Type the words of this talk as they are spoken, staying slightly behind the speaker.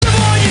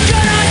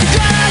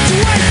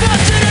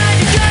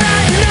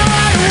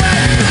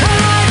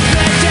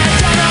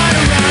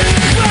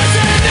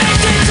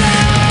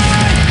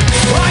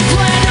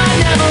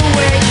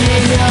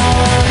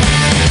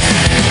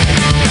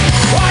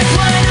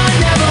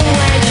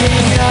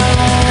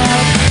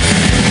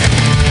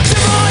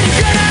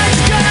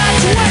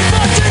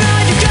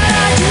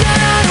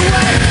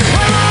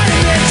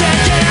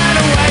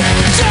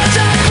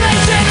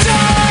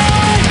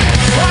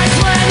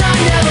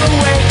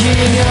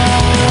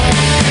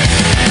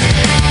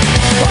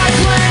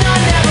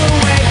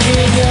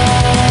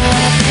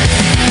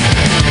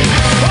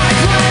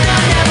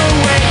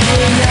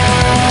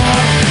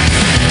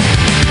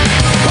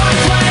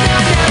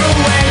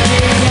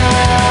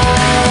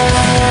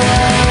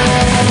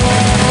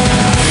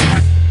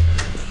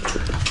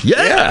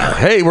Yeah.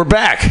 Hey, we're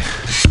back.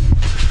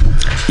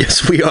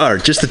 Yes, we are.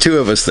 Just the two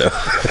of us, though.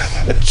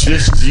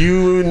 Just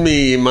you and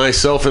me,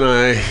 myself and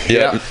I. Yep.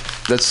 Yeah.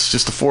 That's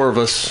just the four of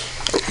us.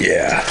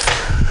 Yeah.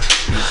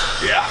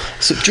 Yeah.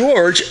 So,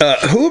 George,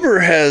 Uber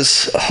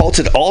has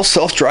halted all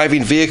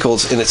self-driving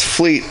vehicles in its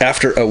fleet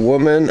after a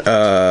woman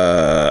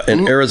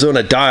in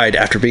Arizona died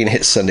after being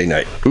hit Sunday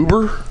night.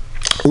 Uber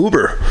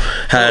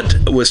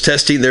was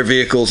testing their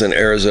vehicles in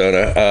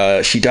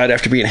Arizona. She died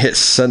after being hit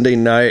Sunday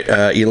night.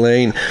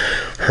 Elaine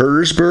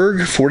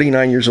Herzberg,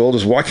 49 years old,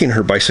 was walking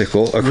her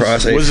bicycle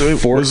across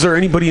Was there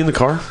anybody in the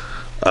car?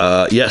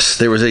 Yes,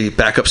 there was a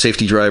backup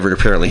safety driver, and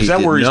apparently he did not.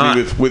 That worries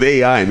me with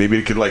AI. Maybe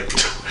it could, like,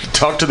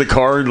 talk to the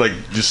car and, like,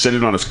 just send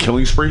it on its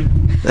killing spree. You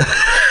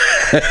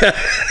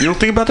don't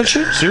think about that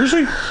shit?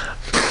 Seriously?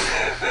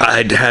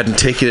 I hadn't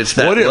taken it to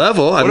that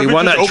level. I mean,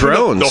 why not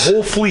drones? The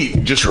whole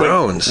fleet just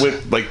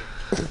went like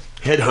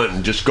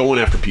headhunting, just going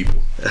after people.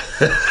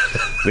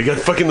 They got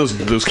fucking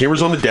those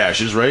cameras on the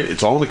dashes, right?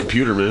 It's all on the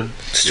computer, man.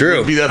 It's true. It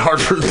wouldn't be that hard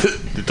for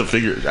to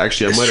figure.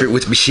 Actually, I might have.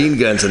 With machine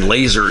guns and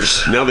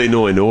lasers. Now they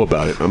know I know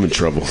about it. I'm in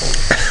trouble.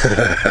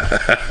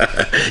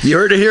 You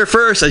heard it here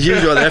first, as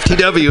usual. The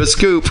FTW, a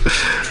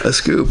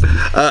scoop.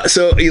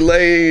 So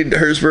Elaine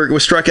Herzberg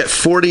was struck at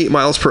 40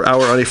 miles per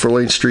hour on a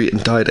 4-lane street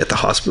and died at the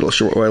hospital a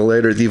short while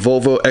later. The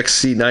Volvo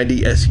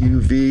XC90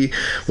 SUV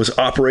was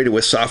operated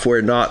with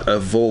software not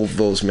of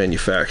Volvo's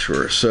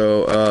manufacturer.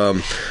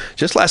 So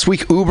just last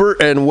week, Uber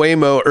and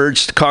Waymo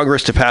urged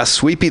Congress to pass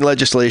sweeping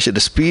legislation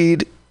to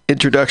speed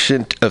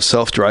introduction of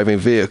self-driving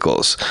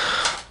vehicles.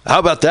 How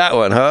about that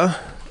one, huh?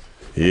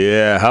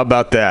 Yeah, how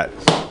about that?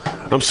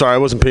 I'm sorry, I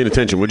wasn't paying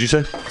attention. What'd you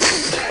say?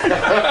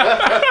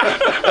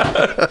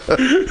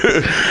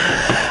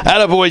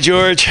 Attaboy,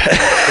 George. They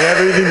have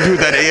anything to do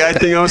with that AI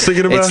thing I was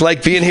thinking about? It's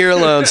like being here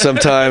alone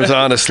sometimes,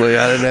 honestly.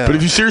 I don't know. But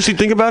if you seriously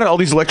think about it, all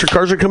these electric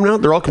cars are coming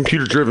out. They're all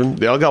computer-driven.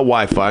 They all got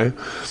Wi-Fi.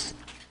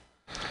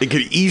 It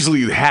could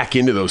easily hack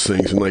into those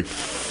things and, like,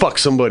 fuck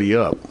somebody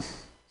up.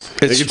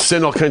 They could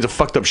send all kinds of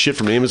fucked up shit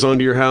from Amazon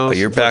to your house.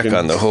 You're back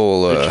on the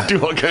whole... They could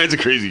do all kinds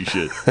of crazy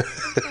shit.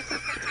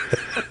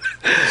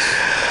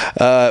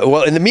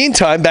 Well, in the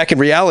meantime, back in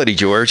reality,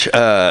 George.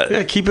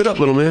 Yeah, keep it up,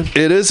 little man.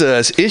 It is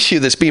an issue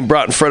that's being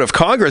brought in front of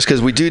Congress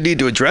because we do need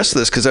to address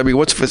this. Because, I mean,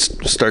 once it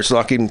starts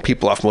knocking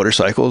people off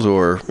motorcycles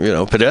or,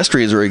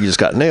 pedestrians where you just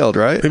got nailed,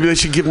 right? Maybe they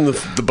should give them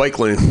the bike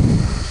lane.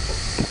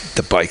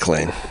 The bike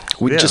lane.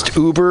 Just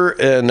Uber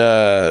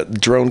and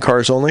drone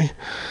cars only?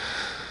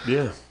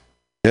 Yeah.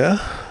 Yeah?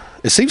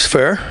 It seems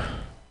fair.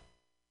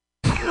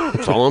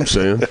 That's all I'm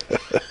saying.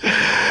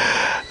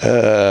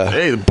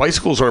 Hey, the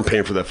bicycles aren't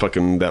paying for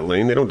that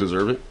lane. They don't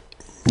deserve it.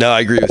 No, I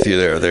agree with you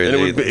there.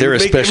 They're a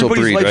special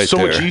breed right there. So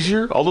much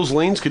easier. All those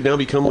lanes could now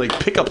become like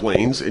pickup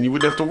lanes, and you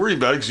wouldn't have to worry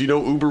about it because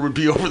Uber would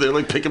be over there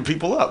like picking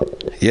people up.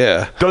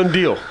 Yeah. Done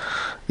deal.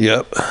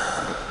 Yep.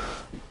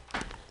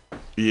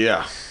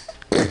 Yeah.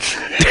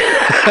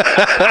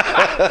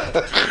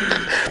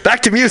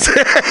 Back to music.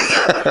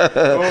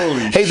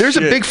 Hey, there's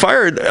a big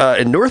fire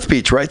in North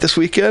Beach right this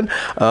weekend.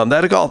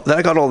 That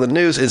got all the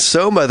news. In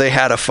Soma, they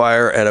had a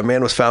fire and a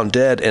man was found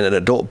dead in an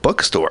adult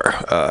bookstore.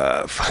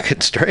 Fucking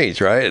strange,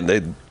 right? And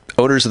the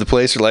owners of the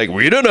place are like,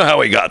 we don't know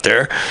how he got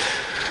there.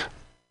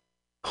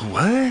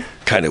 What?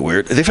 Kind of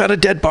weird. They found a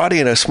dead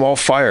body in a small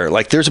fire.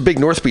 Like, there's a big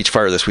North Beach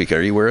fire this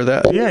weekend. Are you aware of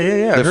that?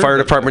 Yeah. The fire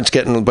department's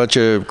getting a bunch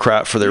of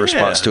crap for their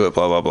response to it,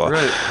 blah, blah, blah.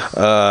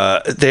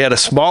 Right. They had a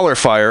smaller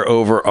fire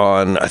over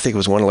on, I think it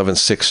was 111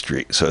 6th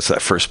Street. So it's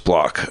that first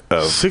block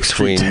of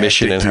between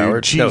Mission and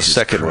Howard. Jesus no,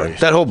 second Christ. one.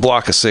 That whole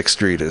block of 6th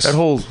Street is... That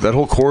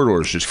whole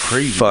corridor is just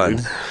crazy. Fun.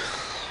 Dude.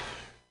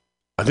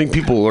 I think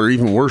people are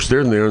even worse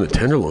there than they are in the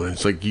Tenderloin.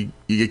 It's like you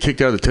get kicked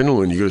out of the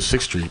Tenderloin, you go to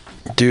 6th Street.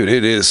 Dude,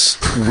 it is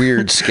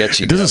weird,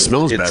 sketchy. It doesn't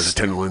smell as bad as the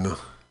Tenderloin, though.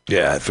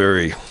 Yeah,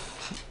 very,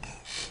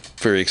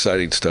 very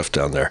exciting stuff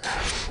down there.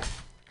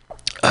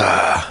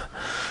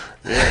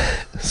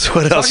 So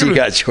what else you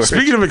got, George?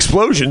 Speaking of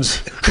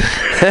explosions.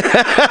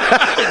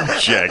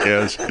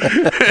 Jackass.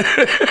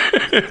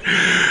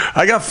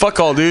 I got fuck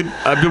all, dude.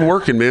 I've been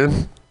working,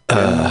 man.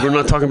 We're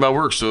not talking about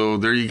work, so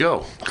there you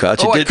go.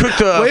 Gotcha. I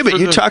cooked. Wait a minute,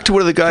 you talked to one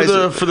of the guys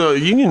for the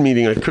union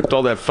meeting. I cooked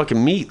all that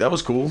fucking meat. That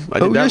was cool. I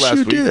did that last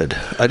week. Did.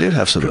 I did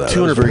have some of that.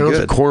 200 pounds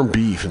of corned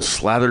beef and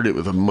slathered it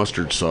with a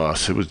mustard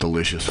sauce. It was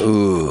delicious.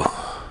 Ooh.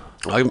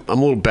 I'm a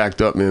little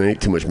backed up, man. I ate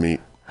too much meat.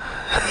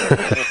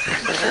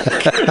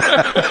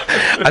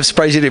 I'm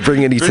surprised you didn't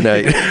bring any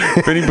tonight.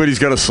 If anybody's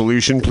got a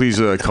solution, please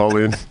call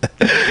in.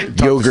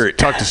 Yogurt.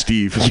 Talk to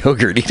Steve.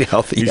 Yogurt, eat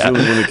healthy. He's the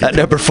only one that can at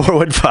number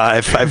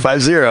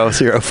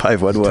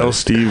 415-550-0511. Tell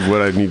Steve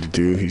what I need to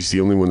do. He's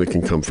the only one that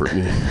can comfort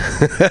me.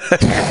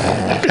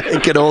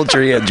 Get hold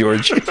your hand,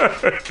 George.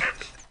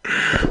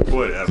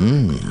 Whatever.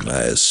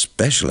 I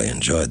especially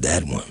enjoyed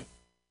that one.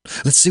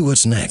 Let's see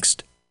what's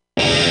next.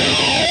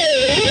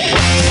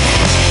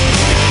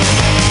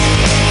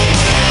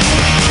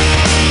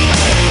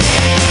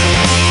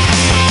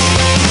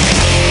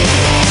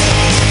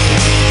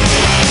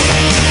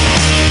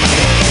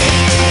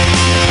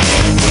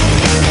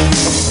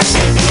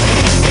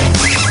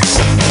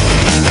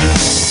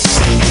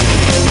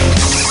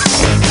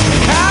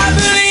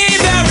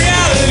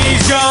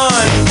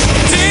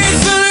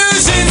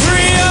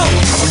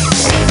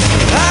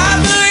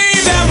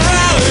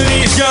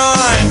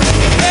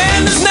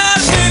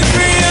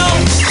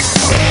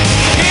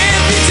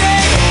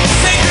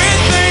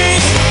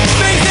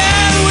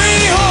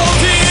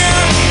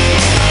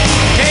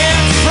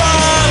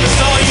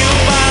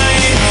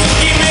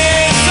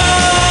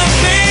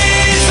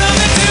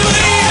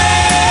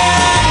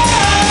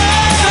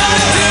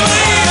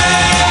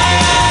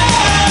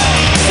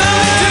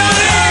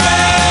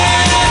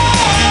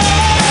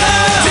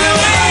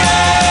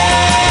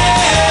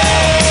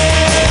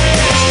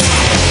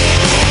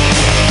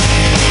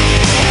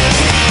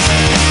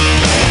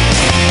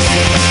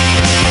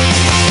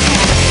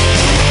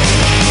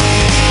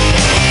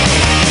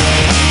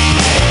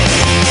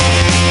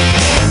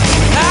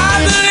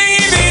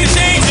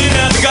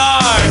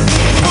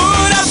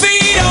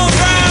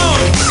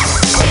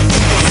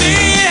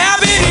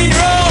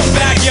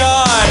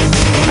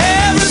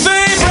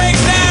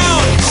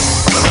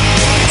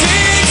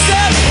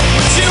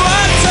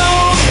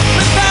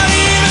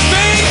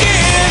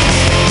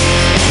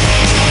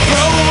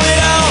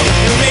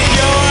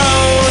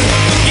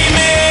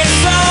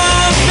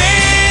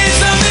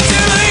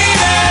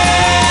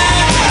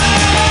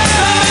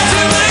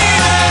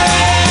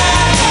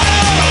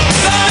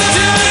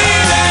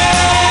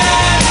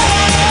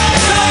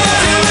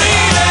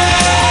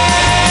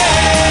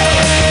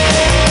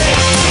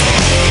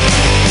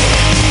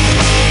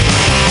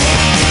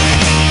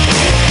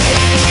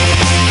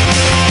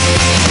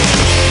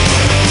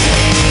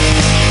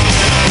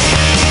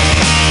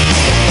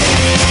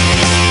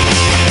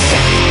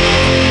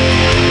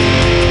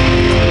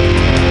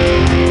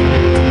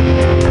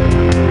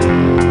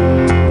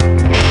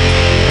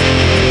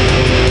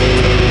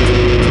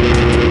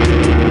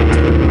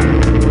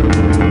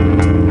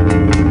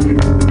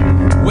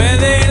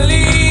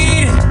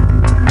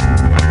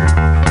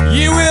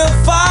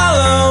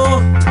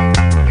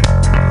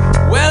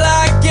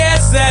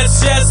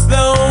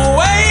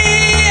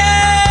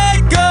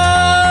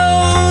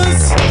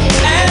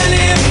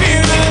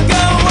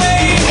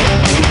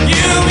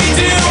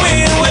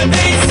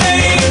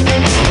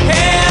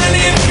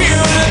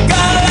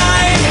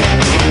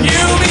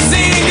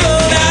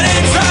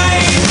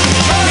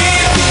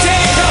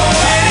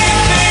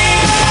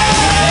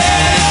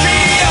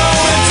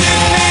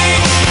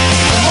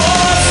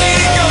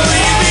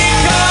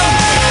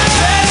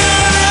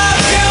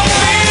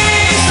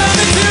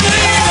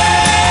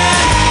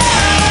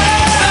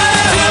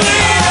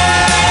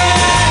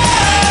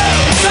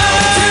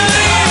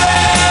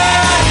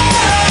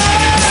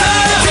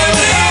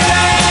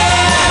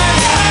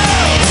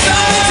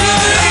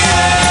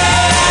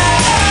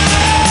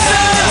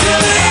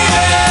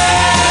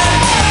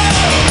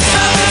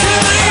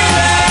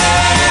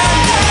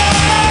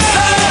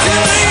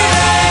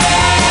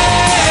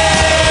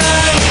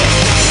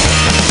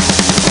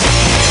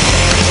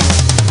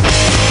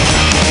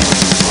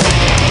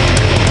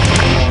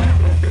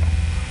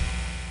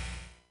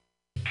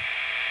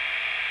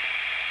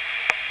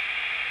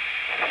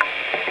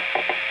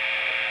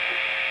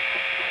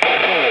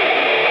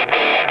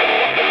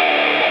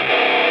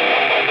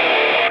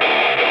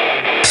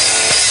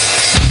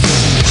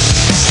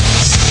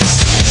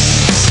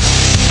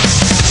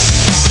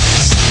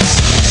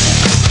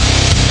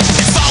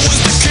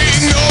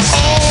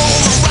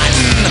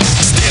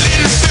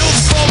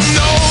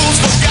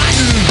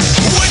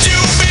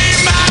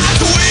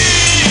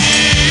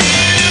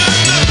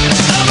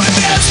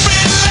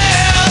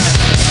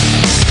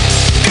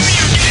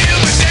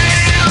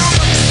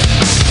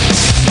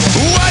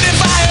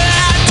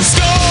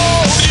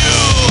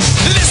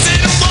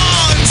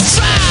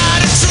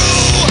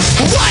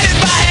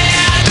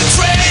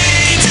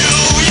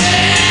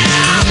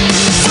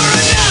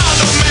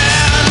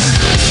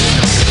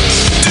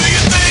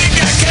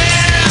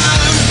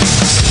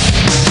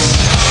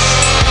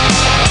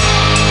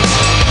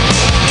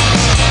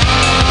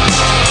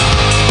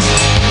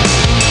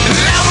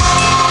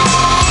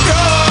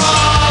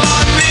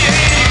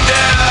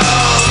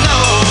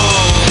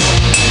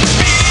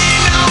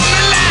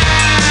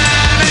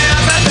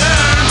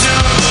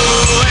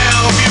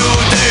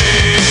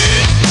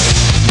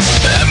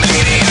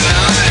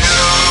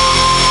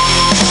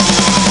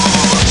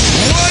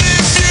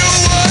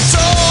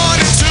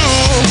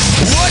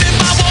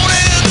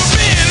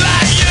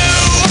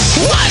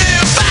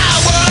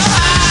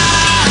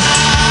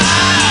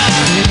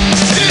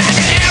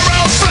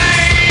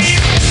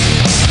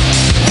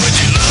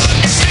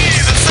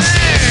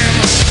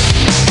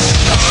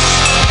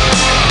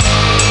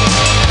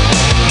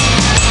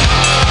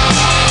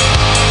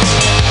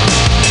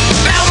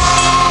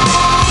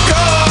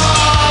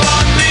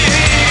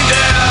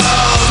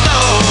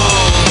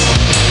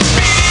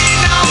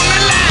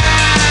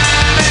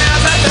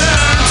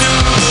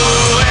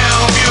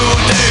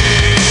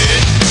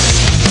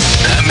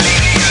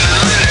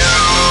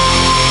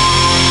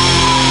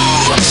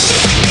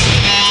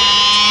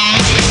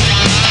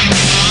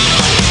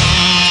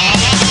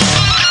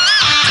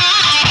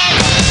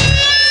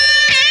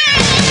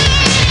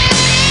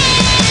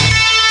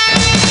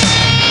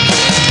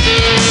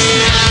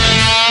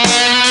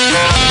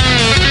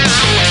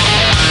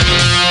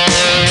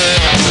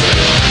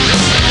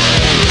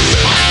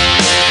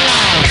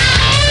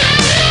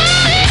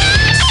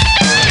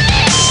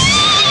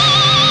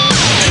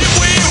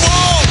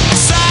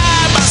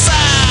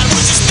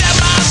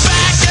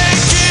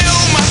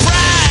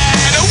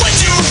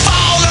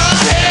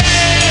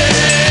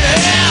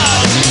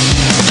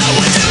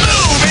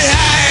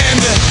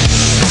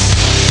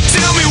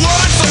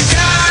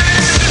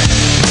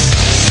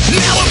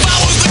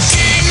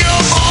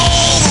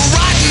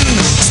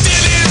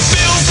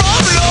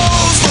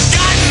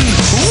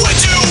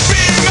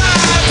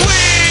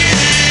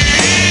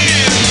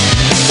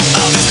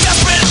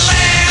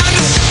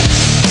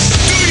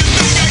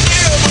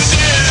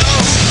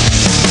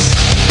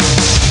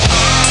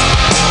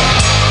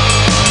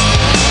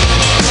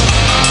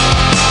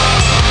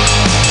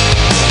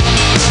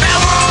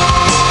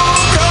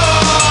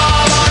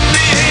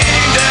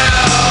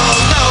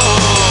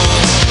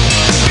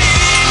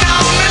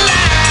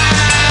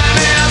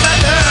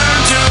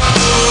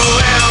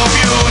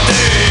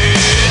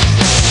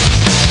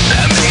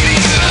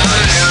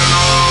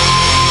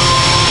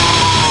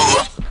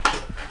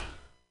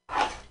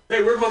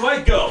 Where'd my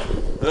mic go?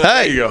 Hey.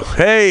 There you go.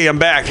 Hey, I'm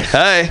back.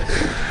 Hey.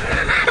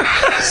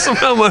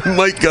 Somehow my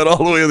mic got all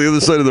the way on the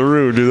other side of the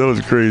room, dude. That was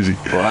crazy.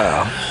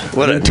 Wow.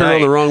 What a turn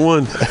on the wrong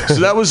one.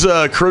 So that was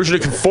Corrosion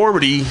of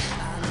Conformity.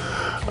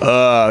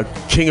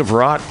 King of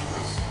Rot.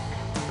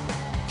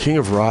 King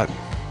of Rot.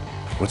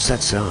 What's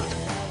that sound?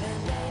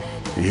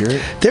 You hear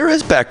it? There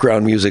is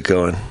background music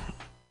going.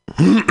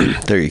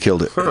 There, you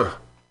killed it. Huh.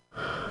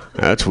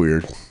 That's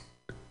weird.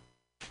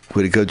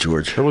 Way to go,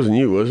 George. That wasn't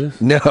you, was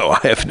it? No, I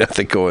have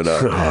nothing going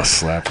on. Oh,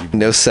 slap you.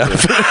 No sound.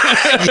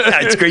 Yeah,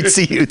 it's great to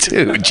see you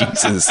too.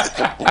 Jesus.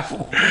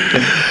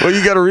 Well,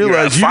 you got to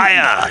realize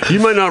you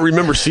might not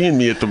remember seeing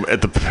me at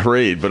the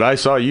parade, but I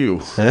saw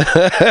you.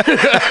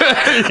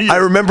 I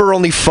remember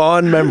only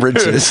fond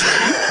remembrances.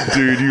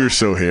 Dude, you were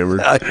so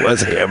hammered. I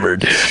was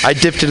hammered. I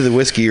dipped into the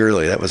whiskey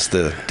early. That was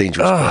the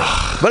dangerous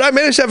part. But I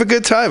managed to have a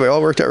good time. It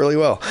all worked out really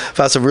well.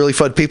 Found some really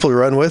fun people to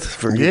run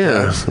with.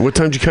 What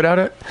time did you cut out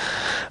at?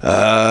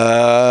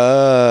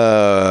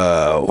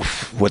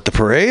 What, the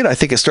parade? I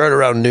think it started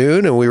around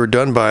noon, and we were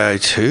done by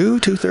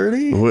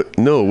 2:30.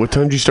 What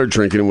time did you start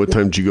drinking, and what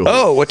time did you go home?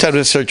 Oh, what time did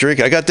I start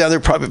drinking? I got down there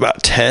probably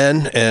about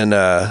 10, and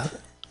a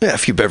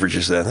few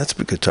beverages then. That's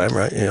a good time,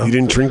 right? You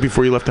didn't drink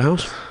before you left the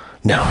house?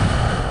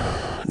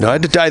 No, I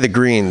had to dye the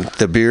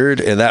beard,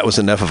 and that was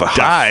enough of a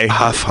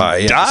huff high.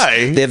 Yeah,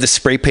 Dye? They have the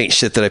spray paint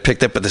shit that I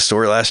picked up at the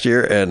store last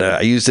year, and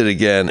I used it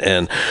again,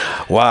 and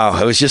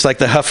wow, it was just like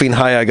the huffing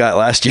high I got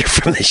last year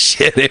from the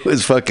shit. It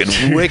was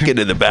fucking wicked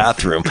in the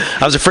bathroom.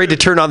 I was afraid to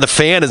turn on the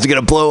fan. It's going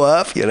to blow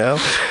up,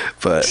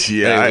 But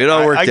anyway, it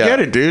all worked out. I get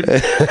it, dude.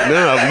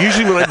 No,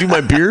 usually when I do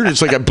my beard,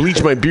 it's like I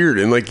bleach my beard,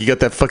 and like you got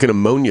that fucking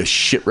ammonia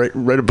shit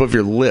right above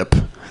your lip.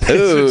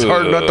 It's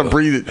hard not to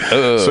breathe it.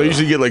 So I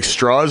usually get like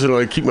straws and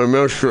I keep my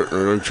mouth shut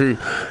and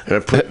I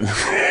put and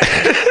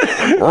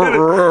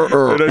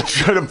I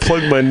try to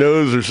plug my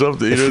nose or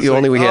something. If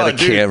only we had a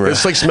camera.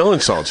 It's like smelling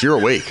salts. You're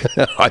awake.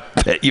 I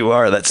bet you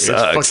are. That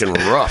sucks. It's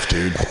fucking rough,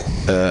 dude.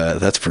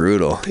 That's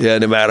brutal. Yeah,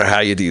 no matter how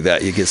you do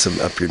that, you get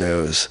some up your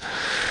nose.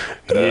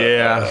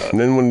 Yeah, and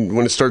then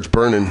when it starts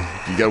burning,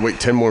 you gotta wait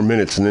 10 more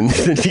minutes, and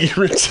then you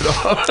rinse it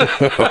off.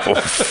 Oh,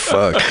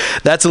 fuck.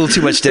 That's a little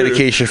too much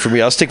dedication for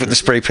me. I'll stick with the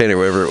spray paint or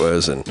whatever it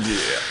was. And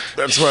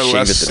that's why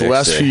the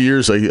last few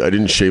years, I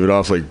didn't shave it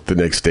off like the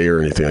next day or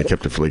anything. I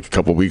kept it for like a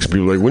couple of weeks.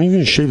 People were like, when are you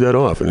going to shave that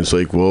off? And it's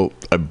like, well,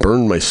 I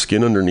burned my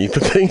skin underneath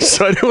the thing,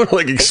 so I don't want to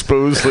like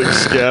expose like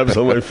scabs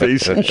on my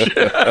face and shit.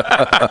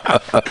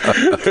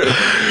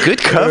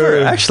 Good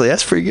cover. Actually,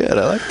 that's pretty good.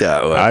 I like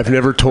that one. I've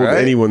never told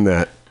anyone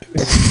that.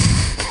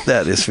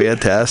 That is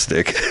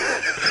fantastic.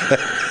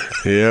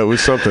 Yeah, it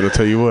was something, I'll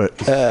tell you what.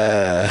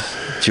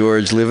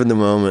 George, live in the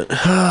moment.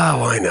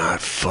 Why not?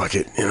 Fuck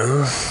it,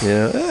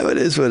 Yeah, it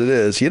is what it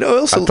is.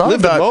 Also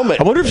live the moment.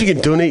 I wonder if you can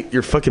donate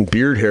your fucking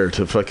beard hair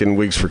to fucking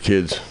Wigs for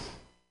Kids.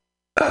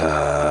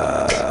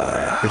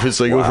 If it's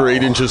like over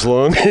 8 inches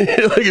long, like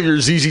if you're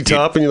ZZ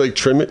Top and you like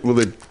trim it, will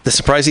it? The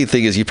surprising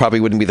thing is you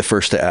probably wouldn't be the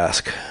first to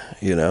ask,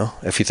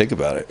 if you think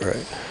about it,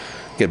 right?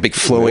 Get a big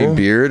flowing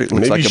beard. It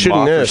looks like a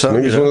moth or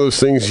something. Maybe it's one of those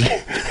things you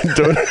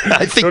don't.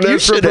 I think you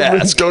should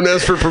ask. Don't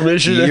ask for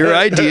permission. Your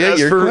idea.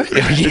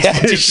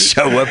 Just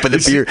show up with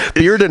a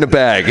beard in a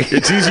bag.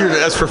 It's easier to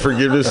ask for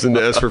forgiveness than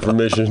to ask for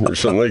permission or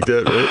something like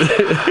that,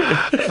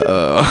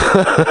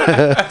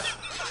 right?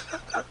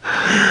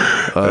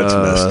 That's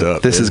messed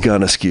up. This has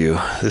gone askew.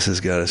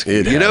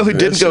 You know who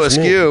didn't go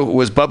askew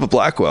was Bubba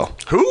Blackwell.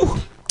 Who?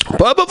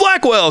 Bubba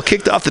Blackwell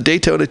kicked off the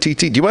Daytona TT.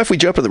 Do you mind if we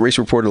jump to the race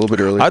report a little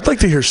bit earlier? I'd like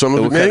to hear some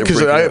of it, man,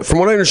 because from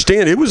what I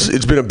understand,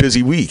 it's been a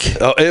busy week.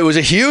 Oh, it was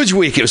a huge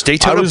week. It was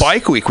Daytona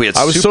Bike Week.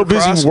 I was so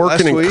busy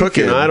working and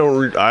cooking. I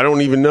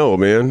don't even know,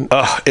 man.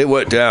 It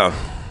went down.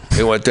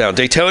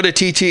 Daytona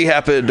TT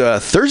happened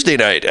Thursday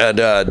night,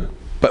 and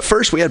but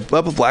first we had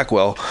Bubba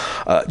Blackwell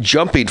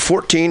jumping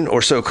 14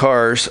 or so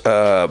cars.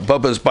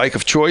 Bubba's bike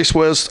of choice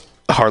was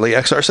Harley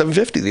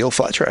XR750, the old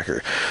flat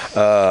tracker.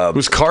 It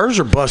was cars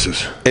or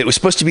buses? It was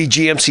supposed to be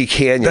GMC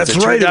Canyons. That's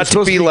right. It turned out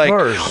to be like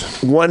cars.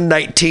 one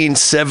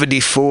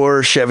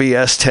 1974 Chevy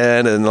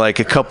S10 and like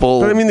a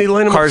couple they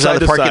line them cars out of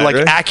the parking, like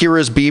right?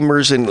 Acuras,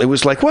 Beamers, and it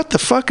was like, what the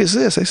fuck is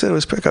this? I said it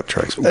was pickup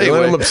trucks. Anyway, they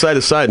line them up side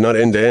to side, not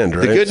end to end,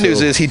 right? The good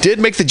news is he did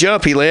make the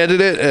jump. He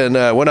landed it and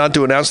went on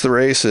to announce the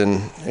race,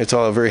 and it's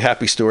all a very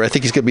happy story. I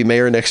think he's going to be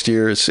mayor next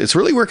year. It's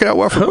really working out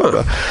well for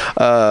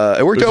Bubba.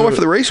 It worked out well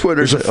for the race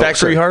winners. There's a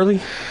factory Harley?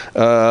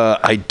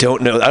 I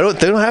don't know.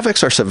 They don't have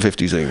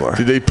XR750s anymore.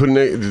 Did they put an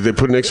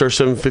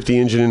XR750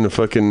 engine in a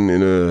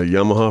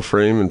Yamaha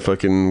frame and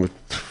fucking with?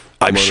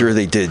 I'm sure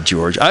they did,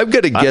 George. I'm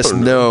gonna guess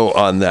no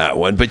on that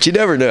one, but you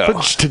never know.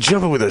 But to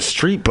jump it with a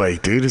street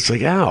bike, dude, it's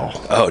like ow.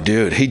 Oh,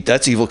 dude,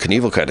 that's Evel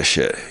Knievel kind of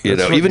shit.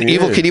 Even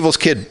Evel Knievel's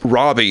kid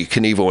Robbie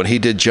Knievel, when he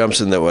did jumps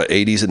in the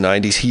 80s and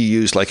 90s, he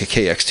used like a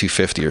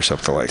KX250 or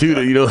something like that.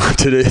 Dude,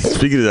 today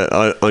speaking of that,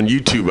 on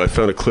YouTube, I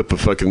found a clip of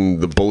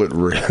fucking the bullet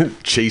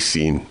chase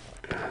scene.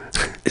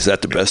 Is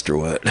that the best or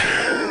what?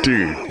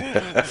 Dude,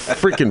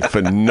 freaking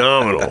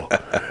phenomenal.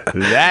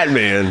 That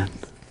man.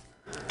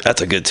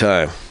 That's a good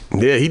time.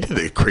 Yeah, he did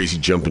that crazy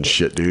jumping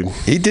shit, dude.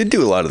 He did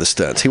do a lot of the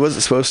stunts. He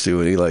wasn't supposed to,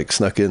 and he like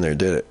snuck in there and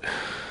did it.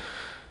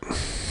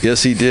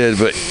 Yes, he did.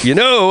 But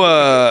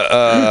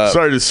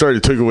sorry to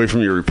take away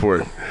from your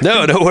report.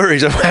 No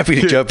worries. I'm happy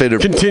to jump in and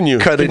continue.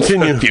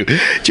 You.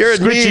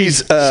 Jared Mees.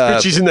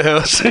 Scritchy's in the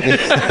house.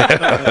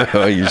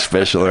 Oh, you're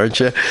special, aren't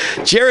you?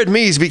 Jared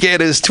Mees began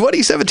his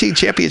 2017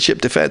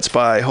 championship defense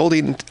by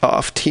holding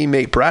off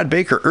teammate Brad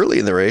Baker early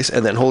in the race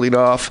and then holding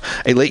off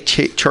a late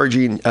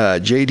charging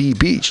JD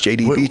Beach.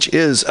 JD Beach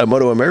is a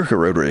Moto America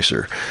road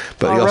racer,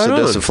 but he also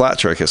does some flat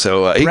tracking.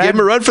 So he gave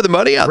him a run for the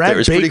money out there.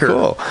 It's pretty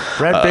cool.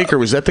 Brad Baker,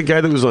 was that the guy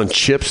that was on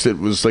Chips that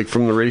was like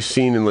from the race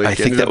scene and like I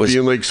think that was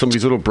being like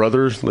somebody's little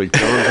brother, like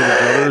John's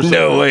little brother?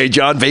 No way.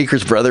 John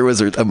Baker's brother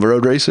was a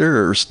road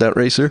racer or stunt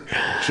racer.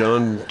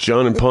 John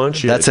and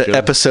Punch. Yeah, that's an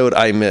episode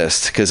I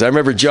missed because I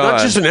remember John.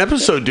 Not just an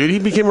episode, dude. He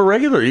became a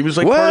regular. He was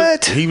like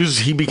what?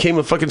 He became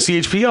a fucking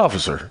CHP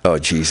officer. Oh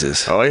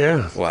Jesus. Oh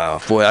yeah. Wow.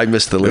 Boy, I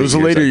missed the later years. It was the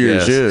later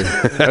years. Yeah.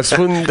 That's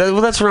when.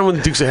 That's around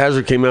when Dukes of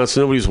Hazzard came out,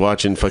 so nobody's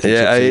watching fucking.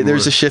 Yeah,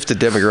 there's a shift in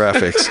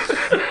demographics.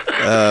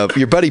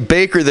 Your buddy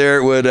Baker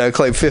there would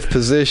claim 5th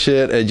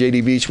position, and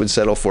JD Beach would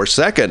settle for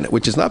 2nd,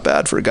 which is not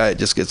bad for a guy that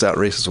just gets out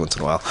and races once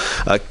in a while.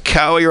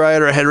 Cowie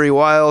rider Henry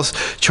Wiles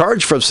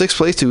charged from 6th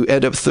place to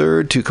end up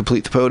 3rd to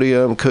complete the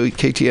podium.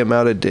 KTM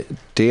mounted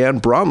Dan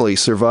Bromley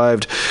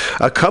survived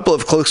a couple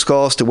of close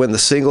calls to win the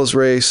singles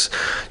race.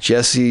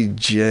 Jesse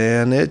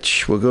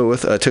Janich, we'll go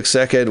with, took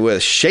 2nd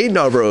with Shane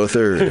Narborough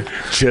 3rd.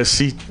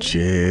 Jesse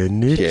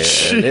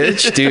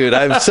Janich. Dude,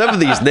 some of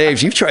these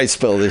names, you've tried to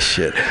spell this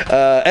shit.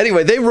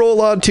 Anyway, they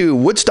roll on to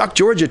Woodstock,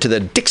 Georgia to the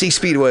Dixie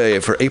Speedway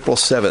for April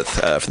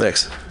 7th for the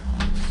next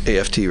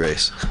AFT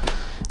race.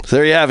 So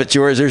there you have it,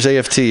 George. There's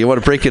AFT. You want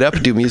to break it up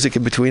and do music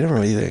in between them, or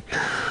what do you think?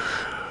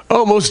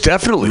 Oh, most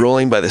definitely.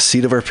 Rolling by the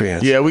seat of our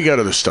pants. Yeah, we got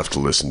other stuff to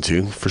listen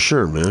to, for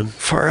sure, man.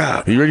 Far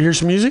out. Are you ready to hear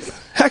some music?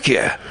 Heck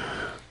yeah.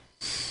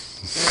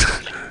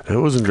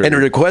 That wasn't very... Any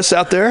requests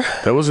out there?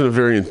 That wasn't a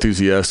very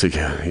enthusiastic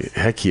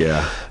heck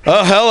yeah.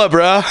 Oh, hella,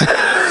 bro.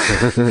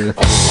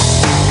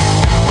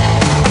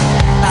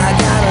 I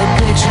got a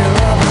picture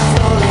of a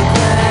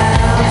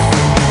photograph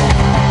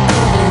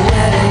of a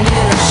wedding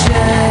in a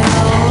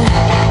shell.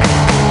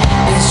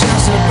 It's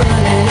just a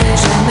burning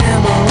ancient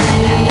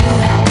memory.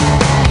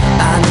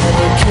 I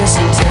never kiss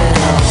and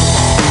tell.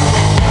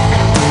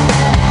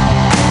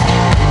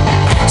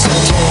 So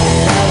take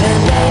it out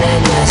and burn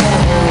it. There's a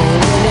hole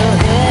in your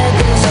head.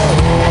 There's a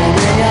hole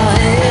in your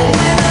head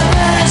where the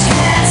birds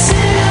can't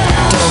sing.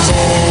 Don't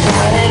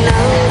anybody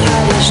know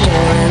how the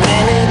story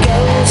really goes?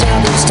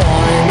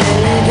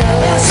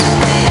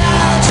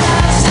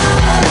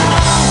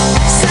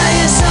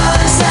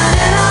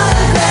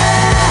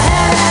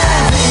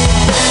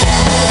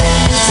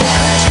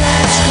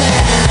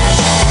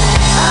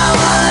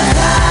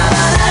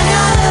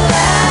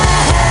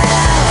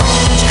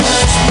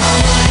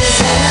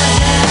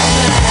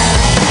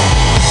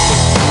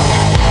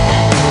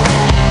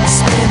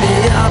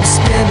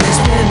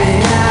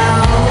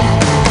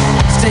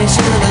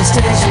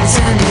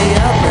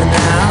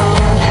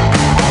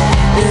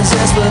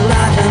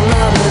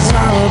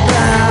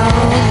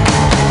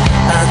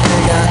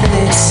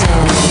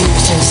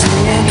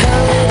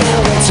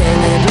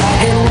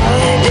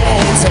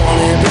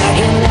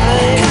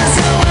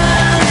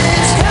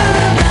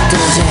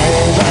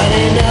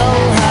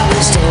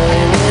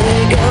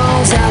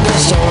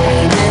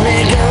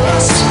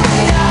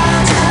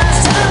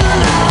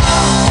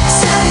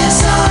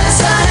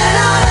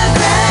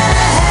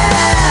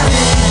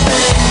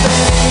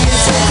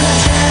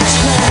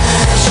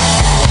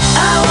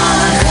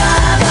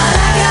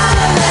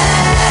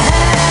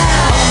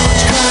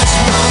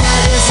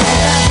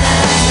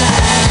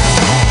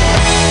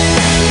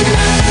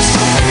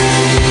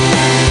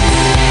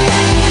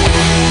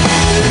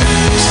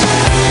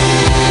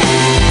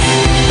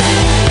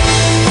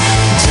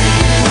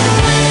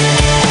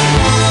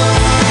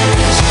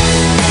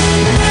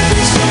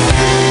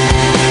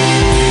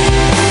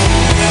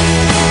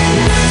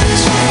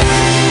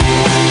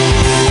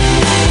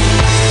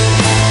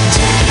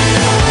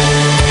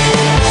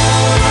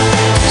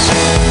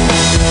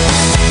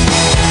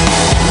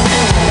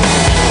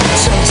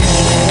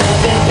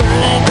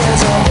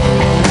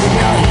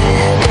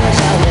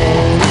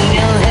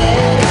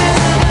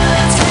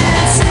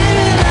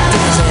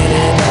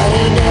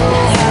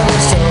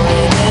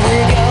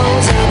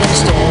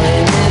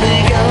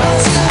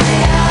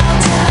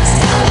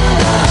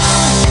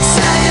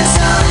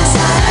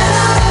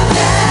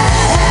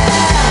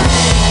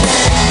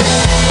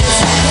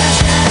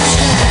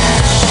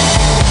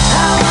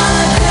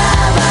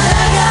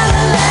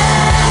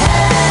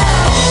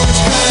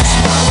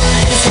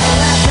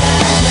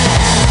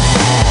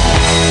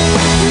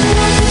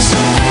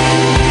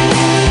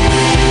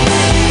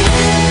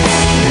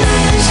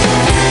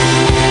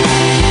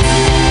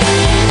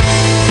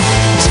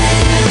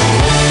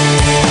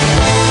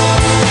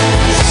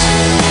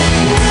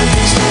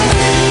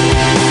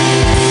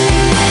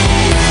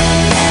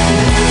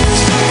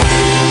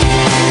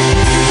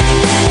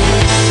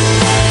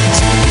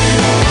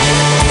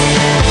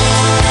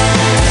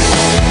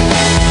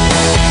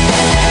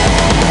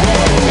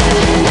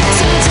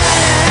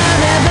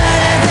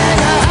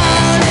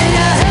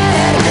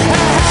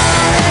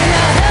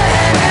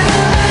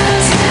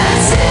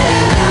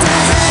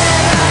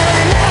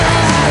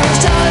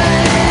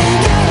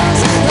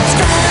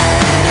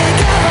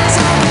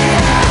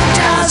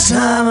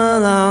 time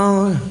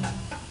alone.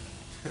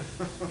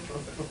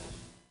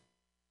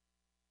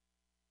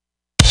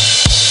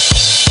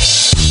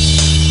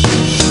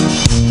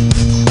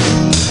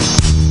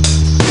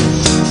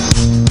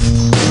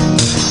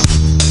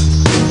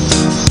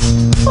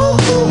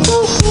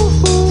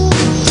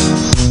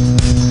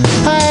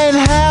 I ain't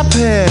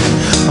happy,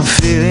 I'm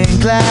feeling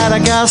glad I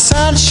got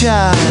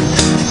sunshine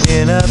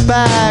in a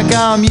bag.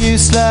 I'm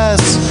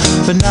useless,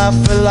 but not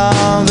for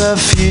long. The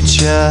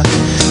future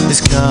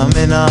is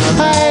coming on.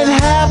 I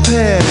ain't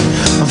happy,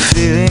 I'm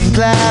feeling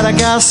glad I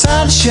got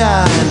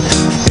sunshine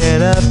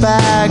in a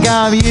bag.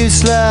 I'm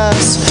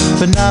useless,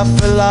 but not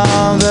for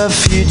long. The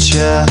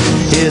future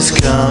is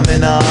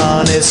coming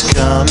on. It's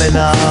coming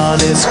on.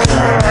 It's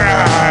coming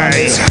on.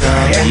 It's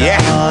coming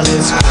on.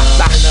 It's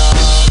coming on.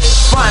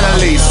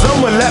 Finally,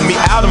 someone let me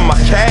out of my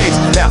cage.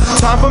 Now,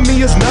 time for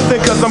me is nothing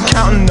cause I'm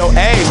counting no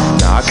age.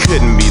 Nah, I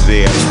couldn't be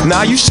there.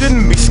 Nah, you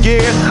shouldn't be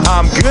scared.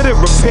 I'm good at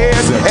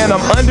repairs and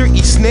I'm under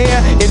each snare.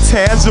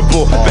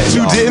 Intangible. Bet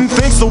you didn't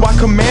think, so I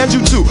command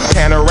you to.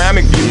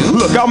 Panoramic view.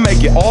 Look, I'll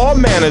make it all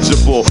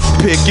manageable.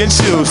 Pick and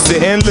choose,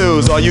 sit and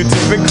lose. All you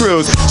different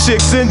crews,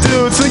 chicks and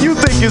dudes who you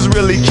think is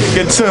really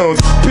kicking tunes.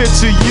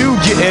 Picture you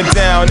getting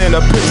down in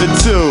a picture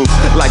tube,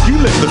 like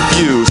you lit the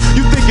fuse.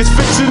 You think it's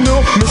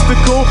fictional,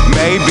 mystical,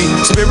 maybe.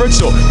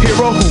 Spiritual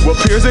hero who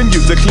appears in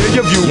you to clear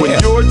your view when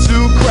you're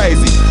too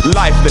crazy.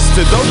 Lifeless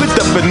to those, the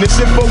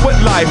definition for what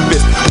life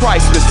is.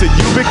 Priceless to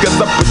you because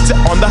I put you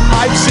on the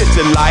hype shit.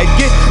 You like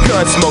it?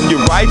 Gun smoke,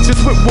 you're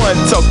righteous with one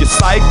toke. You're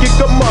psychic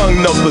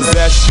among no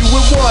possess you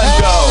with one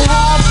go.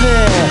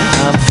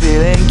 I'm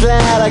feeling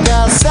glad I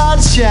got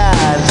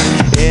sunshine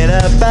in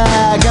a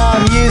bag.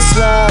 I'm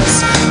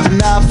useless, but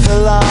not for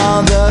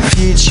long. The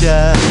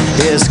future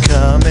is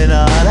coming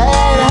on.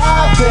 Ain't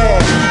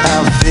happy,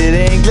 I'm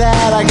feeling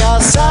glad I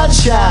got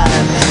sunshine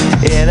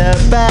in a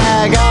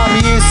bag. I'm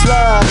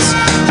useless,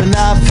 but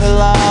not for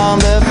long.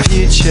 The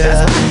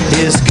future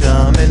is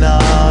coming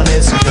on.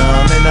 It's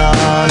coming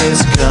on.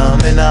 It's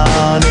coming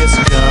on. It's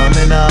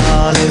coming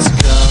on. It's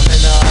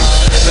coming on.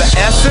 The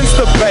essence,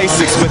 the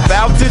basics,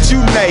 without it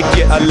you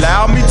naked.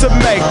 Allow me to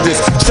make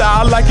this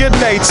childlike in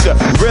nature.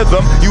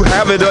 Rhythm, you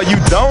have it or you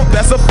don't,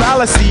 that's a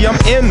fallacy, I'm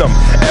in them.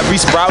 Every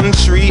sprouting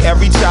tree,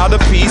 every child of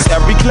peace,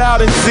 every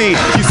cloud and sea.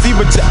 You see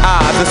with your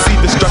eyes and see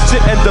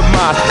destruction and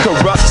demise.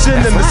 Corruption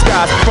in the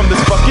skies from this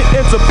fucking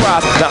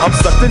enterprise. Now I'm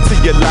sucked into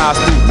your lies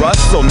through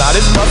rust, so not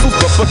as muscles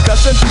but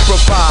percussion to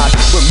provide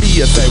for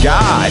me as a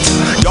guide.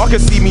 Y'all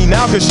can see me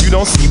now cause you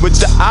don't see with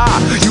your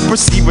eye. You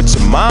perceive with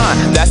your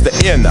mind, that's the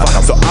inner.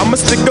 So I'ma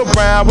stick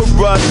around with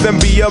Russ and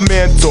be a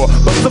mentor.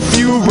 Bust a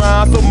few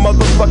rhymes so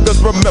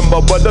motherfuckers remember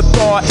what the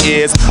thought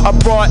is. I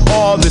brought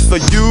all this so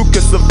you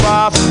can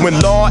survive when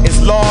law is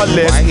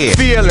lawless.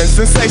 Feeling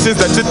sensations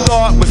that you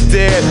thought was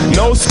dead.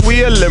 No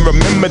squealing,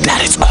 remember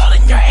that it's all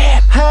in your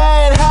head.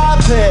 I ain't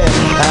happy,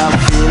 I'm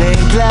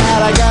feeling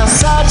glad I got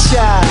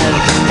sunshine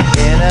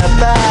in a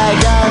bag.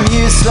 I'm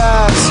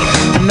useless,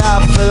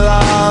 not for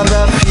long.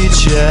 The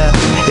future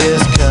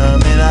is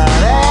coming on.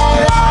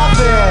 Ain't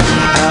happy,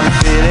 I'm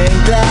feeling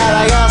glad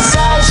I got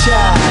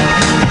sunshine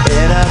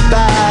in a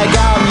bag.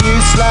 I'm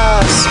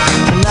useless,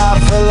 not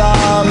for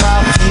long.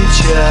 My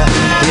future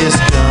is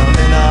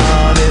coming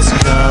on. It's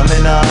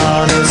coming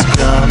on. It's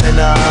coming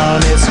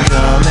on. It's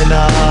coming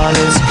on.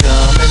 It's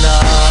coming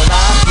on.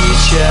 My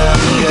future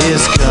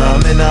is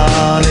coming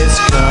on. It's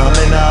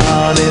coming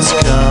on. It's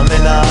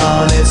coming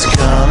on. It's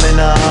coming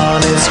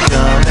on. It's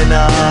coming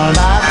on.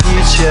 My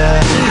future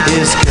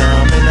is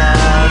coming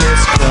on.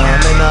 It's coming on.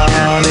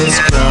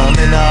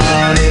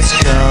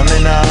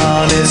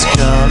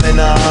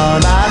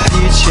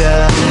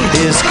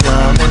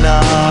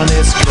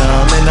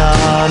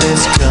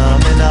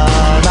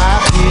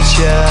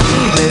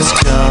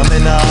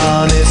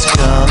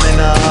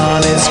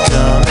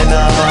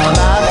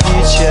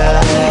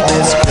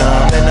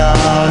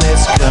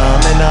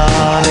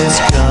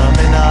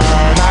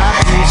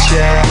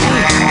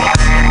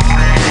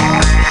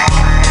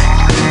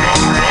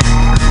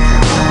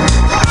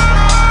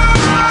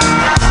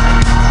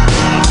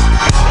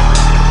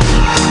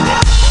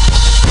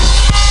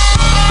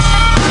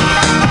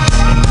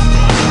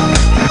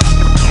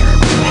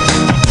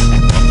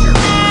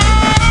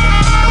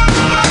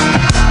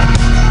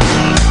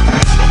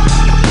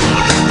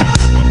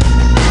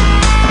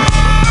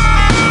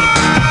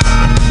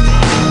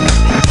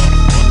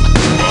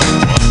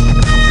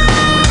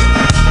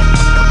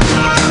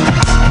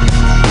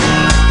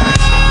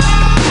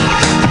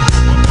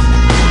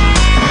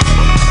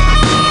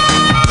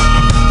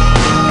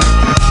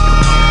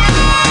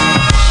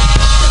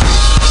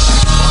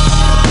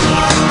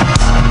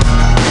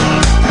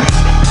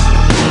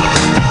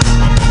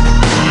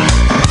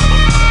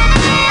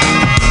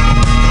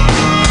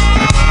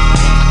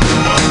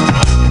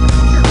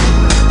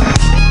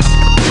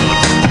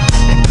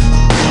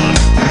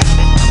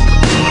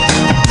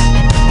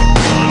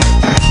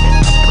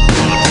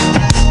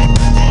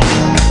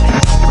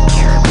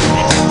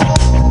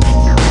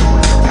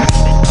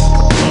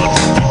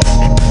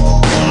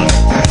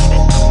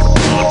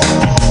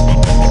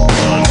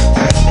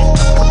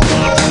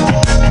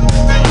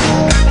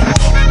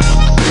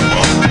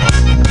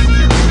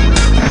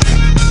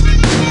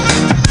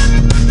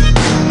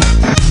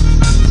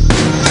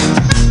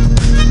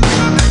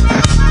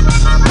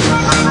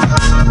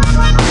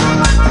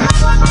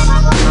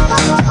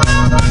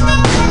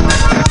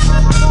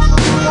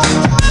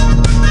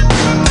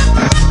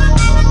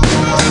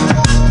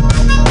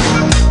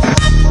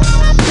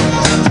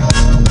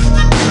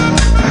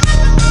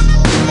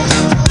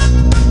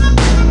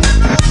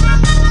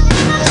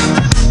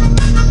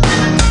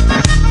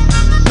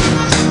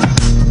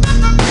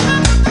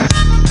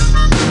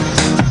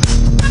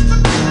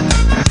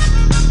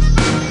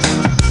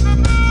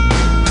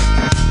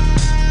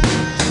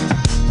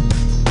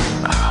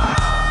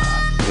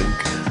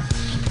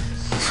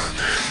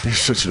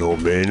 such an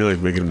old man. You're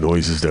like making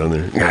noises down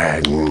there.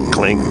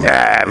 Clink.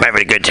 I'm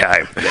having a good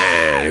time.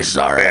 This is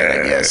all right,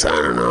 I guess. I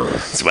don't know.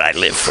 That's what I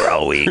live for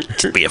all week.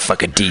 To be a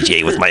fucking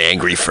DJ with my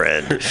angry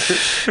friend.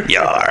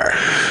 Yar.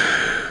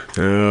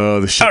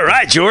 Oh, All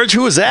right, George,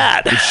 who was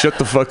that? The shut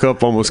the fuck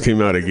up almost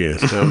came out again.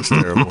 That was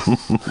terrible.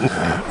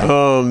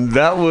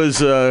 That was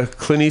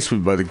Clint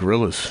Eastwood by the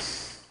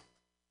Gorillaz.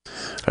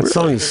 That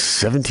song is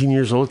 17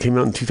 years old. Came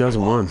out in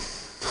 2001.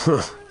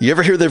 Huh. You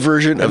ever hear their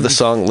version of the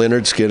song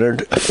Leonard Skinner?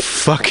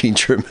 Fucking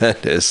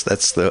tremendous.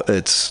 It's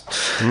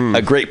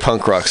a great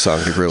punk rock song.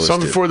 The Gorillaz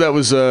Song before that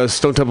was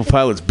Stone Temple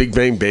Pilots, Big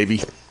Bang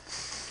Baby.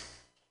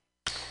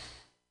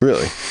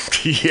 Really?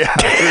 Yeah.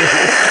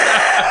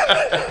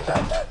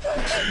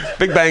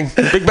 Big Bang.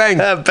 Big Bang.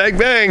 Bang,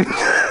 bang.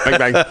 Bang,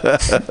 bang.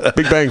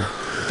 Big Bang.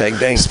 Bang,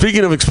 bang.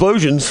 Speaking of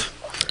explosions,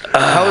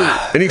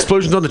 any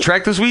explosions on the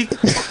track this week?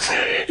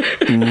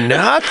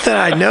 Not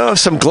that I know of.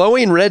 Some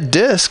glowing red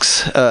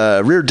discs,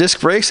 rear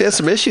disc brakes. They had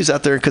some issues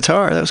out there in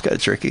Qatar. That was kind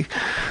of tricky.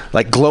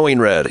 Like glowing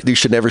red. You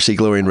should never see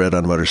glowing red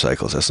on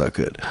motorcycles. That's not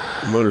good.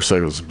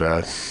 Motorcycles are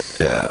bad.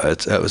 Yeah,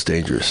 that was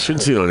dangerous.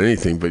 Shouldn't see it on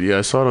anything, but yeah,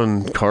 I saw it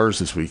on cars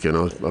this weekend.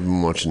 I've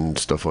been watching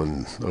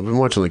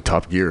like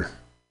Top Gear.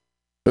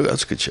 Oh,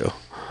 that's a good show.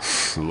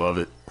 Love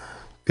it.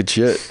 Good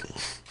shit.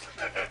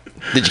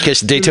 Did you catch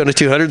the Daytona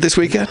 200 this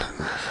weekend?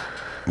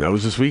 That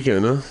was this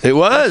weekend, huh? It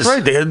was.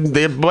 That's right.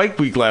 They had bike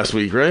week last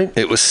week, right?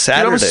 It was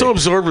Saturday. Dude, I was so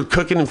absorbed with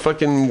cooking and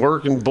fucking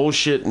work and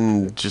bullshit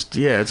and just,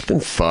 it's been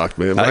fucked,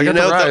 man.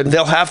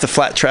 They'll have the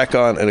flat track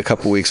on in a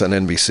couple weeks on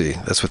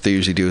NBC. That's what they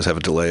usually do, is have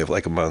a delay of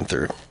like a month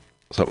or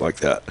something like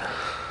that.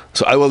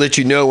 So I will let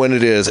you know when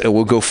it is, and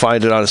we'll go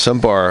find it on some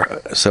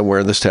bar somewhere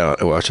in this town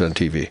and watch it on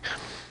TV.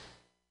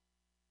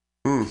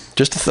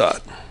 Just a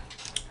thought.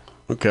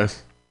 Okay.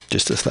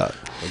 Just a thought.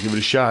 I'll give it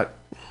a shot.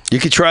 You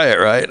could try it,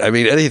 right? I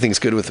mean, anything's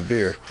good with a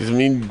beer. I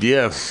mean,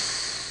 yeah.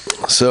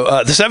 So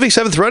the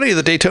 77th running of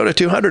the Daytona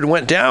 200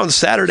 went down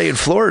Saturday in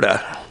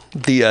Florida.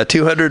 The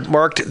 200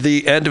 marked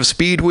the end of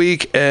Speed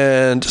Week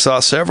and saw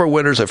several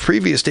winners of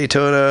previous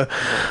Daytona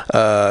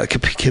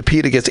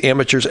compete against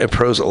amateurs and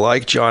pros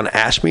alike. John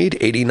Ashmead,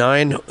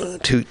 89,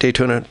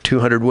 Daytona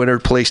 200 winner,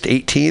 placed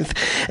 18th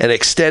and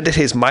extended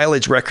his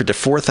mileage record to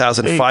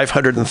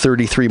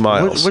 4,533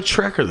 miles. What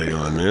track are they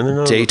on,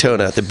 man?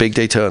 Daytona, the big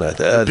Daytona.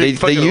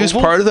 They use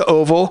part of the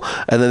oval,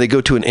 and then they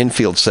go to an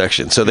infield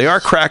section. So they are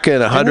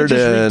cracking 100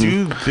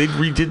 They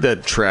redid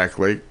that track.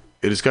 Like,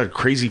 it's got a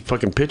crazy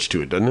fucking pitch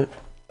to it, doesn't it?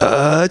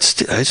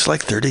 It's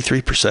like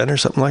 33% or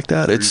something like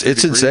that. It's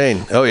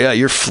insane. Oh yeah,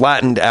 you're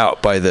flattened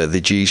out by the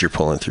G's you're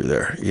pulling through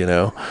there,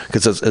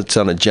 because it's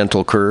on a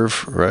gentle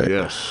curve, right?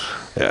 Yes.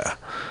 Yeah.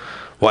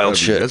 Wild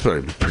shit. That's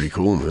pretty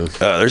cool, man.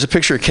 There's a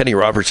picture of Kenny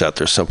Roberts out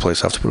there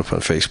someplace. I'll have to put up on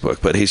Facebook,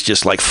 but he's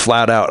just like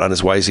flat out on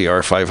his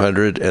YZR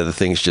 500, and the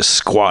thing's just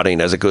squatting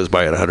as it goes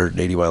by at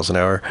 180 miles an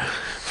hour.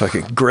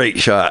 Fucking great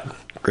shot.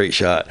 Great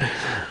shot.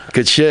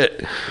 Good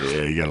shit.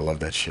 Yeah, you gotta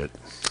love that shit.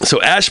 So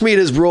Ashmead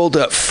has rolled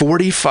up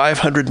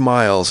 4,500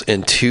 miles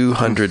in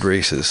 200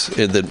 races,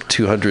 in the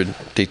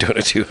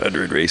Daytona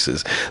 200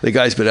 races. The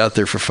guy's been out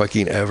there for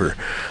fucking ever.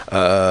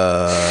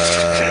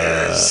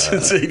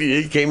 Since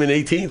 88, came in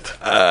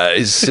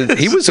 18th.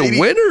 He was a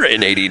winner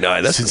in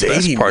 89. That's Since the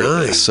best 89. part of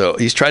this. So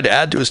he's tried to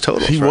add to his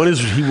totals. He won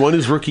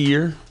his rookie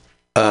year?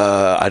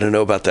 I don't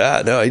know about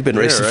that. No, he'd been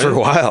racing for a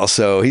while.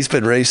 So he's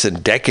been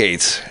racing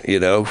decades,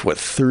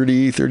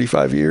 30,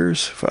 35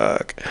 years?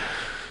 Fuck.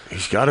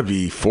 He's got to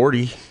be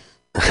 40.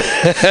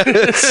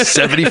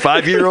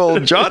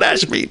 75-year-old John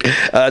Ashmead.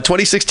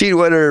 2016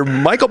 winner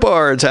Michael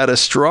Barnes had a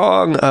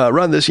strong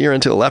run this year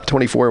until lap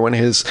 24 when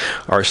his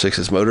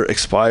R6's motor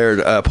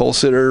expired. Pole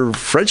sitter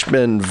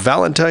Frenchman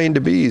Valentin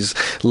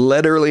Debise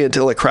led early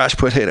until a crash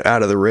put him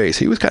out of the race.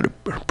 He was kind of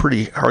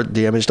pretty hard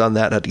damaged on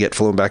that. Had to get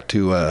flown back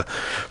to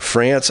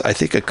France. I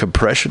think a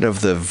compression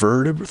of the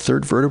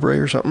third vertebrae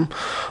or something.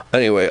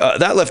 Anyway,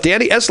 that left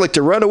Danny Eslick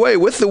to run away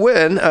with the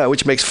win,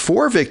 which makes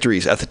 4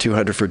 victories at the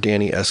 200 for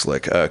Danny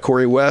Eslick.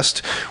 Corey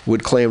West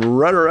would claim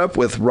runner-up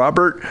with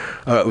Robertino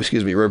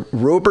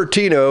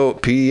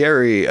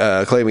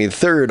Pieri claiming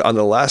third on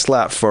the last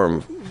lap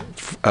from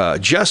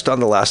just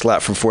on the last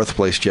lap from fourth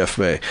place Jeff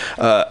May.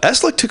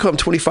 Eslick took home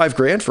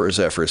 $25,000 for his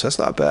efforts. That's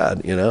not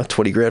bad,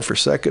 $20,000 for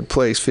second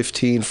place,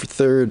 $15,000 for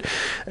third,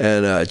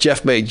 and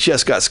Jeff May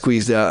just got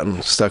squeezed out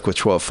and stuck with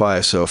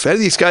 12.5. So if any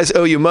of these guys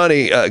owe you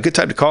money, good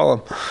time to call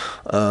them.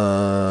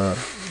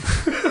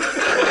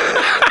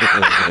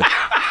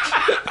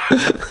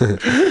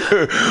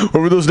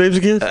 What were those names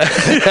again?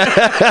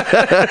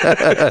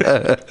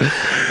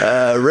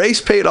 Race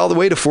paid all the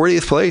way to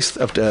 40th place,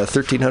 up to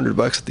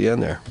 $1,300 at the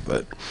end there.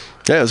 But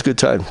yeah, it was a good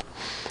time.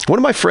 One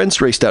of my friends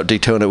raced out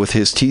Daytona with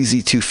his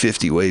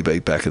TZ250 way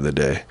back in the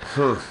day.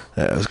 Huh.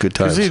 Yeah, it was a good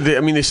time.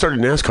 They started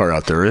NASCAR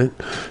out there, right?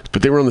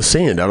 But they were on the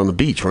sand out on the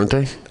beach, weren't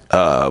they?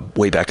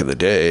 Way back in the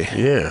day.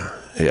 Yeah.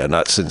 Yeah,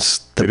 not since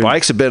the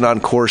bikes have been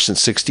on course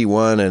since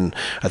 '61, and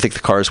I think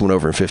the cars went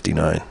over in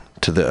 '59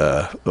 to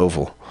the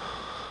oval.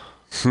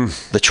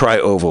 The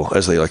tri-oval,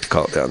 as they like to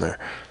call it down there.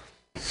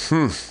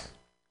 So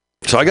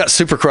I got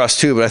Supercross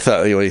too, but I thought,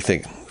 what do you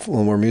think? A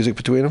little more music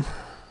between them?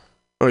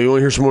 Oh, you want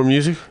to hear some more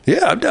music?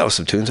 Yeah, I'm down with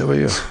some tunes. How about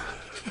you?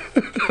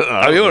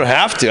 I mean, you don't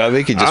have to. I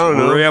think you just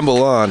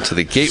ramble on to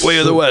the gateway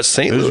of the West,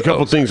 St. Louis. There's a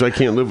couple things I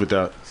can't live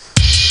without.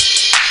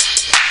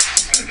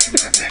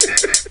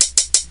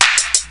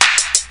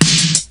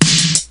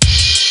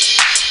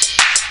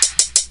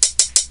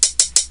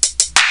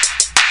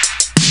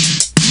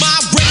 My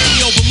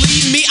radio,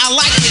 believe me, I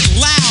like it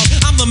loud.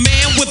 I'm the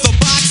man with the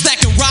box that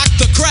can rock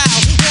the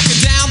crowd. Walking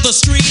down the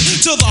street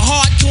to the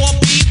hardcore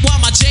beat while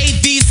my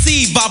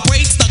JVC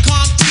vibrates the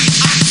concrete.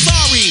 I'm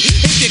sorry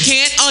if you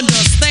can't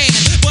understand,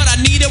 but I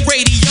need a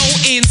radio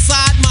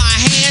inside my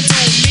hand.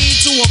 Don't mean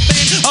to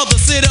offend other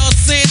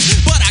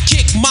citizens, but I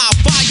kick my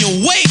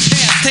volume way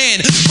past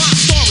 10. My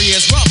story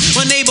is rough,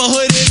 my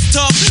neighborhood is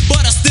tough,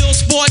 but I still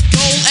sport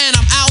gold and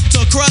I'm out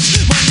to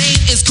crush. My name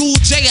is Cool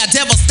J, I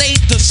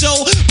devastate the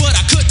show, but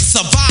I couldn't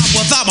survive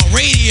without my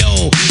radio.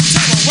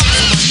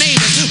 Terrorizing my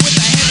neighbors with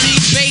a heavy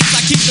bass,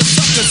 I keep the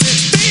suckers in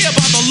fear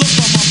by the look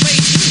on my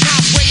face. My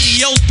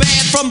radio's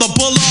bad from the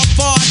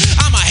boulevard.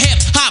 I'm a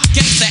hip-hop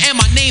gangster and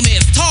my name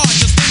is Tar,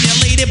 just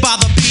stimulated by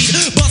the beat.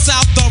 Bust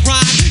out the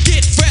rhyme,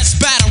 get fresh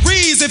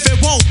batteries if it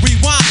won't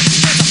rewind.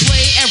 Cause I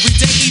play every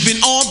day,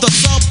 even on the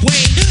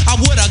subway. I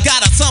would've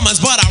got a summons,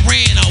 but I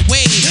ran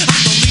away.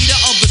 I'm the leader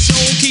of the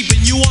show,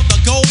 keeping you on the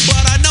go,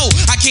 but I know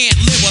I can't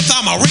live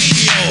without my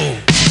radio.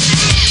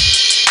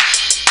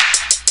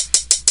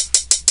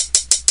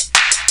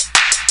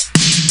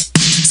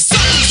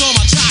 Something's on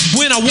my jock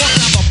when I walk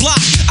down the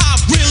block. I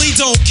really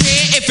don't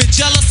care if you're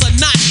jealous or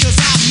not, cause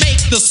I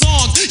make the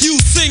songs, you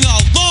sing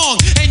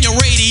along, and your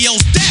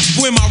radio's deaf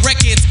when my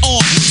record's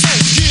on. So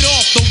get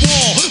off the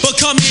wall,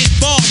 become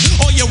involved.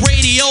 All your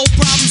radio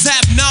problems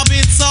have now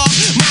been solved.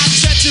 My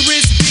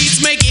treacherous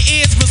beats make your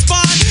ears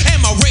respond, and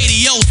my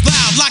radio's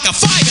loud like a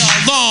fire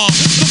alarm.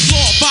 The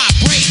floor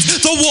vibrates,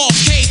 the walls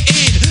cave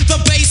in, the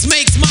bass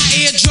makes my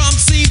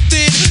eardrums seem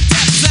thin.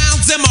 Death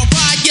sounds in my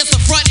ride, yes,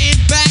 the front and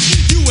back.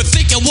 You would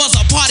think it was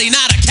a party,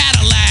 not a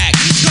Cadillac.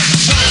 Cause I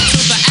drive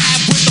to the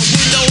Ave with the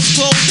windows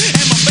closed,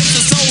 and my bass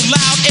is so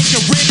loud it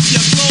can rip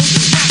your clothes.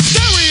 My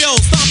stereo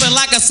stomping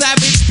like a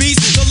savage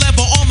beast. The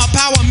level on my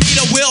power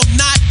meter will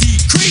not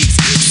decrease.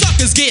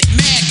 Suckers get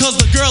mad cause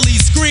the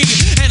girlies scream,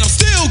 and I'm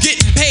still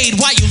getting paid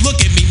while you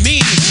look at me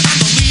mean. I'm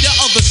the leader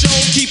of the show,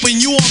 keeping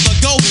you on the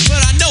go,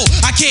 but I know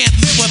I can't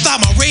live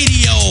without my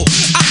radio.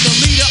 I'm the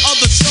leader of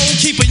the show,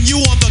 keeping you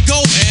on the go,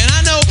 and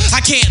I know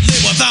I can't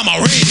live without my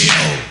radio.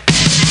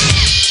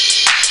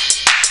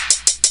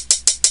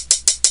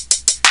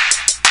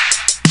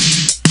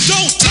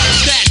 Don't touch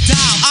that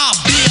dial, I'll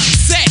be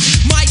upset.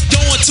 Might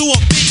go into a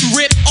bit and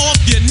rip off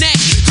your neck,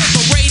 cause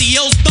the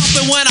radio's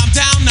thumping when I'm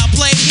down to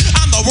play.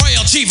 I'm the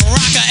Royal Chief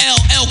Rocker,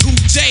 LL Cool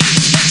J.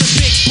 Let the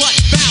big butt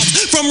bounce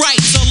from right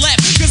to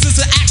left, cause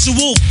it's an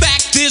actual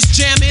fact, this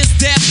jam is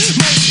deaf.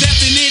 Most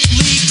definitely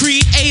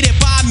created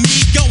by me,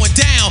 going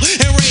down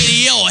in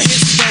radio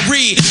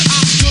history.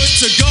 I'm good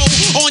to go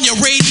on your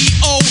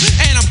radio,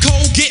 and I'm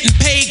cold getting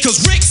paid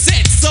cause Rick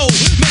said so.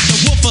 Make the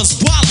woofers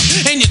wallop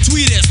and your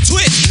tweet is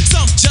twist.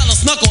 Some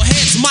jealous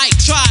knuckleheads might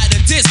try to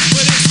diss,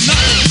 but it's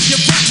nothing.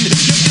 You're frontin',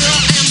 your girl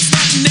am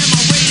stuntin', and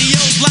my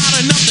radio's loud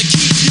enough to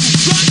keep you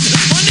gruntin'.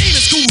 My name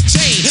is Cool J,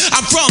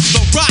 I'm from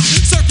the rock,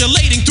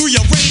 circulating through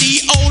your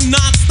radio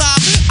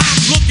non-stop.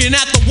 I'm looking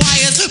at the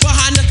wires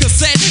behind the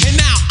cassette, and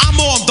now I'm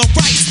on the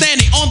right,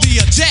 standing on the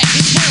eject,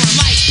 wearing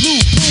light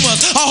blue Pumas,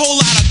 a whole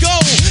lot of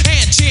gold,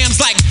 and jams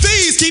like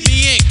these keep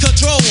me in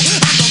control.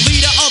 I'm the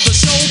leader of the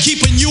show,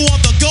 keeping you on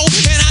the go,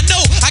 and I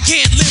know I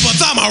can't live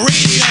without my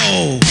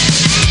radio.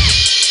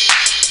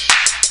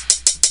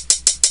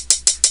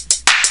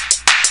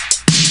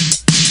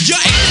 Your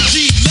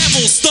energy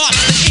level starts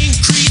to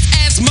increase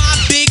as my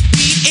big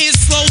beat is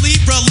slowly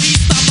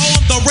released. I'm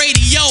on the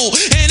radio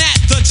and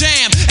at the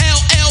jam.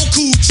 LL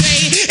Cool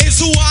J is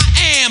who I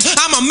am.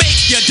 I'ma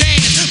make you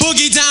dance,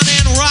 boogie down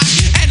and rock,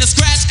 and to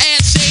scratch and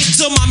shake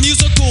to my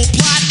musical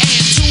plot,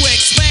 and to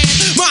expand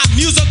my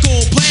musical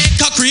plan.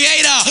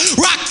 Co-creator,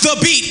 rock the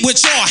beat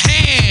with your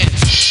hand.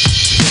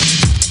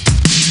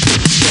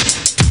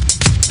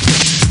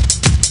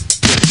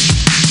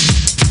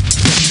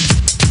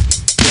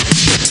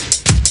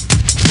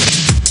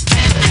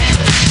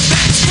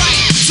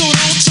 So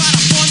don't try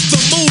to front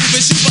the move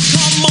as you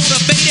become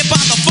motivated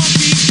by the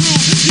funky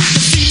groove. You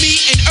can see me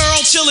and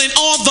Earl chilling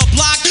on the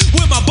block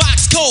with my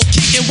box code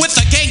kicking with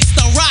the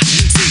gangsta rock.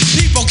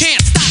 See, people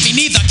can't stop me,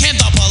 neither can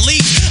the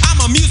police.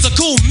 I'm a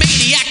musical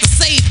maniac to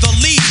say the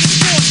least.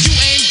 For you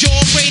and your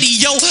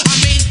radio, I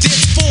made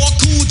this for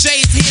Cool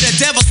J's here to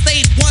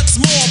devastate once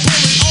more.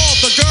 Bully all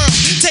the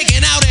girls,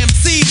 taking out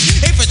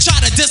MCs. If you try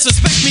to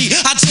disrespect me,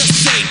 I just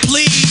say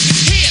please.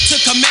 Here to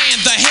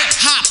command the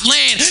hip-hop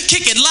land,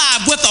 kick it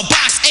live with a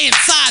box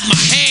inside my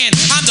hand.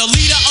 I'm the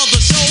leader of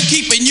the show,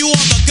 keeping you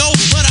on the go,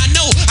 but I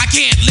know I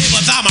can't live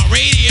without my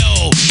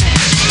radio.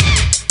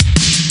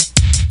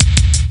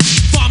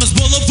 Farmers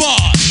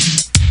Boulevard,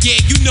 yeah,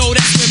 you know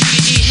that's where me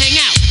and E hang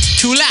out.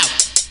 Cool out,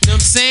 you know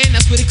what I'm saying?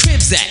 That's where the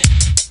crib's at.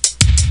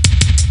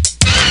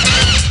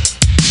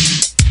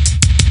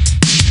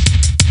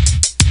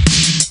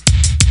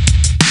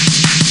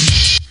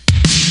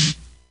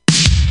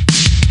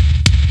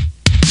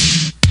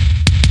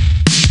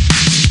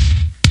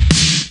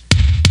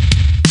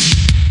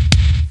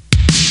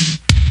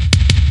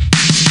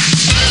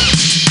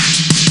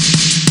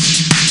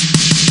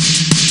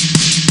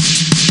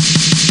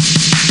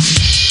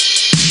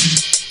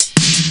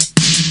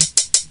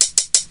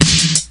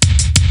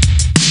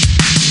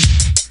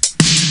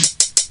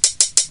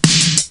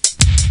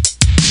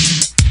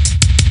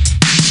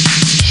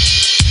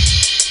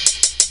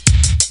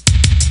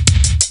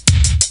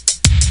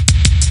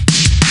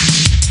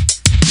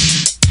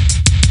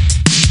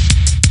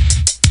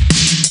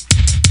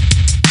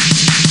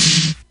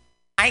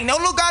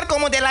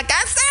 como de la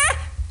casa.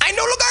 Hay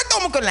no lugar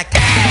como con la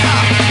casa.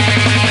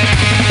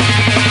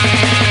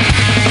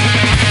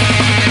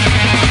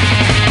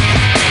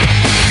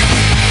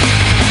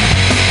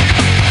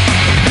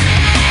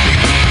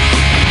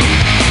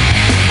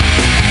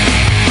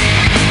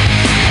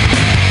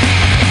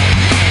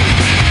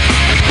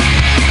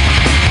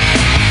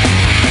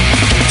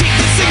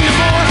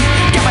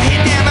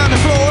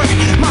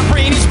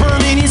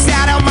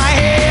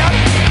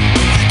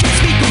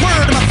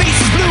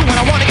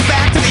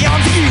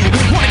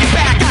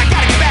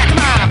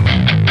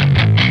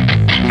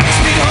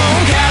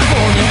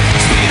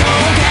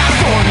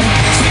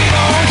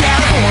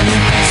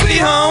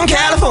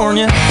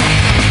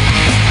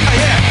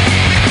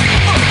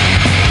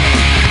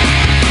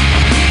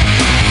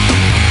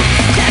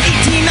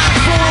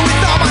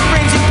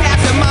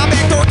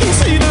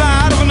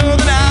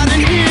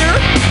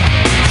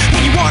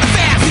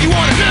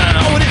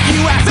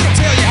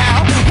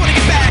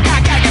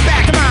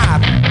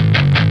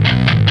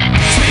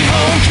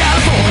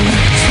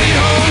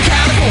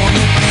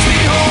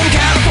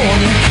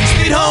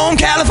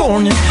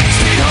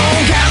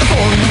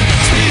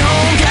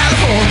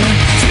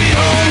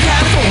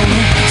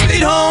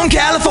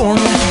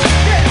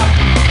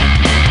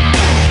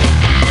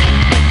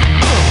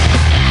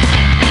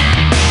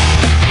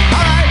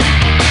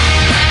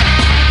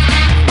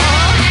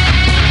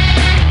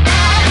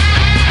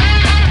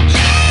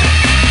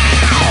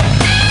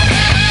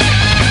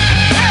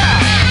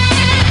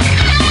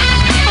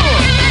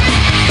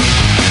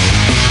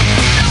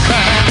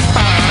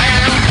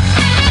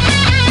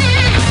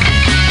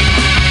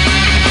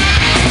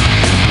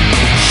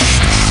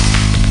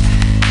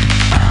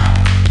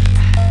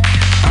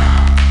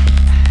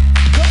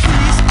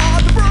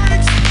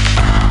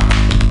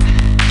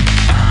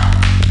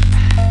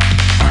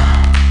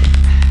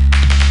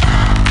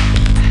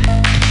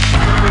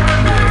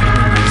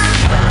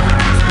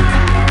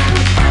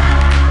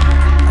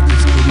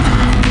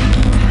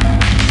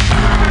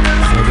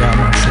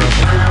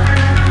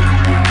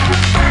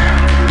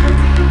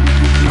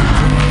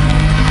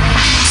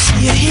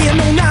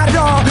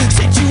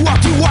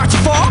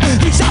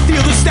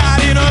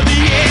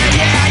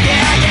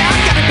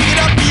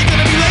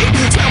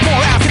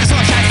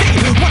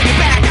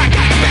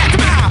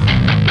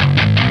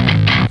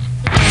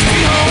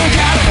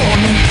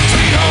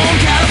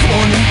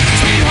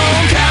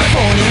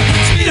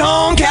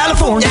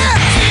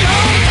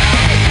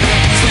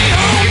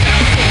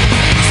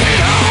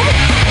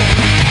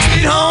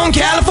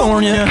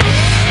 California.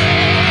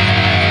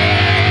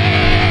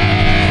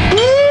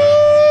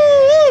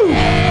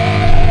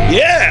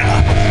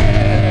 Yeah.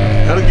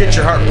 That'll get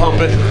your heart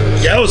pumping.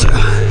 Yowza.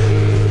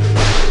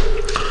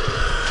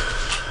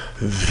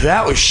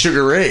 That was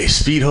Sugar Ray,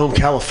 Speed Home,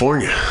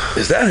 California.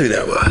 Is that who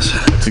that was?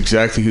 That's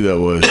exactly who that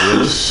was.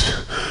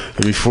 Yes.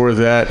 And before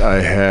that,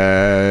 I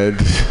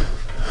had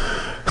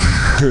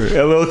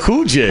LL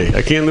Cool J.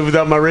 I Can't Live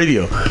Without My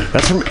Radio.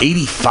 That's from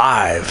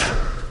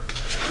 '85.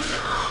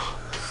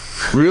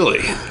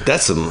 Really?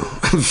 That's some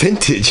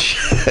vintage.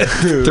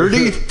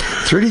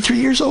 33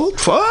 years old?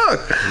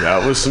 Fuck.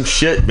 That was some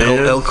shit,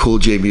 man. LL Cool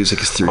J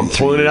music is 33 I'm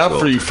pulling it out years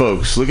for old. you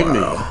folks. Look at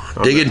me.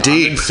 Digging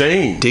deep. I'm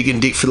insane.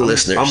 Digging deep for the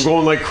listeners. I'm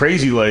going like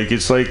crazy. Like,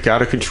 it's like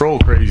out of control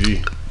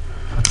crazy.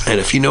 And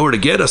if you know where to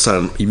get us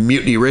on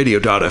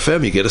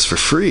MutinyRadio.fm, you get us for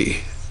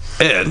free.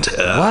 And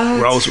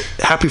we're always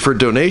happy for a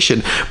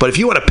donation. But if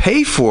you want to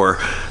pay for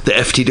the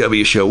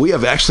FTW show, we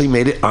have actually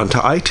made it onto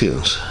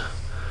iTunes.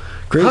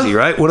 Crazy,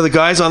 right? One of the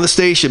guys on the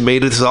station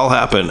made this all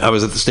happen. I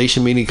was at the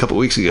station meeting a couple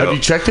weeks ago. Have you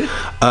checked it?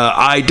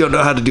 I don't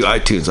know how to do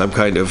iTunes. I'm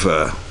kind of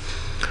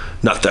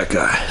not that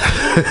guy.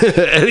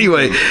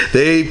 Anyway,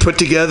 they put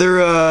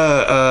together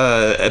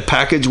a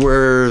package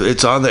where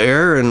it's on the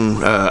air and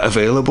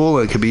available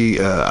and can be,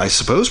 I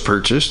suppose,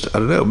 purchased. I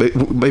don't know.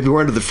 Maybe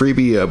we're under the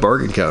freebie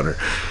bargain counter.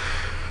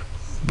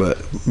 But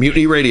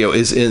Mutiny Radio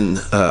is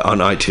on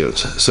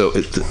iTunes. So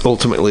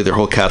ultimately, their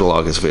whole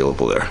catalog is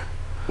available there.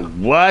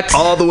 What?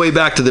 All the way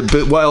back to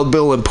the Wild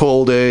Bill and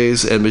Paul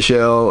days and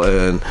Michelle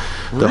and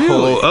the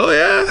whole. Oh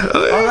yeah.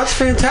 Oh, that's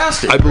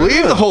fantastic. I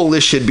believe the whole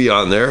list should be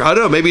on there. I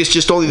don't know. Maybe it's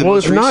just only the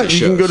most if not,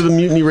 recent you can go to the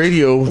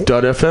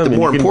MutinyRadio.fm. The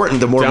more important,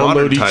 the more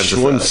modern download times each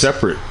of one that.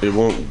 separate. It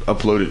won't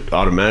upload it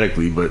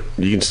automatically, but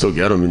you can still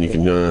get them, and you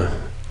can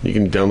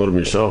download them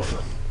yourself.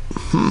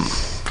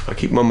 I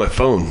keep them on my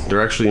phone.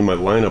 They're actually in my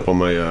lineup on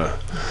my.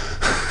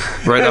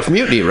 Right off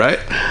Mutiny, right?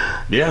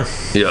 Yeah.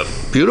 Yeah.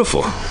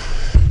 Beautiful.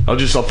 I'll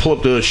pull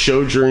up the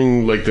show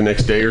during like the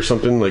next day or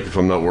something. Like if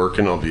I'm not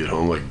working, I'll be at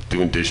home like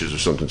doing dishes or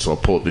something. So I'll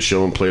pull up the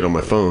show and play it on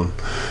my phone.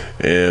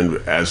 And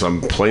as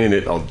I'm playing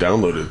it, I'll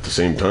download it at the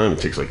same time. It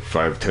takes like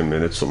 5-10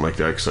 minutes, something like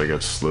that, because I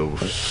got slow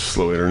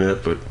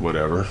internet, but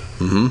whatever.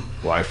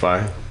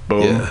 Wi-Fi.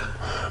 Boom. Yeah.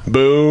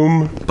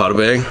 Boom. Bada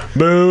bang.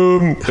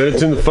 Boom. Then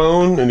it's in the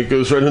phone and it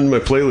goes right into my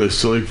playlist.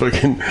 So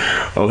like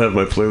I'll have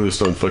my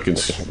playlist on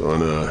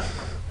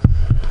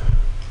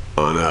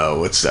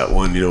what's that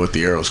one, with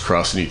the arrows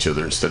crossing each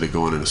other instead of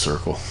going in a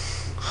circle.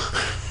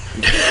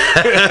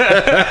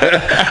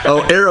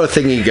 Oh, arrow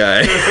thingy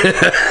guy.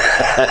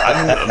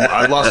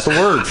 I lost the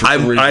word. For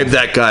some reason. I'm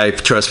that guy.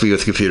 Trust me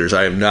with computers.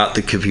 I am not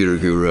the computer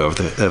guru of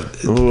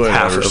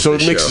half of so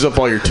the it mixes show. up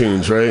all your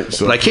tunes, right?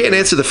 So But I can't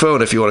answer the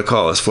phone if you want to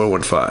call us.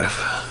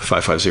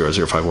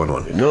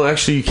 415-550-0511. No,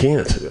 actually, you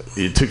can't.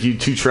 It took you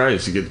 2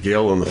 tries to get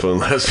Gail on the phone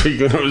last week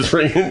when it was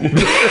ringing.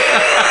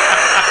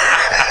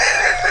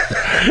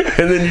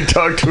 And then you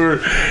talked to her,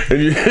 and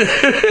We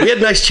had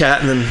a nice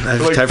chat, and then I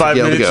have like time for 5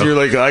 Gail minutes. to go. You're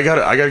like, I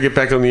gotta get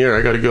back on the air.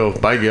 I gotta go.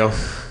 Bye, Gail.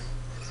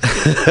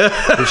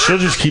 But she'll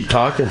just keep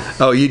talking.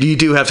 Oh, you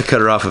do have to cut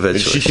her off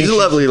eventually. She's a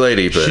lovely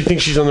lady, but She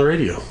thinks she's on the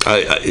radio.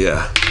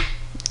 yeah.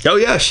 Oh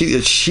yeah,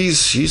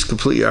 she's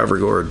completely out of her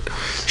gourd.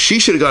 She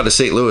should have gone to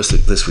St. Louis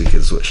this week.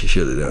 Is what she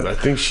should have done. I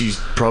think she's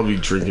probably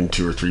drinking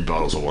 2 or 3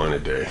 bottles of wine a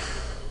day.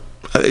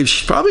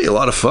 She's probably a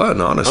lot of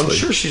fun, honestly. I'm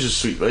sure she's a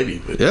sweet lady.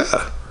 But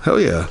Yeah, hell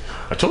yeah.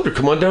 I told her,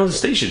 come on down to the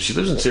station. She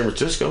lives in San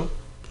Francisco.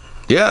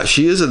 Yeah,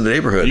 she is in the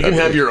neighborhood. You can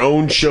have your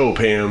own show,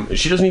 Pam.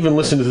 She doesn't even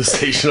listen to the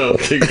station, I don't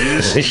think.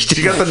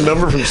 She got the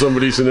number from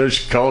somebody, so now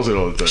she calls it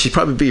all the time. She'd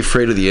probably be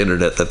afraid of the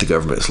internet that the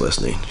government is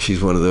listening.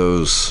 She's one of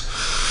those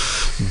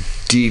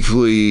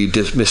deeply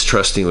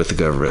mistrusting with the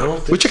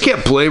government, which I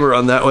can't blame her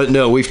on that one.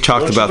 No, we've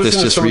talked about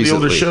this just some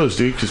recently. Of the older shows,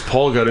 dude, because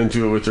Paul got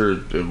into it with her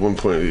at one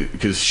point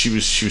because she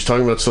was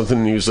talking about something,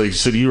 and he was like,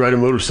 "So do you ride a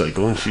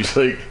motorcycle?" And she's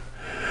like,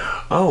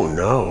 "Oh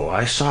no,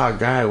 I saw a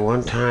guy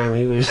one time.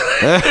 He was."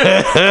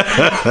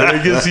 And I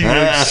guess he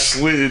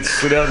slid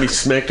out and he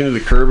smacked into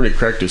the curb and it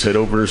cracked his head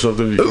open or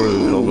something before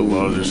the helmet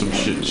laws or some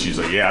shit. And she's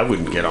like, "Yeah, I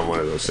wouldn't get on one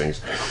of those things."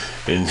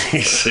 And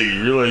he's like,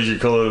 "You realize you're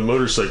calling it a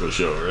motorcycle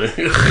show, right?"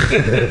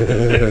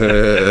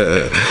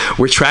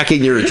 We're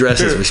tracking your address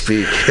as we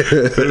speak.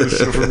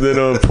 So from then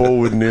on, Paul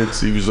would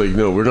nits. He was like,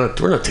 "No, we're not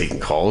taking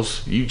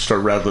calls. You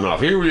start rattling off.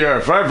 Here we are,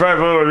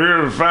 550,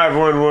 here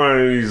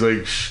 511." And he's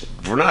like,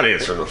 "We're not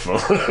answering the phone."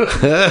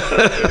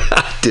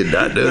 I did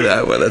not know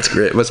that one. That's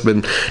great. It must have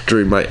been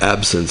during my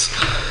absence.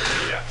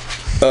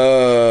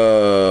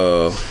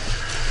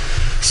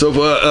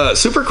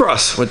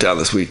 Supercross went down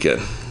this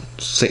weekend.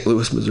 St.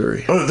 Louis,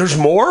 Missouri. Oh, there's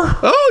more?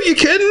 Oh, you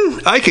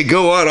kidding? I could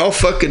go on all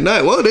fucking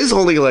night. Well, it is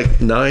only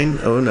like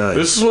 9:09.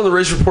 This is when the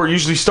race report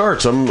usually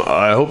starts.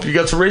 I hope you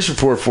got some race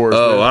report for us.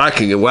 Oh, man. I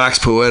can get wax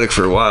poetic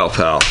for a while,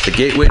 pal. The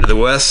gateway to the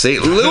West,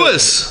 St.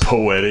 Louis.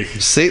 Poetic.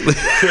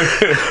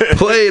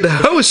 Played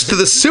host to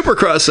the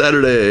Supercross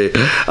Saturday.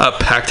 A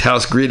packed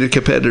house greeted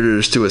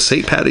competitors to a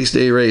St. Paddy's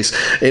Day race.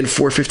 In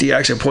 450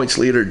 action points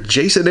leader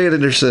Jason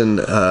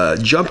Anderson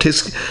jumped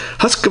his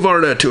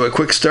Husqvarna to a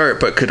quick start,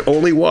 but could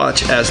only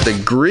watch as the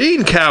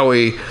green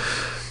cowie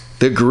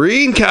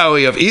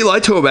of Eli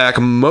Toback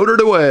motored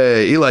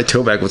away. Eli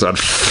Toback was on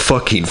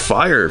fucking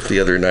fire the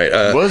other night.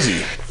 Was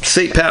he?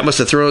 St. Pat must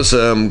have thrown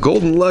some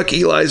golden luck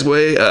Eli's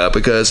way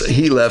because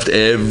he left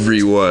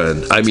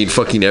everyone. I mean,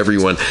 fucking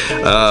everyone.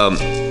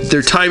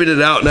 They're timing it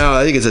out now.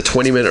 I think it's a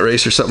 20-minute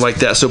race or something like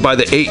that. So by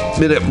the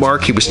 8-minute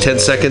mark, he was 10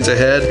 seconds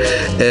ahead,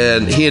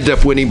 and he ended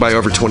up winning by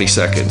over 20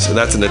 seconds. And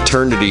that's an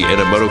eternity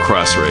in a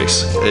motocross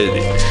race.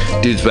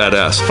 Dude's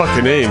badass.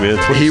 Fucking A, man.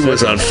 He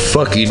was on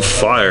fucking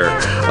fire.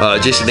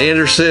 Jason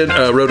Anderson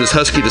rode his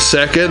Husky to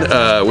second,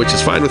 which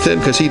is fine with him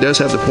because he does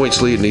have the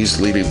points lead and he's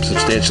leading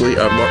substantially.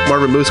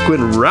 Marvin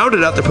Musquin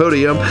rounded out the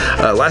podium.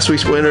 Last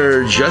week's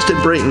winner,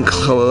 Justin Brayton,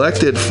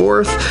 collected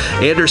 4th.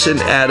 Anderson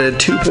added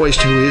 2 points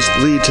to his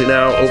lead to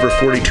now over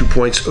 42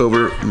 points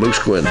over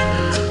Musquin.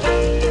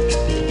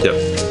 Yep.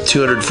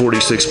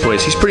 246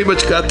 points. He's pretty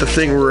much got the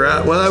thing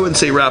well, I wouldn't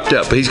say wrapped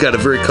up, but he's got a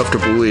very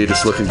comfortable lead.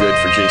 It's looking good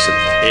for Jason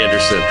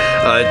Anderson.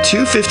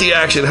 250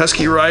 action,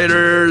 Husky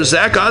rider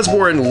Zach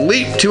Osborne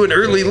leaped to an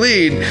early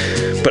lead,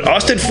 but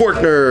Austin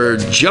Faulkner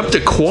jumped a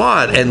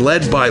quad and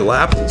led by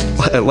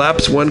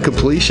laps 1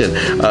 completion.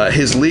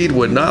 His lead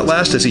would not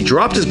last as he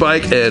dropped his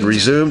bike and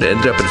resumed,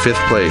 ended up in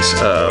 5th place.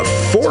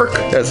 Fork,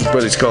 as his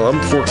buddies call him,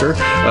 Faulkner.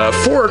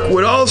 Fork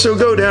would also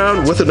go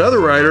down with another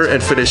rider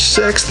and finish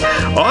 6th.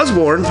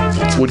 Osborne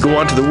would go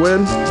on to the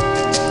win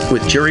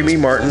with Jeremy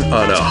Martin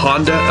on a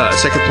Honda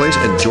 2nd place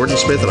and Jordan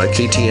Smith on a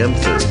KTM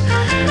 3rd.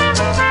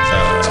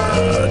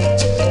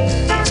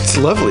 It's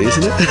lovely,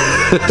 isn't it?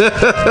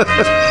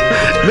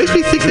 It makes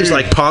me think there's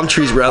like palm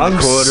trees around the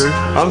corner.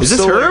 Is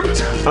this Herb?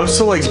 I'm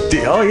still like,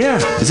 oh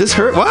yeah. Is this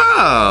Herb?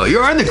 Wow,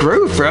 you're on the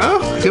groove, bro.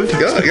 Good to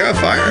go. You're on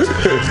fire.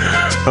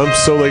 I'm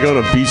still like on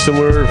a beach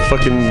somewhere,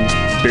 fucking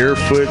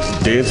barefoot,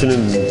 dancing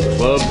in the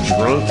club,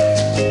 drunk.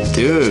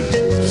 Dude.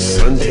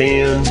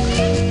 Suntan.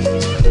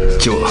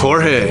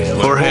 Jorge.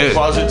 My whole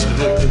closet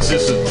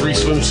consists of 3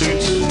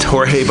 swimsuits.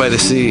 Jorge by the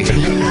sea. And a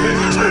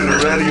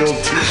ratty old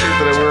t-shirt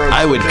that I wear on.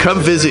 I would come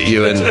visit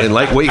you and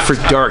like wait for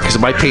dark because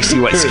of my pasty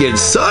white skin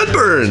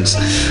sunburns.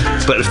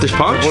 But if there's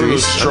palm trees, one of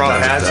those straw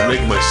hats I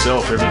make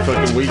myself every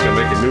fucking week. I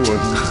make a new one.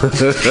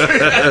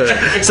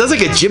 Sounds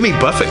like a Jimmy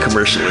Buffett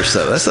commercial or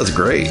something. That sounds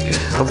great.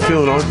 I'm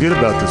feeling all good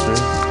about this, man.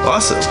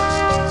 Awesome.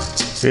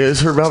 Yeah,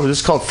 this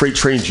is called Freight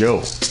Train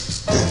Joe.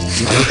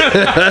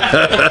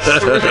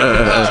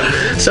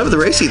 Some of the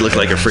racing looked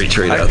like a freight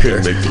train out there.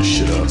 I couldn't make this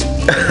shit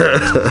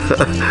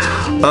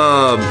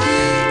up.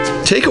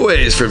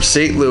 Takeaways from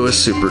St.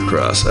 Louis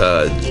Supercross.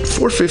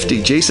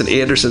 450, Jason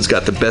Anderson's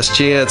got the best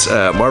chance.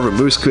 Marvin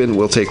Moosequin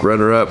will take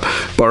runner-up,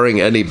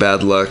 barring any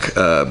bad luck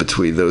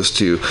between those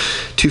two.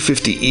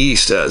 250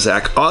 East,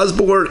 Zach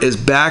Osborne is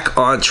back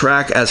on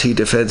track as he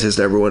defends his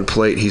number one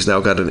plate. He's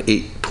now got an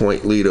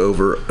 8-point lead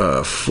over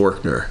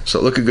Forkner. So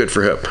looking good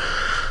for him.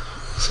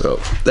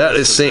 So that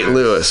is St.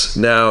 Louis.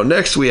 Now,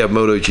 next we have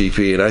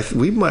MotoGP, and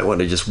we might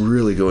want to just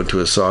really go into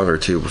a song or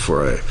two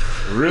before I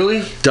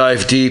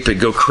dive deep and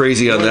go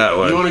crazy on that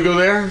one. You want to go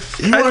there?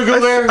 You want to go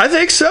there? I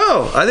think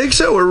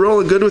so. We're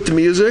rolling good with the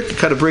music. It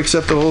kind of breaks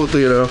up the whole,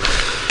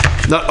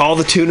 not all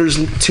the tuners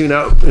tune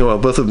out. Well,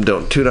 both of them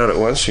don't tune out at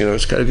once.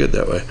 It's kind of good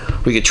that way.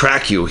 We can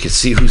track you. We can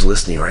see who's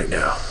listening right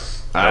now.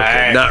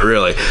 Okay, not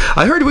really.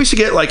 I heard we should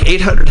get like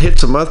 800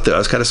 hits a month, though. I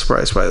was kind of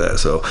surprised by that.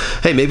 So,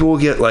 hey, maybe we'll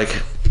get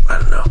like, I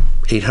don't know,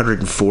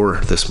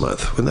 804 this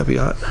month. Wouldn't that be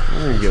hot?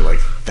 We're going to get like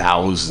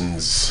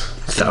thousands.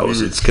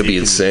 Thousands. Could be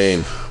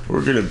insane.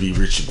 We're going to be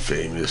rich and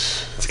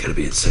famous. It's going to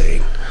be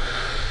insane.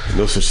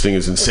 No such thing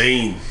as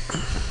insane.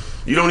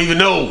 You don't even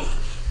know.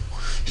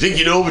 You think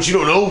you know, but you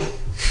don't know?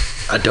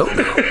 I don't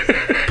know.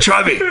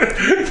 Try me.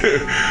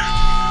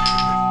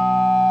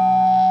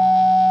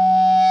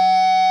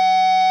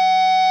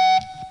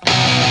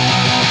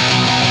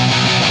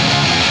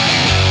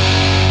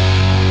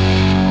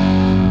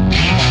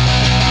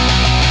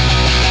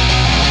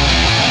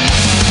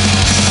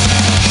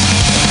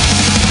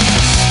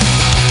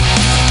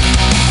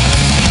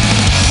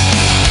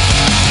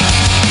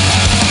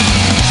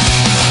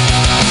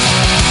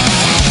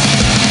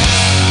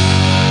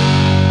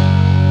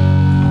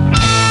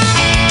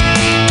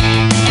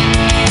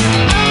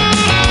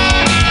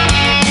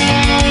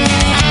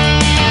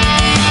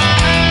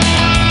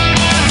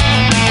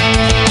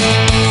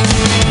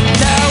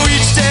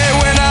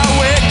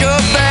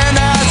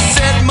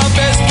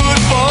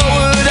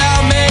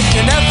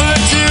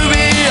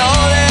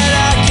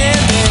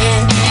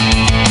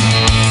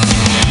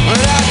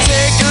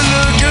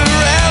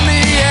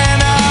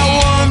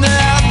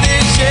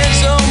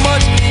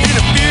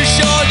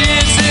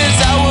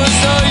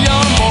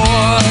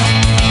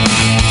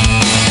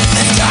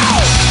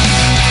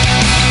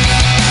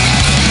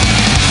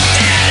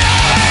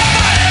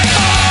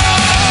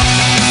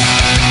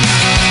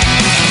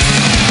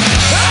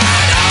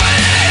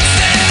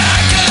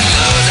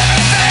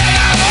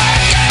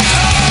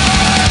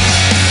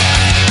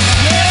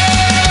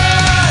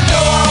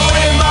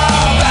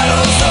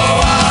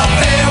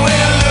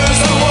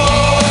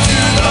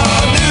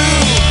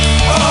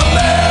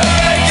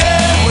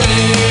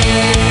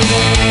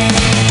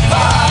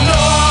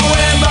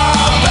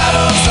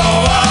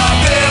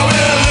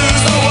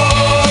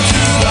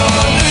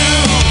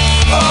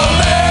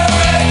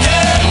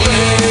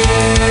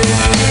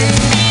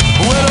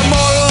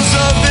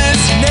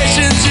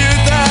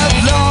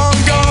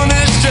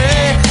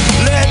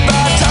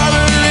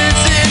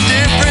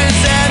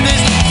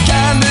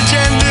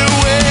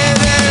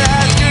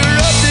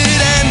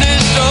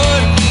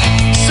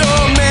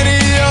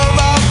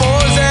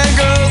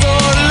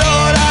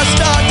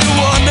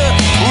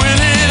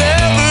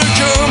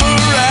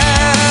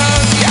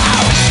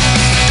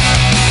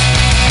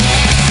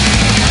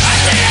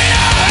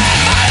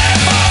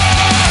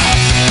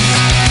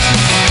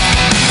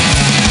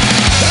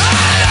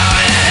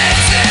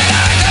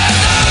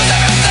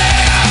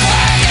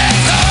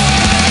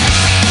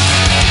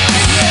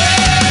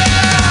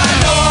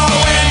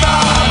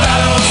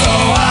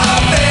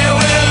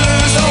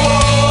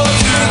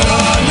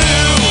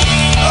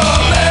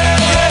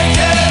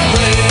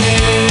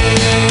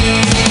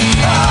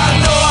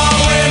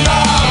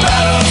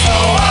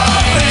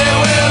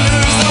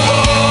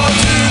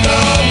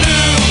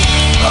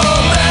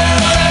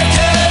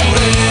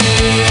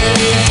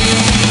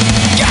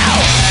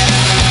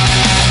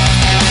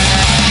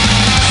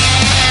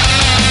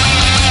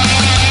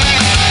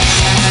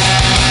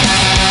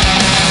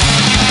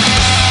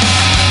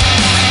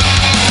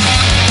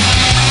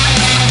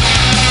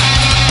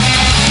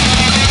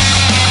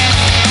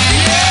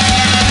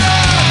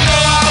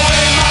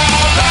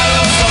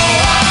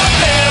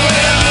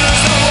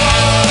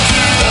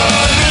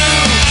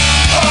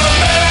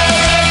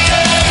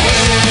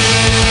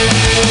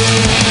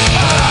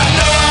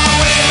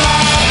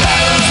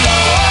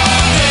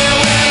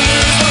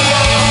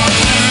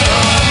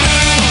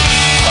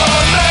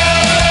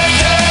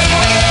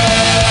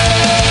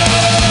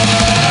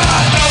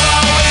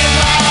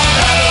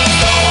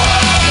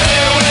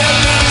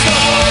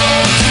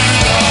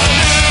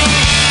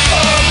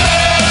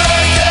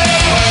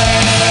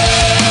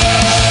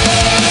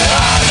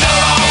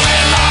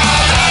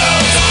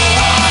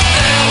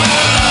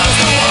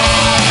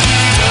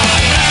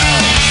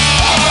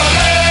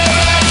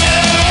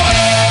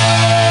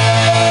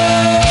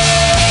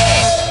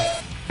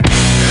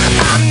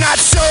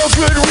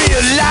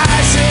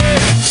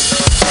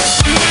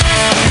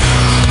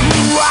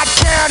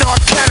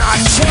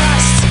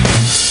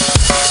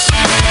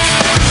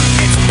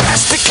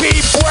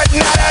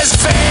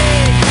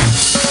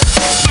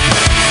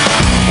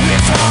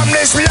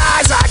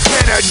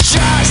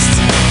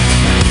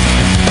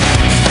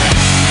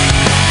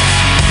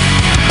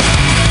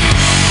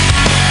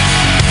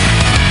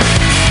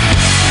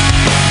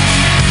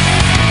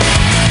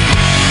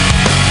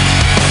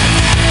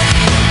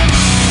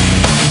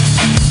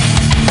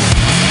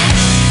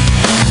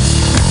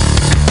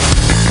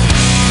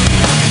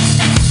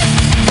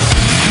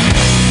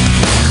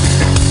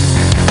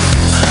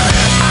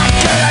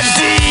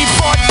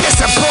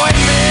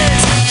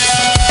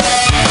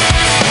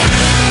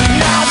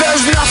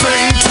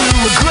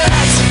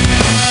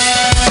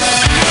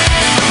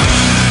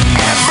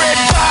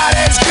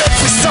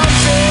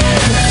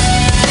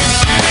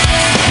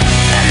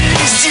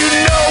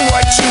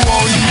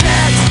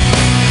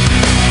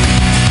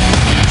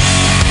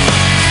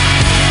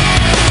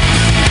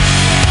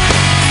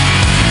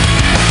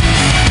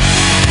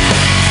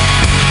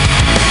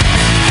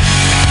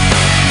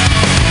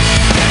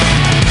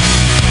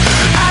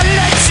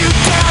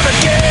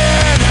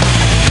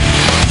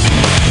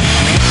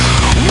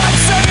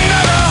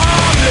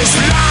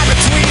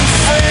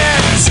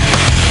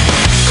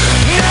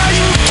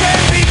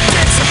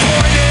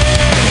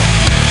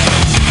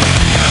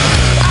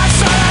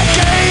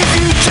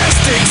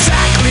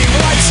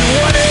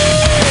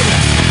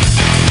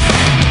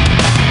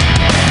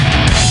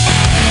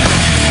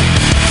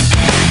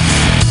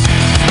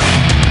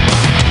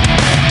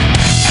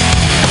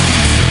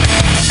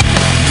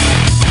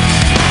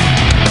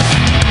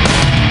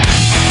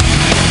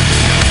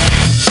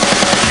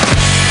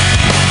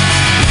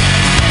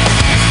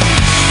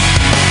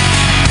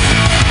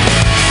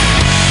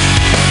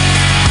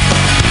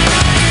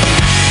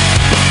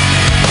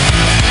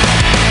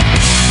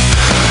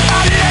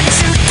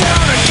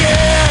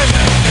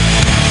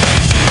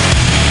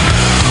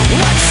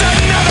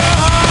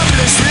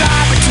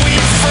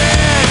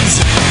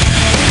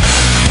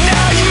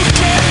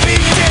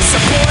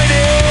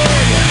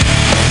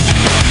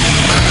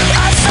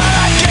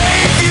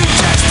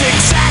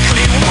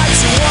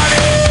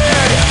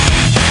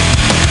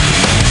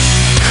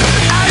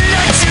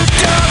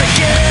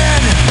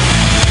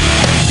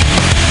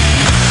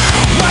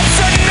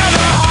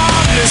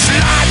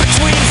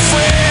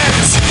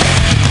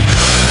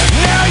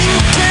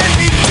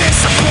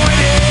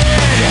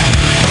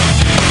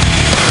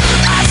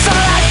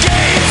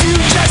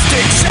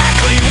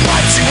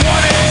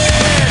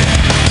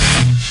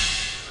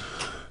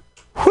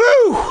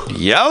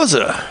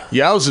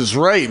 Yowza's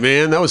right,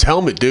 man. That was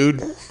helmet,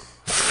 dude.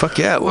 Fuck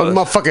yeah, it was.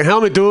 My fucking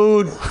helmet,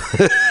 dude.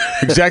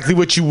 Exactly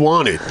what you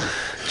wanted.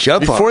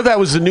 Before that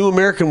was the new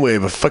American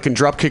wave of fucking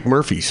Dropkick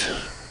Murphys.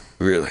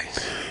 Really?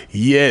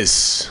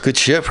 Yes. Good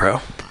shit, bro.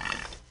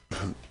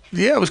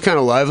 Yeah, it was kind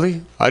of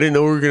lively. I didn't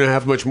know we were going to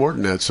have much more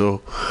than that,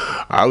 so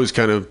I was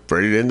kind of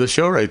ready to end the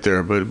show right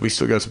there, but we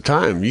still got some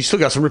time. You still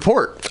got some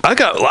report. I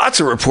got lots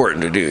of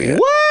reporting to do. Yeah.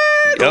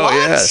 What? Oh,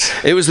 yeah.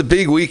 It was the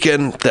big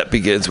weekend that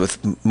begins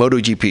with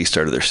MotoGP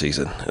started their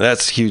season. And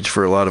that's huge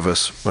for a lot of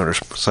us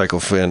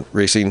motorcycle fan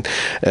racing,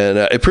 and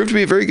it proved to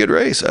be a very good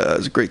race. It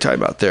was a great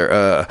time out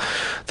there.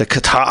 The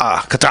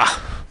Qatar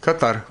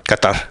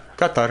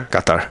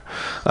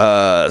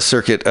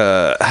circuit,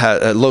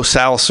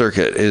 Losail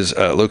circuit is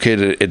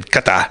located in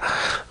Qatar,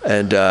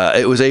 and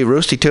it was a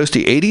roasty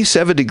toasty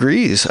 87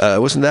 degrees.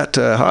 It wasn't that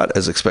hot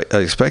as I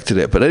expected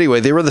it, but anyway,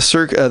 they were the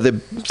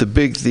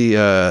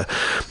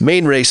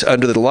main race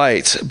under the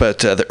lights, but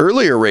the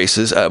earlier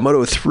races,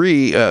 Moto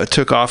 3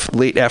 took off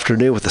late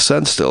afternoon with the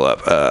sun still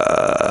up.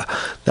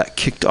 That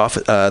kicked off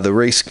the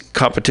race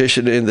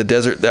competition in the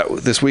desert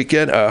this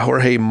weekend.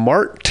 Jorge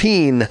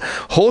Martin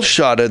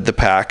hole-shotted the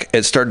pack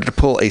and started to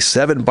pull a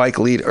 7-bike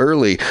lead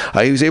early.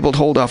 He was able to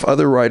hold off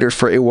other riders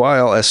for a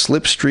while, as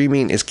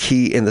slipstreaming is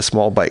key in the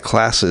small bike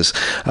classes.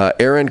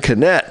 Aaron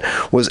Canet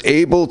was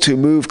able to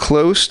move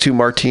close to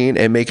Martin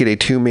and make it a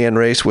 2-man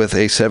race with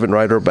a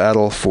 7-rider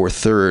battle for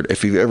third.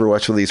 If you've ever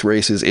watched one of these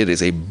races, it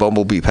is a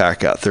bumblebee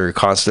pack out there,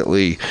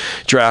 constantly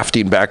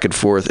drafting back and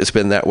forth. It's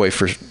been that way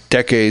for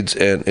decades,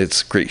 and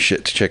it's great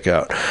shit to check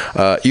out.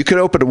 You could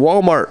open a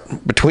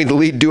Walmart between the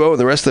lead duo and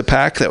the rest of the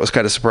pack. That was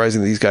kind of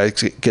surprising these guys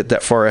get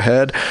that far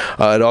ahead.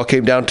 It all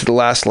came down to the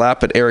last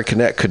lap, and Aaron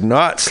Canet could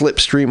not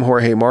slipstream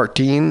Jorge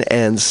Martin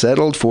and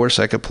settled for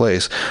second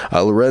place.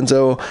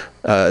 Lorenzo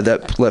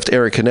that left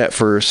Aaron Canet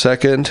for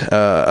second,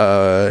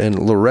 and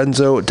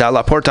Lorenzo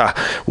Dalla Porta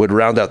would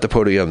round out the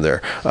podium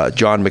there.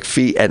 John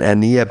McPhee and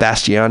Ania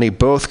Bastiani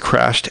both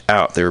crashed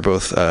out. They were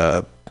both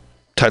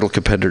title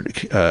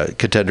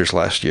contenders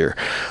last year.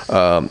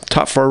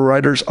 Top 4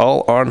 riders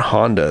all on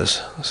Hondas.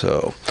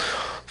 So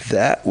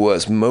that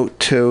was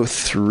Moto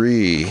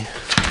 3.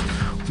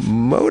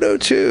 Moto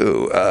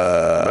 2.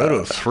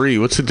 Moto 3.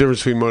 What's the difference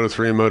between Moto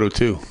 3 and Moto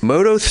 2?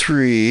 Moto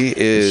 3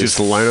 is just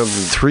a lineup of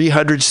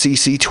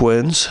 300cc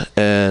twins,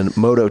 and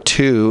Moto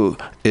 2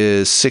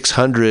 is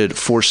 600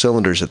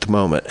 4-cylinders at the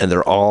moment, and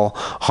they're all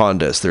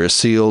Hondas. They're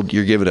sealed.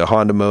 You're given a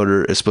Honda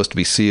motor. It's supposed to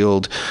be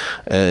sealed,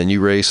 and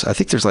you race. I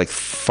think there's like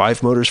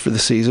 5 motors for the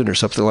season or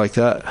something like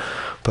that,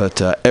 but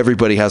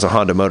everybody has a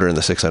Honda motor in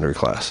the 600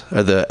 class,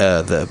 or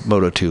the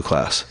Moto 2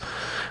 class.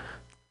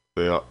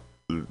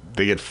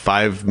 They get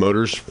 5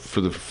 motors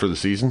for the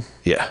season?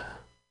 Yeah.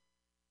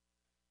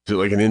 Is it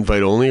like an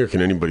invite only, or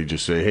can anybody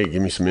just say, "Hey,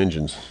 give me some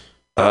engines"?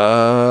 They're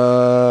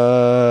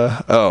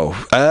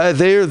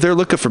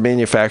looking for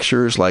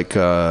manufacturers like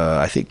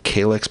I think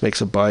Kalex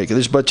makes a bike.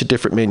 There's a bunch of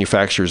different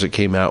manufacturers that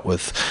came out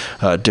with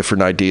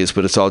different ideas,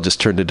 but it's all just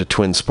turned into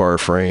twin spar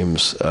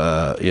frames.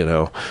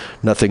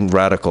 Nothing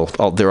radical.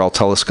 They're all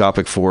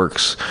telescopic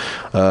forks.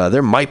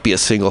 There might be a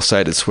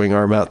single-sided swing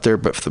arm out there,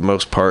 but for the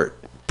most part,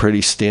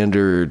 pretty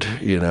standard,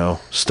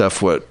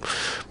 stuff what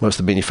most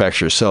of the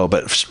manufacturers sell,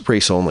 but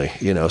race only,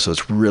 so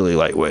it's really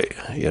lightweight,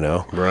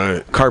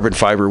 Right. Carbon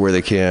fiber where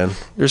they can.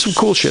 There's some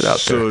cool shit out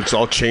there. So it's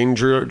all chain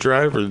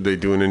drive, or are they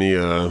doing any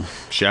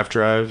shaft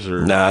drives?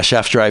 Or? Nah,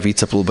 shaft drive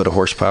eats up a little bit of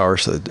horsepower,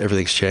 so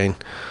everything's chain.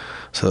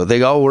 So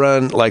they all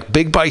run, like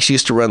big bikes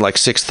used to run like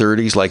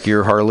 630s, like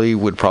your Harley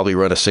would probably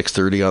run a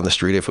 630 on the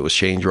street if it was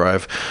chain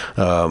drive.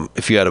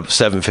 If you had a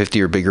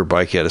 750 or bigger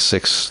bike, you had a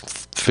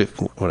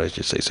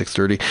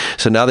 630.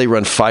 So now they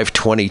run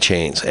 520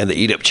 chains, and they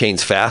eat up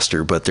chains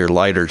faster, but they're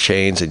lighter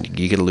chains, and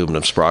you get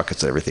aluminum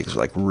sprockets and everything's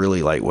like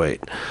really lightweight.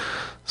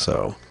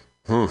 So,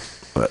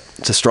 but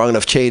it's a strong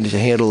enough chain to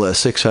handle a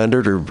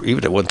 600 or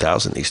even a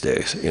 1000 these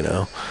days,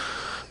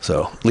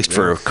 So at least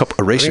for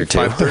a race or two.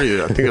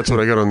 530. I think that's what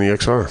I got on the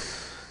XR.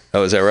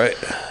 Oh, is that right?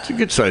 It's a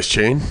good sized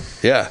chain.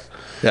 Yeah.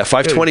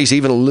 520 is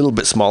even a little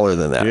bit smaller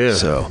than that. Yeah.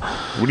 So,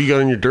 what do you got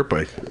on your dirt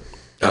bike?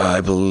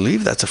 I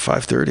believe that's a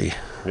 530.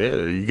 Yeah,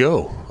 there you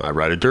go. I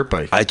ride a dirt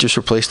bike. I just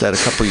replaced that a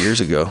couple of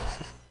years ago.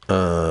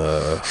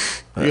 You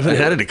haven't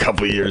had it a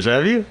couple of years,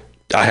 have you?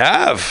 I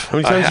have. How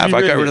many times have you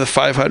I got ridden rid of the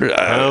 500.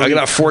 I got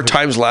out 4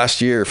 times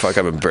last year. Fuck,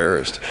 I'm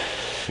embarrassed.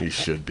 You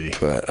should be.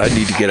 But I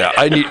need to get out.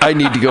 I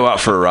need to go out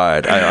for a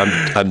ride.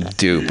 I'm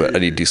due, but I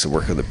need to do some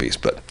work on the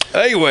beast. But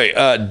anyway,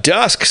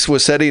 dusk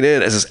was setting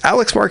in as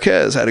Alex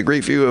Marquez had a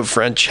great view of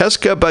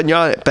Francesca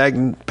Bagnaia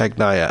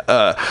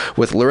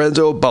with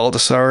Lorenzo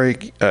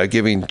Baldassari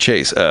giving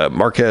chase.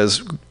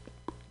 Marquez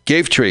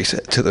gave chase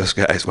to those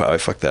guys. Wow, I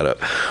fucked that up.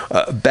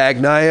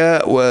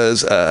 Bagnaia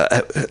was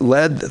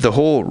led the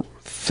whole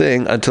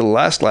thing until the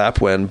last lap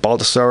when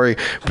Baldassarri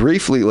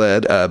briefly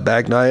led.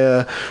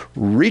 Bagnaia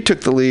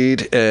retook the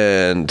lead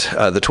and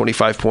the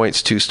 25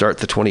 points to start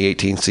the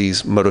 2018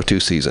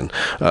 Moto2 season.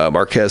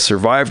 Marquez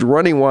survived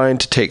running wine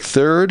to take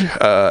third.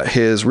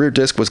 His rear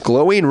disc was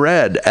glowing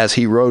red as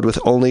he rode with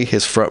only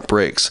his front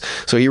brakes.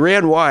 So he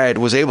ran wide,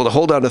 was able to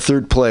hold on to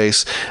third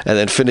place, and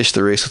then finish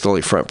the race with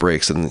only front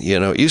brakes. And,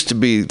 it used to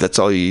be that's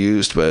all you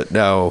used, but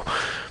now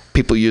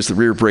people use the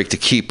rear brake to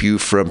keep you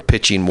from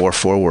pitching more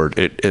forward.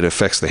 It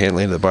affects the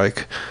handling of the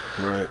bike.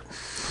 Right.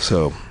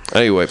 So,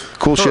 anyway,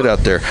 cool shit out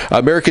there.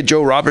 American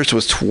Joe Roberts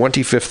was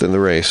 25th in the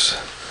race.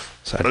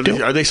 So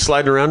Are they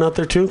sliding around out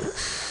there, too?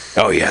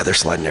 Oh, yeah, they're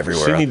sliding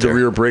everywhere. So you out need there. the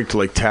rear brake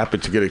to, tap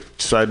it to get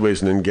it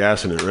sideways and then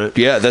gas in it, right?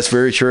 Yeah, that's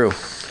very true.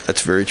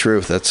 That's very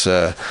true. That's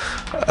a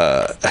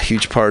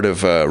huge part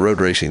of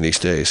road racing these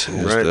days.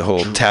 Is Right. the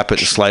whole tap it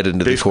and slide it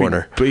into the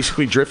corner.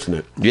 Basically drifting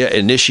it. Yeah,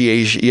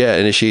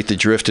 initiate the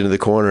drift into the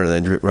corner and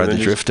then ride the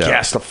drift out.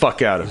 Gas the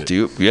fuck out of it.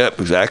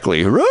 Yep,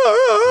 exactly. Get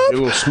a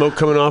little smoke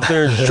coming off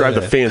there and just drive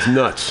the fans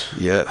nuts.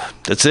 Yeah,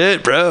 that's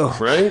it, bro.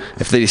 Right?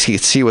 If they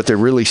see what they're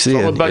really seeing.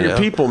 It's all about your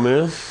people,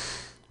 man.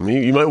 I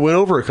mean, you might win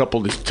over a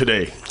couple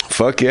today.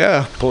 Fuck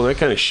yeah. Pulling that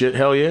kind of shit,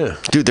 hell yeah.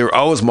 Dude, they were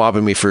always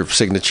mobbing me for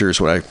signatures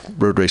when I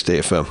road raced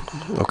AFM.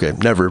 Okay,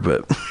 never,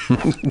 but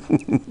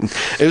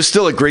it was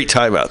still a great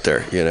time out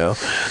there,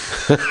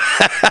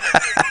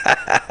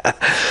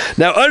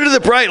 Now, under the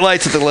bright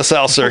lights of the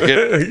LaSalle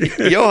circuit,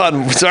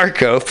 Johan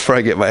Zarco, before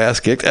I get my ass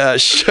kicked,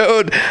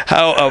 showed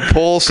how a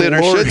pole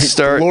sitter should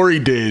start. Glory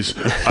days.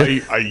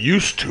 I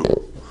used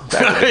to.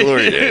 Back in the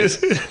glory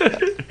days. You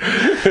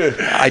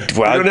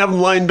don't have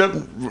them lined up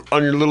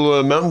on your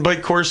little mountain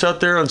bike course out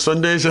there on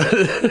Sundays? Here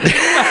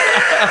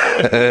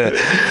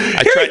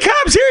he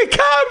comes! Here he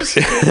comes!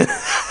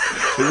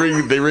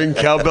 They ring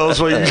cowbells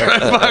while you drive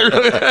by.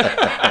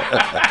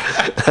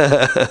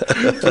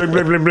 Bling,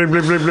 bling, bling, bling,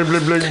 bling, bling,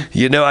 bling, bling.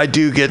 I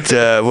do get,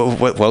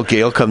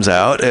 Gail comes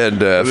out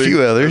and a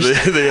few others.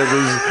 They have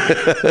those,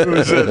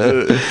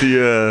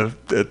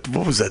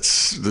 what was that?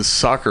 The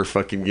soccer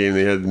fucking game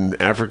they had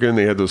in Africa, and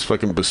they had those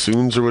fucking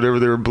bassoons or whatever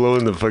they were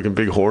blowing, the fucking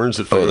big horns.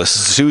 The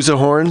Sousa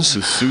horns?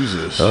 The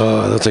Sousas.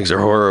 Oh, those things are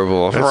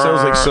horrible. That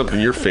sounds like something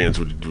your fans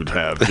would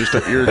have. Just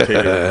to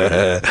irritate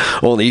them.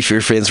 Only if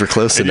your fans were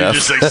close and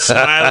enough. You're just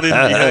smiling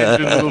behind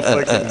your little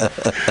fucking...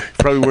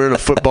 Probably wearing a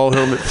football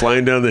helmet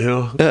flying down the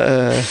hill.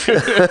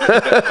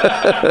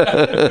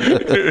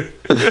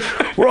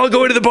 We're all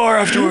going to the bar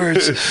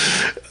afterwards.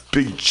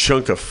 Big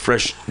chunk of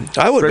fresh.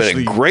 I would have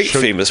been a great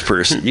famous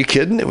person. You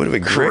kidding? It would have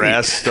been great.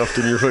 Grass stuffed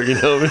in your fucking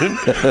helmet.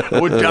 I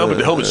went down, but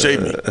the helmet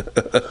saved me.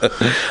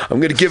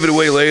 I'm going to give it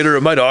away later. I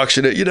might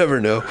auction it. You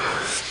never know.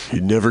 You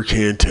never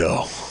can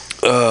tell.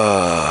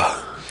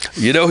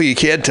 Who you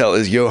can tell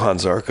is Johan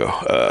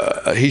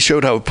Zarco. He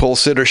showed how a pole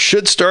sitter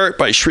should start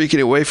by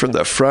shrieking away from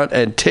the front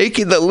and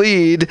taking the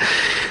lead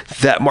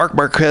that Marc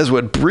Marquez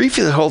would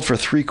briefly hold for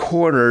 3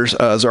 corners.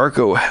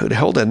 Zarco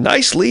held a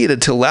nice lead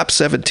until lap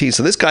 17.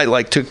 So this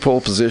guy took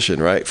pole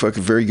position, right?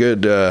 Fucking very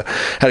good.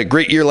 Had a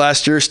great year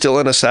last year, still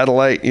in a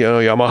satellite,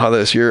 Yamaha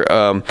this year.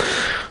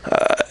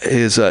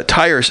 His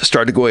tires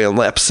started going on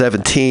lap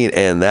 17,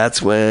 and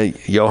that's when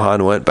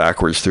Johan went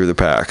backwards through the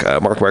pack.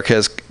 Marc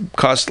Marquez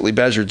constantly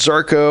badgered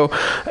Zarco,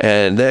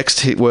 and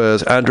next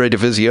was Andre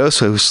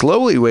Dovizioso, who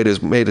slowly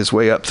made his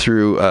way up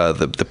through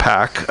the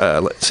pack,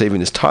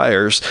 saving his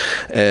tires,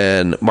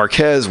 and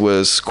Marquez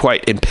was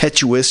quite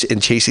impetuous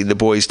in chasing the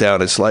boys down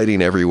and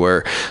sliding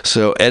everywhere,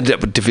 so ended up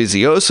with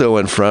Dovizioso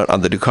in front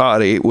on the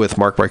Ducati with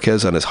Marc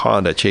Marquez on his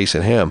Honda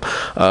chasing him.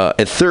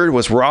 And third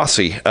was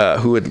Rossi,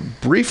 who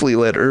had briefly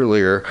led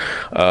earlier,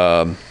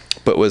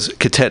 but was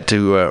content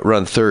to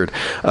run third.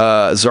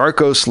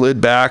 Zarco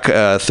slid back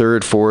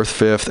third, fourth,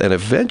 fifth, and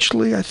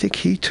eventually I think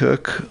he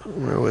took,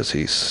 where was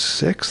he,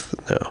 sixth?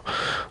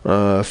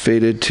 No.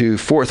 Faded to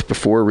fourth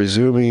before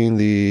resuming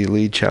the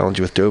lead challenge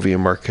with Dovi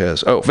and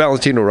Marquez. Oh,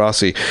 Valentino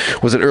Rossi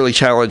was an early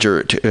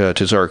challenger to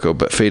Zarco,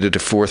 but faded to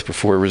fourth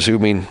before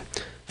resuming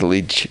the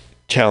lead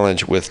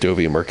challenge with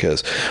Dovi and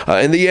Marquez.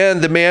 In the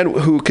end, the man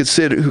who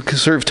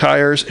conserved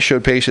tires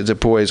showed patience and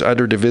poise.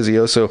 Under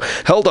Dovizioso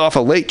held off a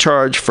late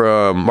charge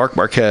from Marc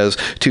Marquez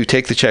to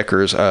take the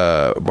checkers.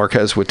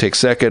 Marquez would take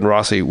second,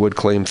 Rossi would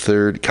claim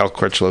third, Cal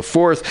Crutchlow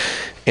fourth,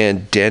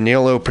 and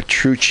Danilo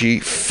Petrucci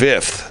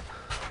fifth.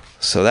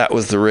 So that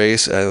was the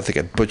race. I don't think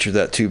I butchered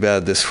that too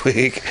bad this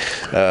week,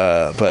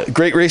 but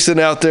great racing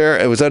out there.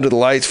 It was under the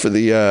lights for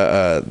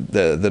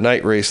the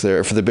night race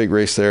there, for the big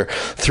race there.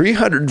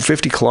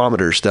 350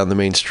 kilometers down the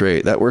main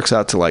straight. That works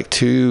out to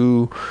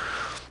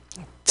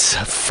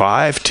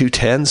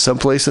 210,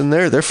 someplace in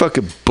there. They're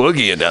fucking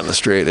boogieing down the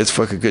straight. It's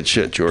fucking good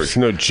shit, George. It's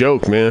no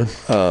joke, man.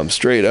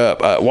 Straight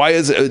up. Why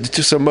is it,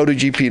 just some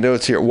MotoGP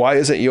notes here, why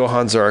isn't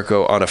Johan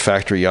Zarco on a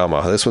factory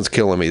Yamaha? This one's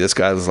killing me. This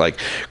guy was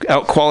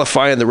out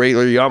qualifying the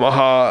regular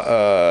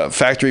Yamaha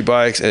factory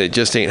bikes, and it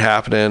just ain't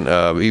happening.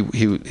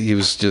 He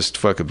was just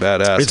fucking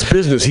badass. It's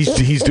business.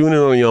 He's doing it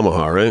on a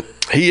Yamaha, right?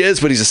 He is,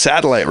 but he's a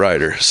satellite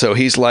rider. So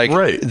he's like,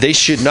 they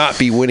should not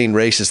be winning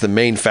races. The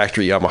main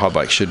factory Yamaha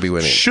bike should be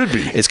winning. Should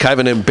be. It's kind of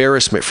an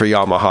embarrassment for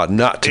Yamaha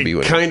not to be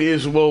winning. It kind of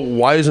is. Well,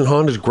 why isn't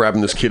Honda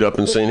grabbing this kid up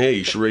and saying, hey,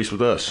 you should race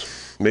with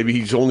us? Maybe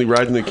he's only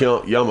riding the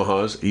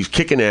Yamahas. He's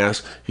kicking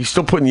ass. He's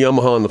still putting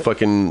Yamaha on the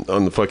fucking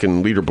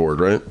leaderboard,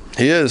 right?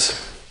 He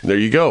is. There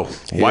you go.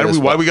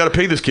 Why we got to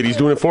pay this kid? He's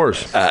doing it for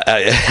us.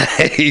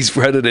 He's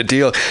running a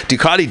deal.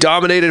 Ducati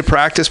dominated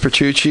practice.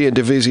 Petrucci and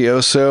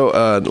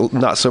Dovizioso,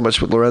 not so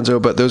much with Lorenzo,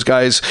 but those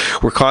guys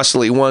were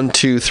constantly 1,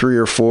 2, 3,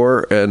 or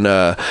 4.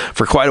 And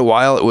for quite a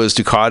while, it was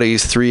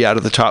Ducati's 3 out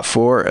of the top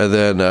 4. And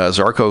then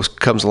Zarco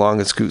comes along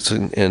and scoots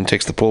and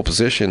takes the pole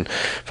position.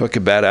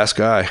 Fucking badass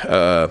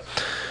guy.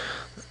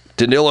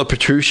 Danilo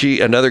Petrucci,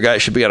 another guy that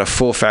should be on a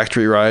full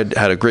factory ride,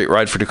 had a great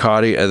ride for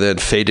Ducati and then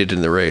faded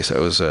in the race. I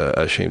was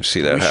ashamed to see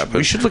that happen.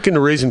 We should look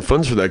into raising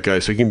funds for that guy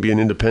so he can be an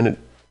independent.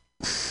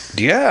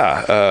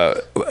 Yeah,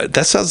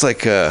 that sounds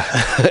like a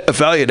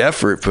valiant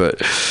effort,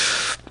 but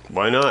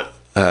why not?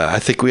 I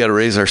think we got to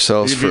raise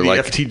ourselves for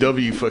like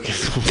FTW fucking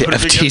the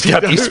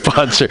FTW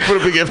sponsor. Put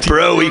a big FTW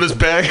Bro, on his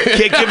back.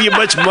 Can't give you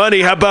much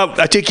money. How about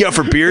I take you out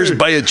for beers and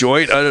buy you a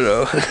joint? I don't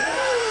know.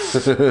 I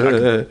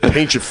can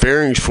paint your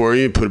fairings for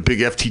you and put a big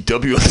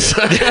FTW on the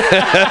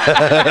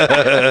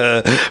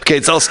side. Okay,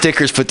 it's all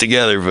stickers put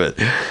together, but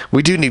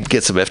we do need to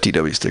get some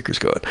FTW stickers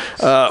going.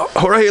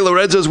 Jorge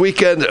Lorenzo's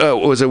weekend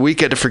was a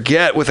weekend to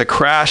forget with a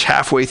crash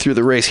halfway through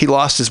the race. He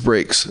lost his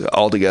brakes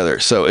altogether,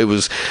 so it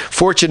was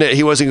fortunate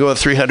he wasn't going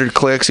 300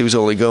 clicks. He was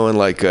only going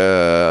like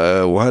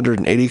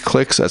 180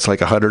 clicks. That's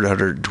like 100,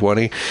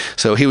 120.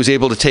 So he was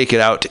able to take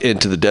it out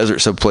into the desert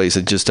someplace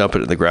and just dump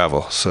it in the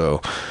gravel.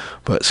 So...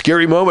 But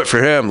scary moment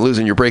for him,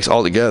 losing your brakes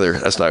altogether.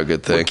 That's not a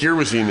good thing. What gear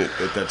was he in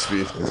at that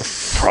speed?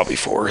 Probably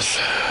 4th.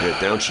 Yeah,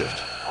 downshift.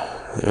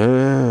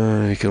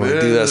 You can only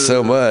do that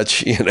so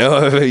much, you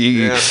know.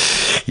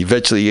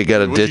 Eventually, you got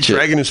to ditch it.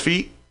 Dragging his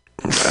feet?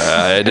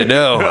 I don't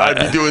know.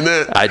 I'd be doing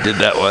that. I did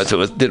that once.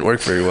 It didn't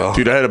work very well.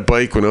 Dude, I had a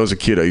bike when I was a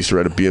kid. I used to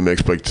ride a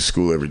BMX bike to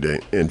school every day.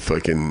 And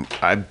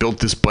I built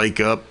this bike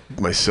up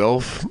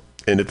myself.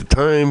 And at the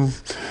time,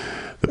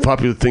 the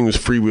popular thing was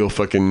freewheel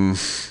fucking...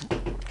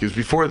 Because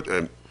before,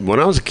 when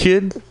I was a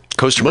kid,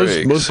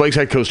 most bikes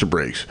had coaster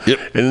brakes. Yep.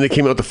 And then they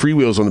came out the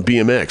freewheels on the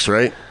BMX,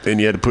 right?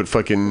 And you had to put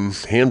fucking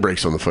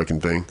handbrakes on the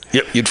fucking thing.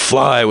 Yep. You'd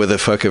fly with a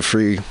fucking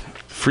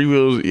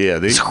freewheels. Yeah,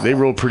 they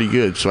roll pretty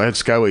good. So I had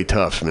Skyway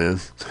Toughs,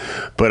 man.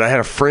 But I had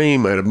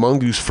a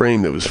Mongoose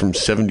frame that was from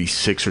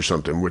 76 or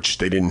something, which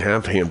they didn't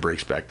have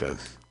handbrakes back then.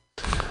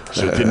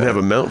 So it didn't have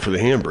a mount for the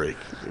handbrake,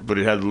 but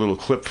it had a little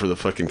clip for the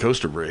fucking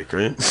coaster brake,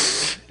 right?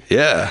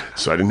 Yeah.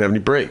 So I didn't have any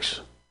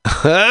brakes.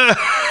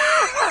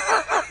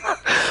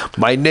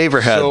 My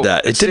neighbor had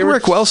that. It didn't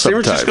work well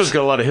sometimes. San Francisco's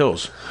got a lot of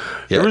hills.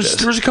 Yeah,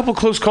 there was a couple of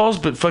close calls,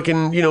 but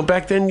fucking,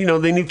 back then,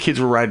 they knew kids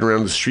were riding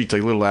around the streets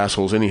like little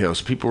assholes anyhow,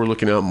 so people were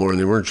looking out more, and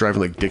they weren't driving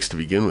like dicks to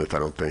begin with, I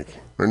don't think.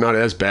 Or not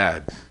as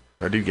bad.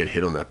 I did get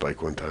hit on that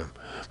bike one time.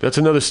 That's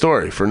another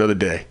story for another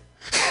day.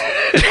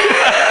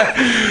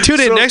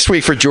 Tune in next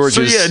week for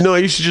George's. So I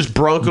used to just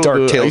bronco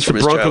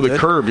the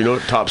curb,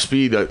 at top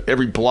speed.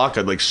 Every block,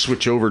 I'd like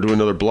switch over to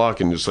another block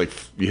and just like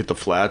you hit the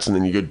flats, and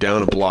then you go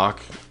down a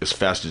block as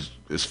fast as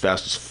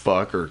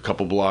fuck, or a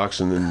couple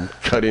blocks, and then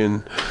cut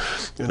in,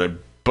 and I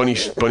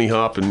bunny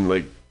hop and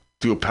like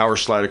do a power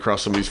slide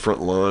across somebody's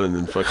front lawn, and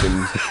then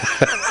fucking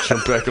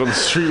jump back on the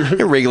street.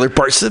 You're regular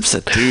Bart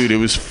Simpson, dude. It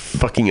was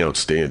fucking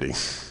outstanding.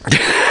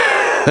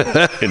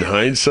 In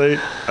hindsight,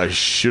 I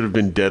should have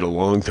been dead a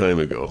long time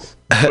ago.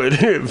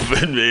 But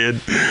man,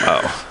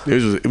 wow,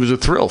 it was a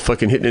thrill,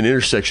 fucking hitting an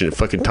intersection at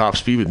fucking top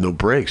speed with no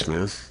brakes,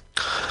 man.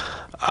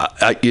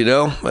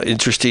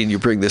 Interesting you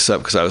bring this up,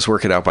 because I was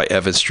working out by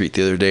Evans Street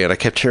the other day, and I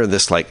kept hearing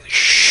this like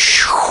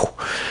shoo,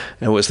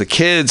 and it was the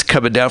kids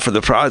coming down from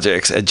the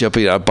projects and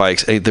jumping on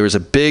bikes. And there was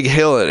a big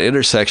hill at an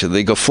intersection.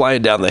 They go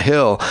flying down the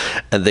hill,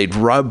 and they'd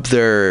rub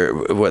their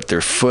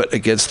foot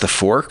against the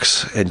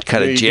forks and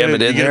kind of jam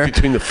it in there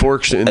between the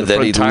forks and the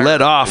then he'd tire,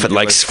 let off, and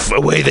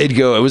away they'd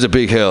go. It was a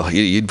big hill.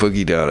 You'd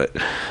boogie down it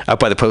out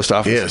by the post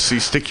office. Yeah, so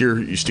you stick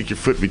your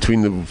foot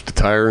between the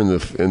tire and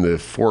the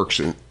forks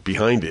and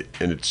behind it,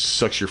 and it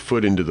sucks your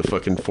foot into the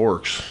fucking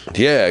forks.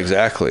 Yeah,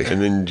 exactly. And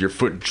then your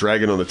foot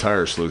dragging on the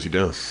tire slows you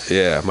down.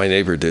 Yeah, my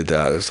neighbor did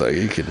that. It's like,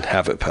 you can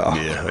have it, pal.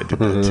 Yeah, I did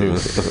that too.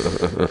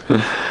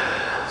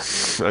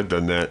 I've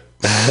done that.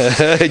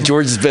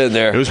 George has been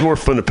there. It was more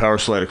fun to power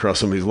slide across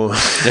somebody's lawn.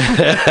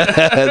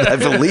 I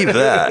believe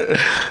that.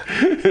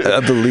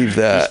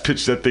 Just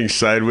pitch that thing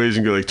sideways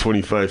and go like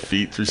 25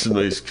 feet through some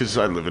nice, because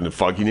I live in a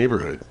foggy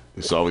neighborhood.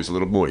 It's always a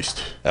little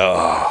moist.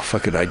 Oh,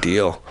 fucking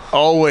ideal.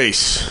 Always.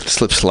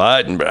 Slip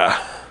sliding, bruh.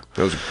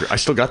 I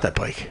still got that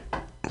bike.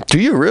 Do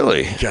you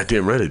really?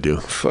 Goddamn right I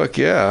do. Fuck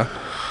yeah.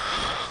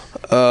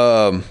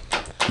 You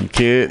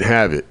can't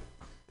have it.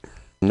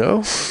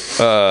 No?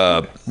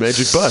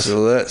 Magic bus.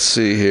 So let's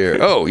see here.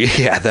 Oh,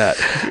 yeah, that.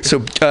 So,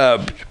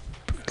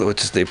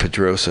 what's his name?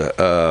 Pedrosa.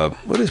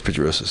 What is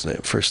Pedrosa's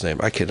name? First name?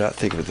 I cannot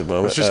think of it at the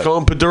moment. Let's just call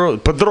him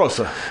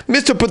Pedrosa.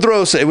 Mr.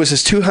 Pedrosa. It was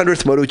his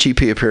 200th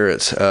MotoGP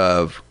appearance.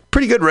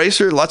 pretty good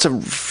racer. Lots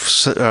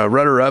of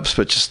runner-ups,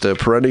 but just a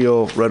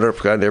perennial runner-up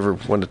guy. Never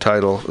won a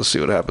title. Let's see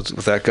what happens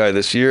with that guy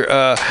this year.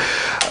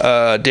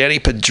 Danny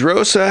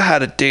Pedrosa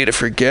had a day to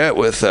forget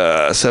with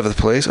 7th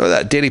place. Oh,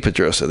 that Danny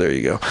Pedrosa. There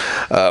you go.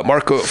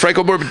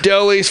 Franco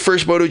Morbidelli's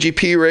first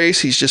MotoGP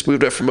race. He's just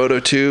moved up from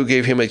Moto2.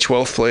 Gave him a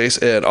 12th place.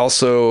 And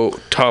also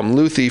Tom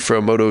Luthi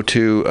from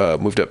Moto2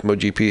 moved up to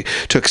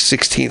MotoGP. Took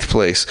 16th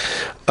place.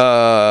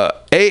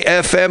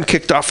 AFM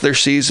kicked off their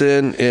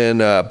season in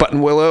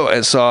Buttonwillow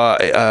and saw,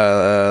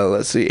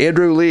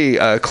 Andrew Lee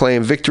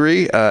claim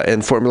victory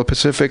in Formula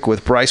Pacific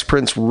with Bryce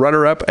Prince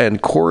runner-up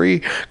and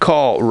Corey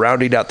Call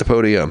rounding out the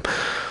podium.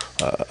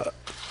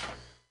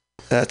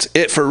 That's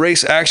it for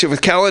race action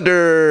with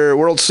calendar.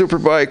 World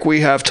Superbike,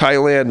 we have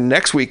Thailand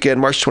next weekend,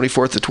 March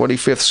 24th to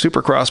 25th.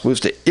 Supercross moves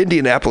to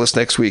Indianapolis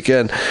next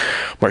weekend,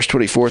 March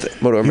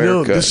 24th. Moto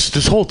America.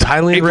 This whole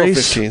Thailand April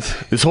race,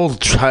 15th. this whole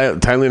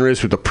Thailand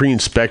race with the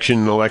pre-inspection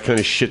and all that kind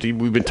of shit that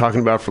we've been talking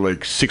about for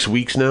like 6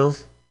 weeks now.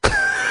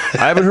 I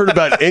haven't heard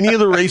about any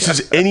of the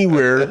races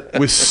anywhere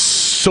with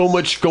so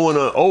much going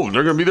on. Oh,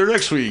 they're going to be there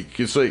next week.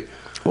 It's like,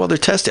 well, they're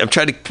testing. I'm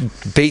trying to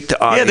bait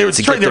the audience.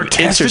 Yeah, they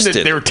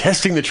were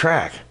testing the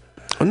track.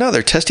 Oh, no,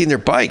 they're testing their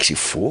bikes, you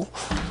fool.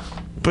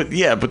 But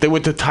they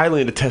went to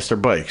Thailand to test their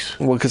bikes.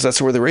 Well, because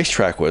that's where the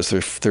racetrack was.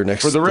 Their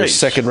next, for the race.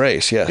 Their second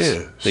race. Yes.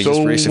 Yeah. They so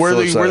just raced where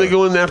are they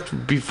going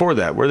before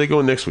that? Where are they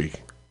going next week?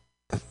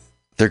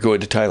 They're going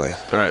to Thailand.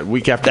 All right,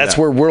 week after that. That's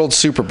where World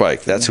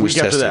Superbike. That's who's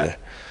week after testing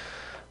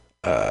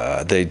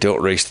it. They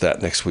don't race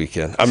that next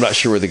weekend. I'm not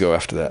sure where they go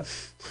after that.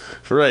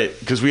 Right,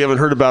 because we haven't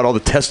heard about all the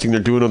testing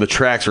they're doing on the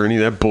tracks or any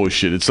of that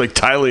bullshit. It's like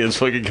Thailand's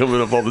fucking coming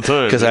up all the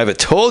time. Because I haven't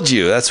told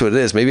you. That's what it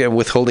is. Maybe I'm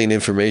withholding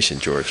information,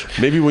 George.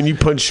 Maybe when you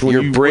punch...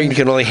 Your brain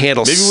can only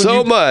handle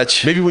so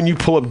much. Maybe when you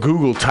pull up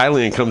Google,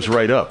 Thailand comes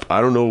right up.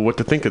 I don't know what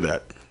to think of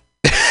that.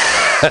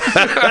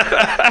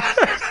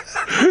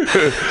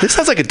 This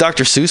sounds like a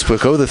Dr. Seuss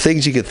book. Oh, the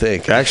things you could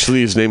think.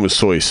 Actually, his name was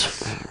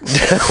Soyce.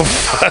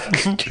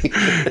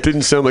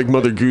 Didn't sound like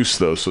Mother Goose,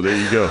 though, so there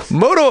you go.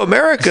 Moto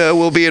America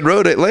will be in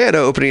Road Atlanta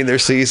opening their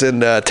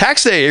season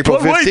tax day, April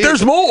 15th. But wait,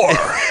 there's more!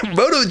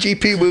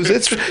 MotoGP moves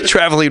its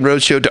traveling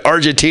roadshow to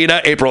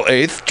Argentina, April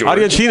 8th. George.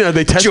 Argentina, are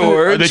they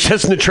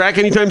testing the track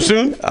anytime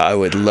soon? I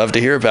would love to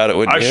hear about it,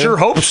 wouldn't you? I sure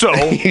hope so.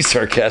 You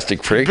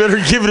sarcastic prick. You better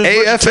give it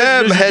as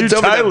AFM much heads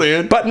over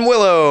Thailand. to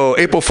Buttonwillow,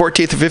 April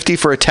 14th to 15th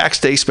for a tax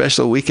day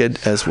special weekend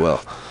as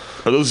well.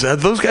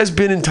 Have those guys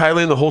been in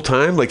Thailand the whole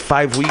time? Like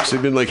 5 weeks?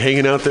 They've been like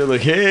hanging out there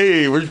like,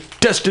 hey, we're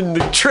testing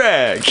the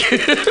track.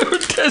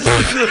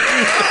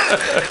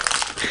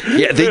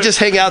 Yeah, they just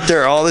hang out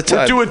there all the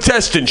time. We're doing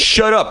testing.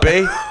 Shut up,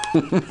 eh?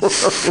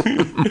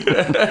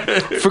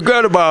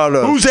 Forgot about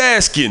us. Who's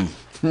asking?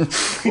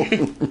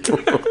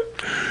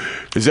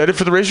 Is that it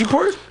for the race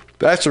report?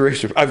 That's a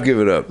race. I've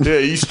given up. Yeah,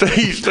 you stuck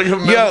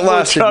a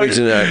outlasted me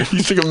tonight. You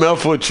stick a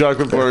mouthful of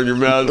chocolate bar in your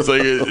mouth. It's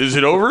like, is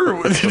it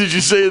over? Did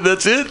you say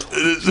that's it?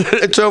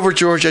 It's over,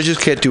 George. I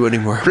just can't do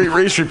anymore. Great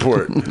race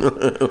report.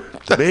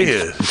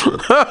 Man.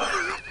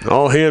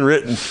 All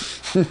handwritten.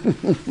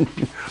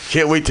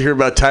 Can't wait to hear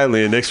about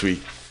Thailand next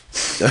week.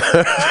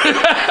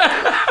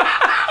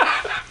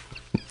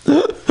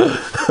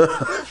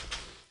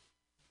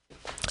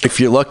 If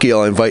you're lucky,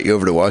 I'll invite you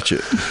over to watch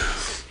it.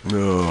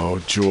 Oh,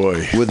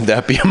 joy. Wouldn't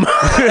that be a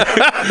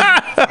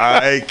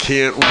I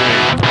can't wait.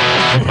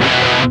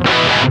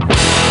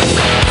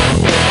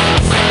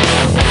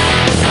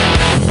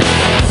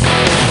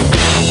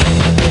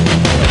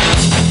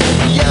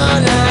 You're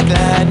like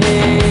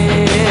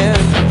lightning,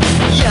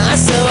 you're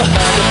so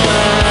hard to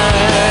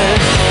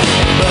find,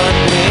 but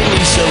when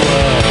you show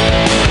up,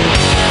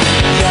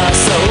 you're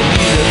so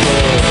beautiful.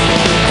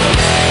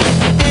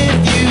 If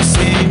you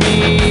see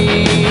me,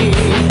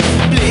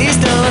 please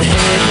don't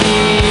hate me.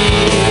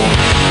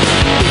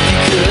 If you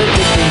could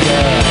pick me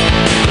up,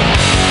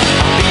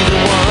 I'll be the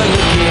one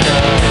looking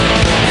up.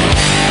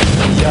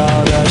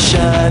 You're the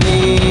shining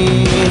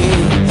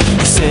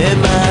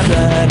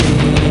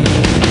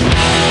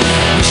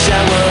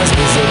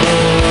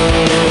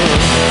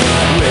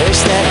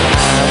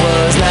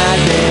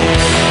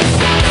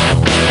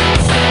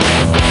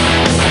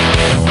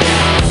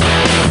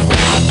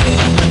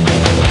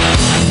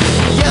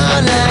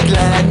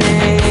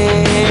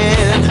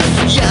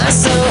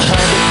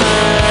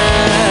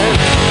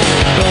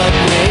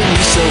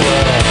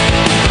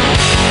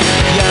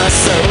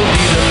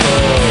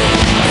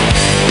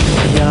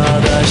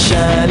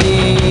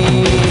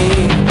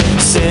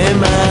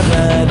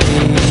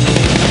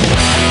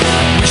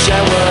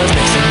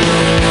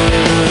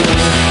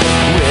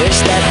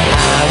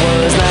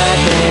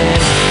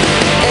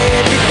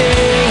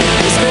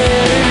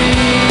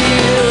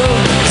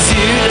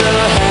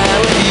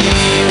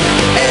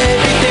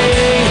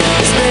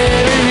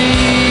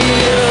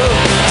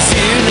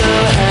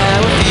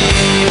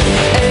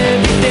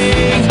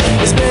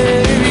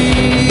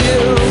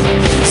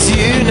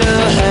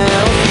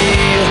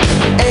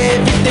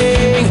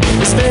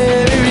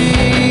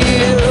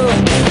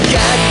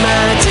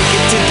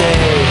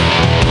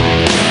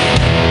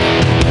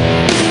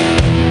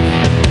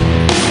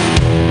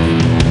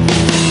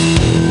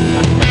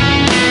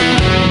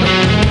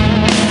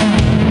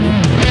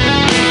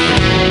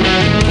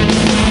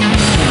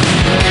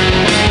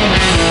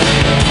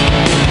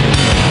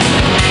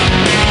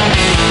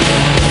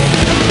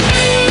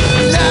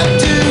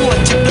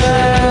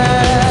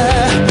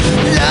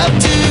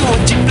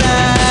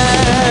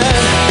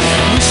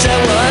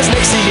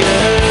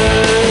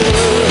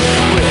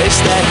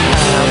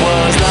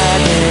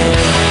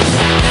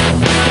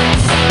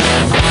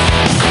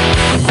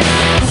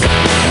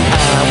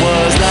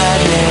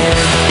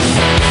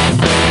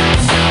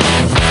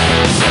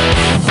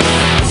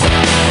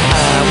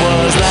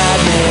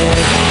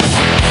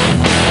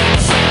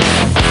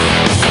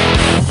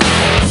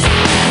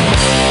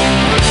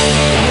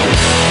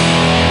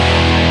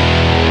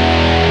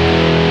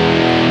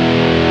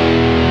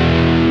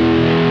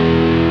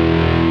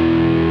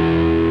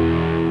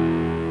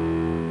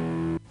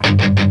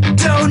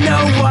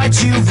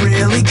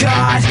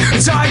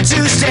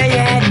to stay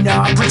and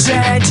not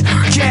pretend.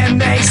 Can't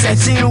make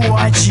sense in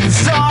what you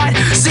thought.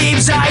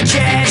 Seems I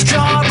can't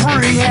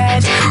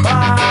comprehend.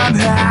 I'm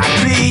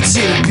happy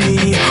to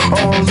be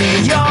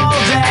only all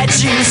that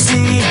you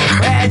see,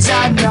 and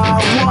I'm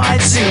not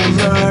one to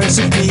learn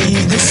to be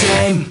the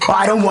same.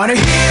 I don't wanna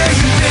hear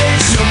you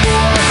bitch no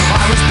more.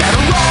 I was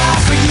better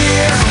off a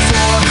year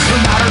before. No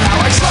matter how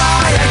I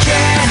try, I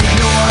can't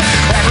ignore.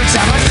 Every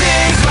time I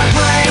think my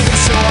brain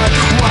is sore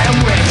when I'm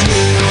with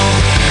you.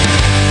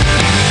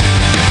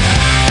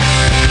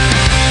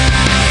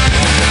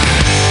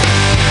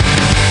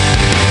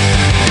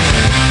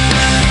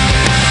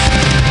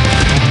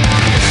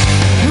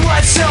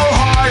 What's so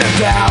hard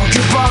about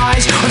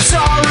goodbyes? I'm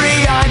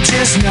sorry, I'm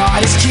just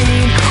not as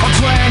keen on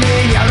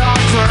planning out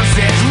our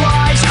perfect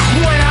lives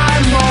when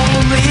I'm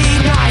only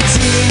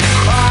 19.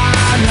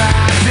 I'm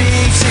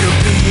happy to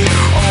be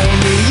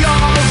only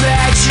all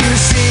that you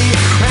see,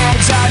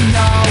 and I'm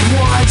not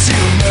one to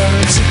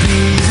learn to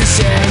be the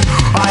same.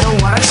 I don't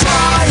wanna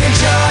try and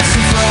just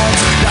be friends.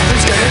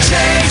 Nothing's gonna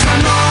change my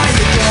mind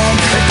again.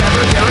 If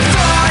ever there were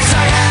thoughts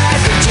I had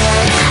for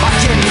dead, I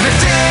can't even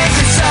think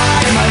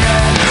inside my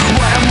head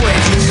when I'm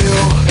with you.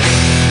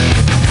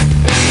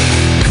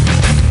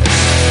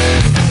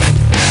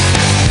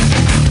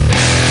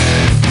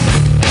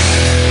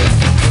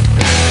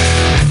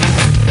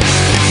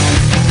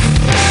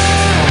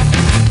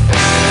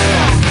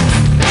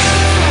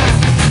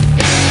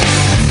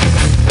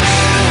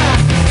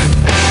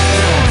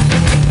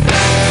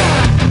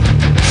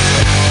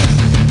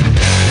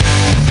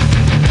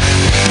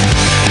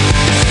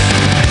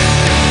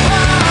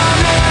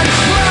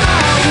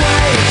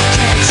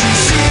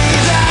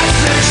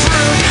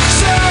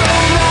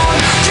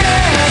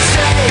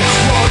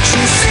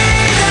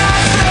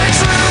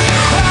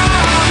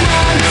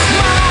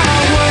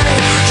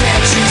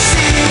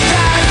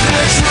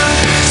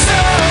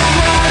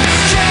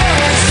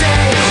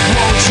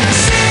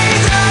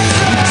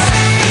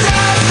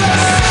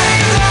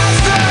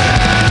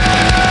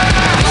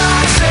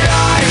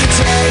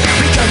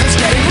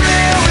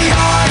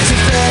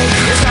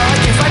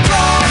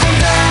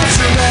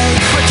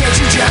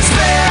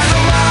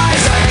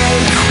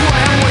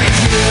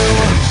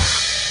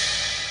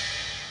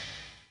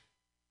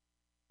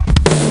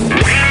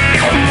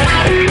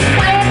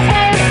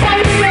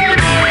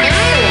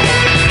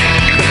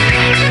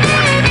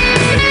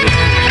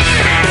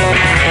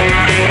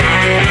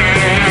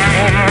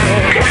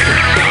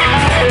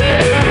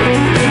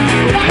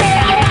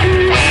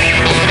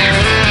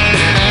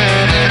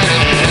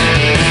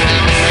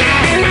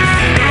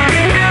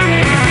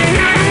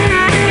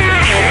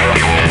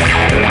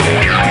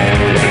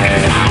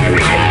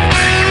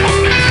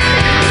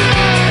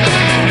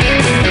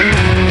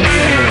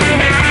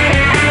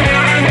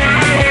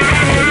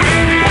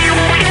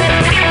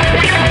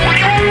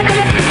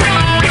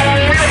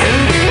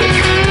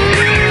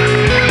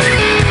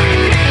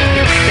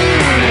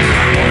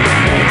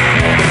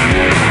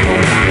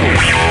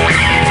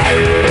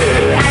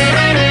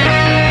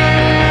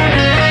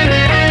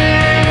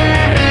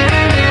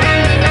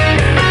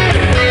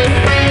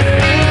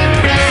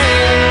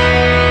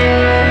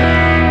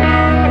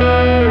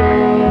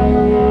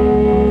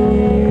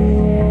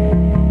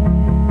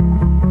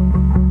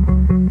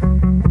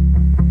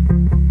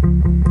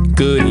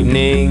 Good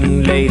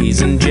evening,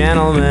 ladies and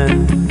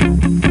gentlemen.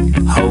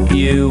 Hope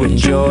you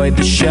enjoyed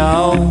the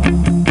show.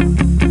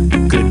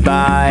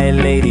 Goodbye,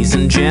 ladies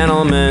and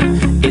gentlemen.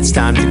 It's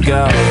time to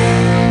go.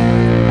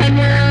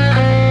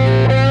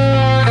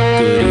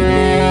 Good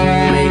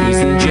evening, ladies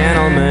and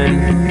gentlemen.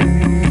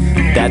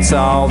 That's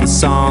all the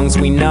songs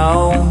we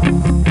know.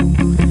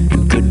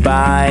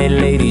 Goodbye,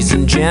 ladies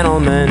and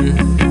gentlemen.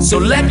 So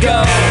let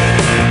go.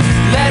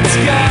 Let's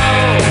go.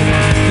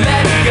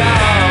 Let go.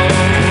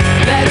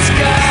 Let's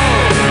go.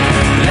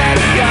 Let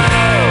go.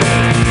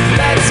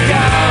 Let's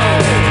go.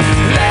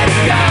 Let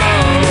go.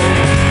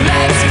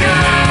 Let's go.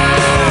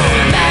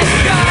 Let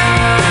go.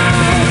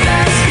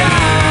 Let's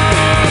go.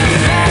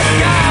 Let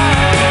go.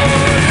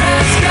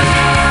 Let's go.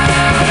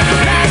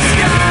 Let's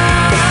go.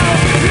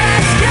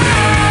 Let's go.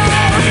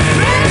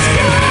 Let's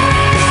go.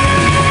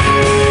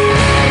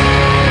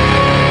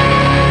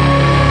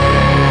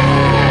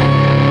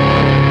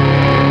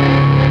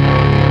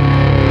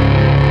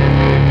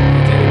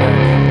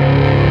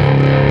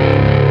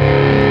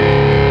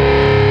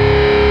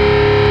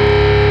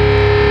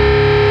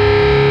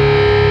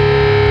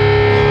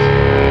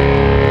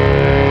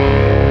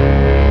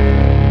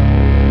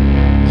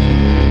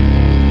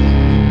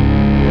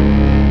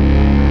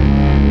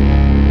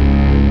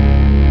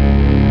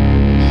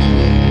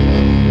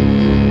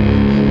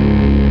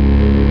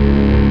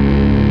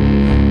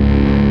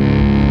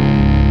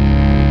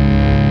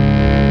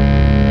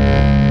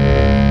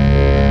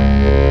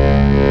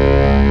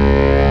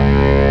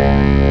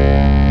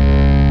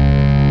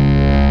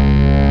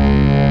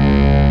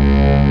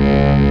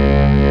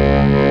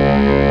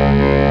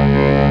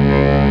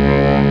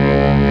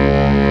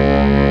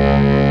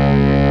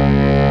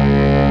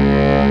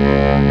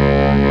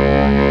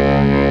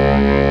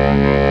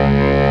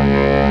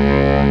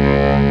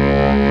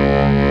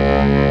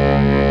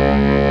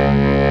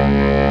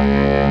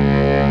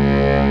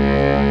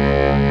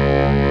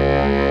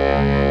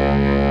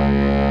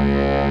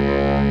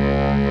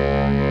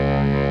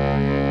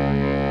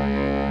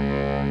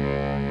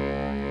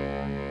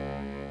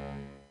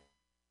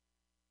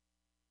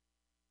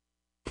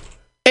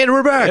 And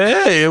we're back.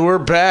 Hey, and we're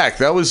back.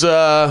 That was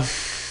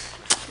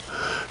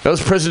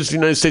President of the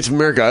United States of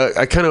America.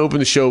 I kind of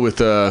opened the show with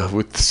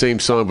the same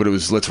song, but it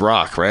was Let's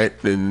Rock, right?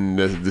 And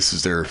this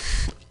is their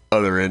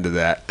other end of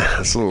that.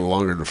 It's a little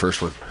longer than the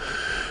first one.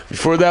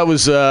 Before that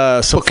was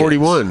Sum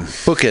 41.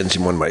 Bookends,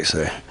 one might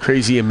say.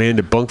 Crazy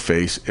Amanda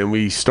Bunkface. And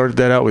we started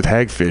that out with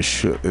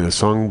Hagfish in a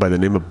song by the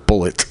name of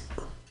Bullet.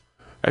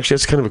 Actually,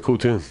 that's kind of a cool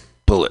tune.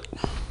 Bullet.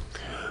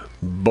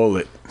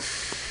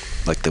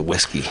 Like the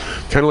whiskey.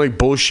 Kind of like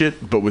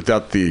bullshit, but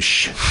without the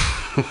sh.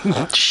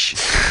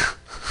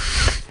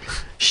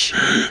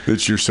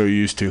 That you're so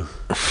used to.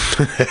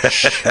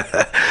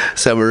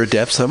 Some are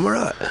adept, some are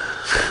not.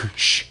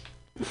 Shh.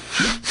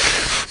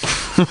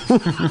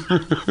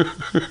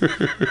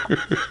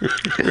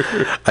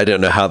 I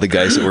don't know how the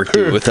guys at work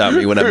do it without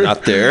me when I'm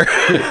not there.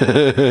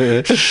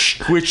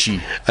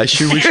 Squitchy. I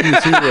sure wish he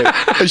was here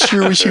right. I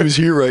sure wish he was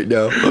here right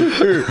now.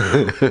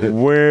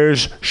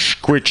 Where's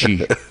Squitchy?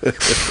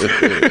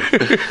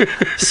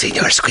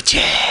 Senor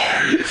Squitchy.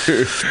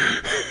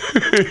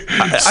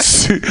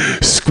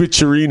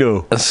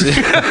 Squitcherino.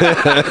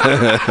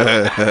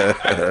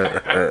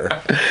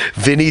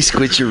 Vinny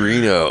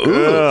Squitcherino.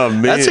 Ooh, oh,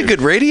 man. That's a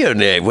good radio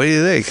name. What do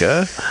you think,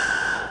 huh?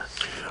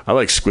 I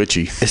like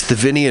Squitchy. It's the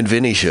Vinny and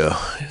Vinny show.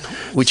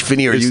 Which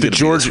Vinny are you going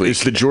to be this week?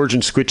 It's the George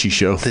and Squitchy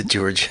show. The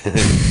George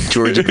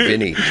and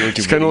Vinny.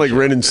 It's kind of like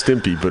Ren and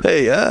Stimpy, but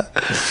hey,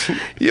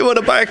 you want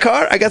to buy a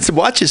car? I got some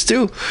watches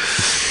too.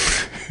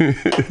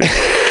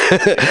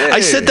 I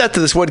said that to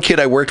this one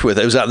kid I worked with.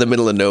 I was out in the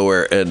middle of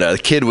nowhere, and the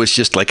kid was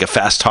just like a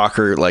fast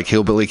talker, like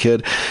hillbilly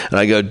kid. And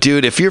I go,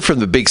 dude, if you're from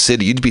the big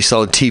city, you'd be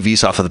selling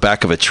TVs off of the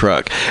back of a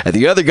truck. And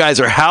the other guys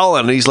are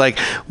howling, and he's like,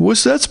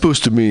 what's that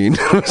supposed to mean?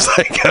 I was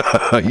like,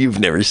 oh, you've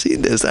never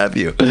seen this, have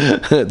you?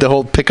 The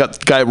whole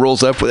pickup guy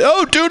rolls up with,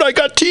 oh, dude, I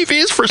got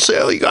TVs for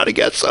sale. You got to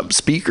get some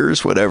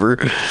speakers, whatever.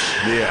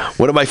 Yeah.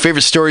 One of my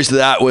favorite stories of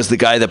that was the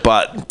guy that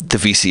bought the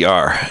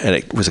VCR, and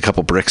it was a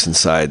couple bricks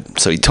inside.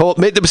 So he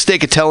made the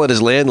mistake of telling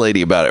his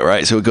landlady about it,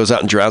 right? So he goes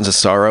out and drowns his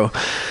sorrows,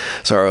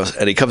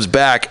 and he comes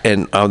back,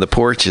 and on the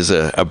porch is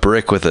a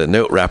brick with a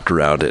note wrapped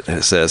around it, and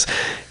it says,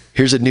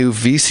 here's a new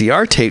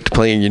VCR tape to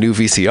play in your new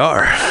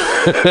VCR.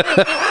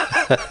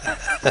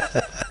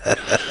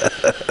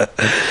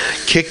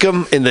 Kick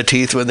them in the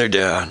teeth when they're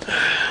down.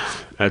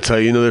 That's how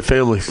you know they're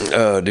family.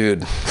 Oh,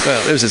 dude.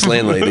 Well, it was his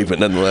landlady, but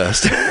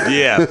nonetheless.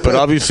 Yeah, but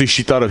obviously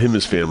she thought of him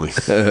as family.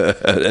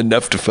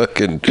 Enough to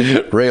fucking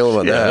rail him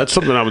on that. That's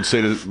something I would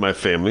say to my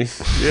family.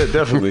 Yeah,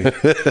 definitely.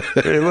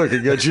 Hey, look, I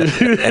got you.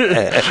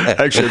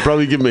 Actually, I'd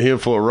probably give him a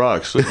handful of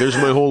rocks. Look, there's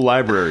my whole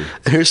library.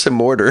 Here's some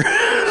mortar.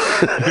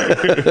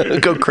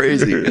 Go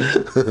crazy.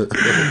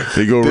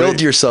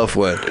 Build yourself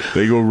one.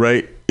 They go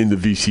right in the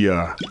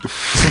VCR.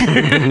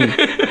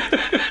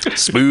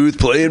 Smooth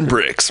playing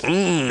bricks.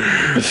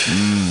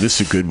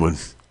 This is a good one.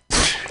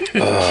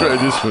 Try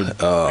this one.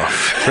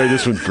 Try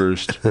this one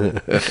first.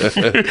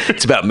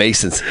 It's about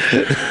Masons.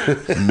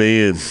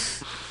 Man.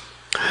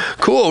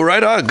 Cool,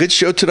 right on. Good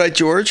show tonight,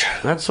 George.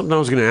 That's something I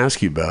was going to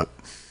ask you about.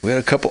 We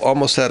had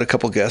almost had a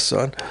couple guests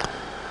on.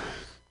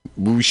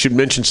 We should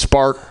mention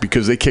Spark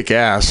because they kick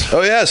ass.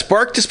 Oh, yeah,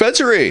 Spark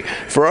Dispensary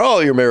for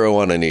all your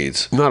marijuana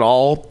needs. Not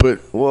all, but...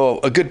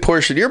 Well, a good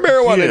portion of your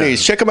marijuana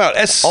needs. Check them out,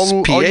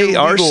 SPARC.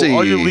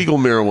 All your legal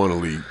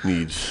marijuana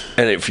needs.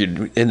 And if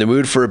you're in the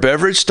mood for a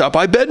beverage, stop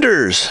by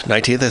Bender's,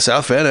 19th and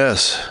South Van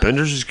Ness.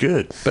 Bender's is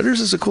good. Bender's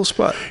is a cool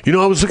spot. You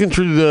know, I was looking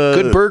through the...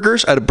 Good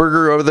burgers. I had a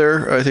burger over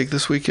there, I think,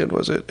 this weekend,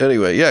 was it?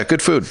 Anyway, yeah,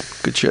 good food.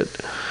 Good shit.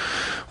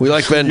 We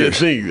like Bender's.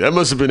 That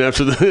must have been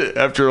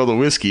after all the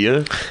whiskey,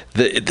 huh?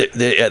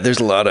 There's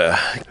a lot of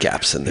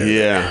gaps in there.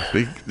 Yeah,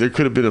 there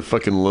could have been a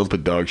fucking lump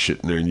of dog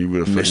shit in there, and you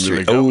would have been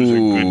like, that was a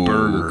good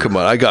burger. Come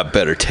on, I got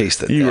better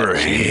taste than that. You were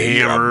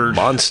hammered.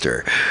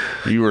 Monster.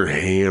 You were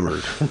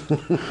hammered.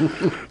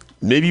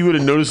 Maybe you would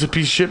have noticed a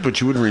piece of shit,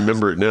 but you wouldn't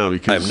remember it now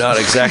because I'm not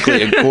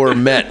exactly a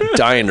gourmet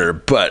diner,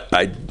 but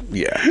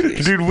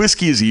dude,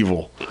 whiskey is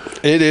evil.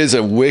 It is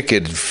a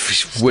wicked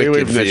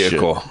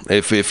vehicle.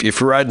 If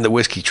you're riding the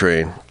whiskey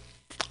train,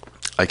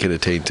 I can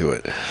attain to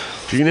it.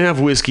 If you're gonna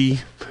have whiskey,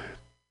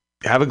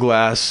 have a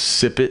glass,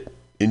 sip it,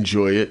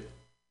 enjoy it.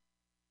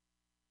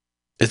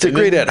 It's a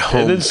great at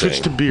home, and then switch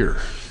to beer.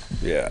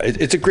 Yeah,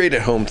 it's a great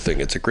at home thing.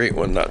 It's a great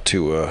one, not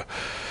to.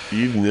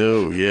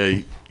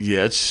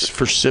 Yeah, it's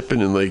for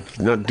sipping and like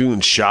not doing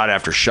shot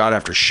after shot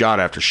after shot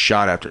after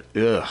shot after.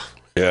 Ugh.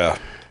 Yeah.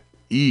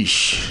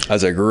 Eesh.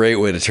 That's a great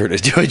way to turn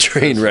into a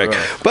train wreck.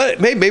 Right. But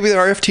maybe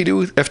our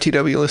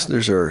FTW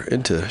listeners are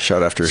into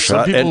shot after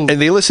shot. And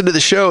they listen to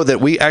the show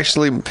that we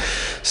actually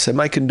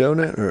semi-condone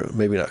it, or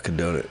maybe not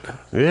condone it.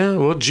 Yeah,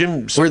 well,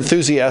 Jim... We're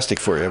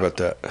enthusiastic for you about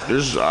that.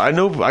 I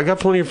know, I got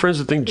plenty of friends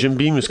that think Jim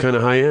Beam is kind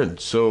of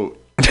high-end, so...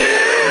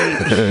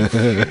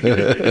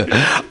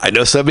 I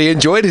know somebody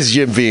enjoyed his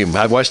Jim Beam.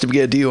 I watched him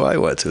get a DUI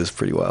once. It was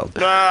pretty wild.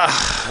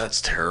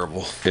 That's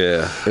terrible.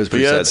 Yeah, it was a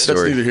pretty sad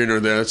story. That's neither here nor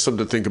there. That's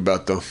something to think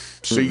about, though.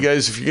 So you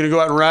guys, if you're going to go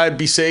out and ride,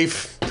 be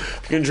safe.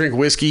 If you're going to drink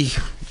whiskey,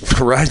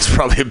 Ride's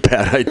probably a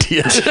bad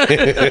idea.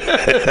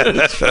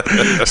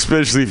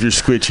 Especially if you're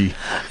squitchy.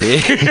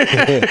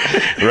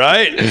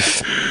 Right?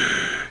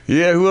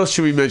 Yeah, who else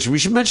should we mention? We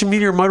should mention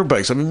Meteor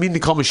Motorbikes. I've been meaning to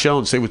call Michelle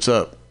and say what's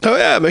up. Oh,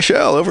 yeah,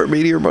 Michelle over at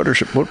Meteor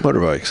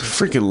Motorbikes.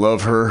 Freaking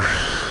love her.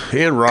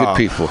 And Rob.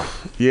 Good people.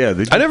 Yeah.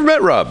 I never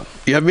met Rob.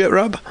 You haven't met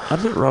Rob?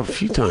 I've met Rob a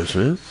few times,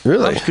 man.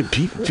 Really? Rob's good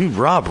people. Dude,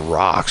 Rob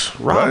rocks.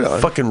 Rob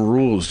Right fucking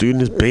rules, dude.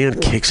 And his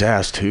band kicks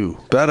ass, too.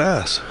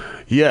 Badass.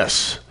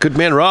 Yes. Good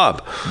man,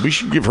 Rob. We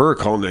should give her a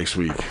call next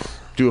week.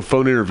 Do a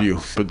phone interview,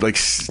 but like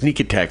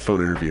sneak attack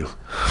phone interview.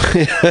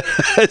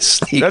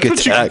 Sneak That's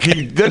attack.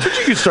 That's what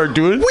you can start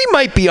doing. We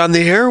might be on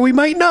the air. We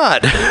might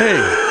not. Hey,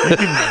 you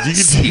can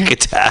Sneak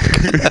attack.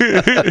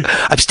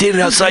 I'm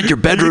standing outside your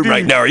bedroom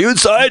right now. Are you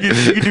inside? You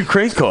can do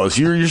crank calls.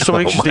 You're so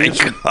anxious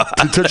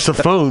to touch the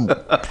phone.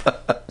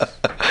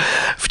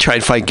 Try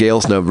and find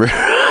Gail's number.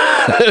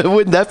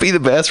 Wouldn't that be the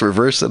best?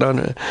 Reverse it on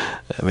it?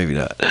 Maybe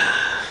not.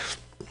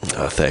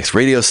 Oh, thanks.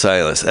 Radio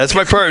silence. That's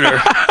my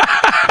partner.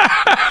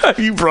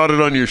 You brought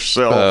it on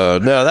yourself. Oh,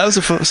 no, that was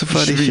a funny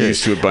should be shit.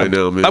 used to it by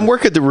now, man. I'm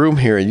working the room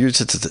here, and you're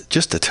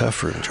just a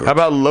tough room, George. How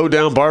about Low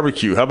Down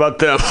Barbecue? How about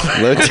them?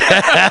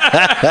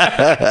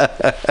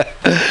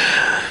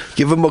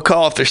 Give them a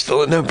call if they're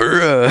still a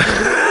number.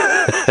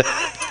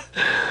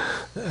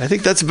 I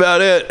think that's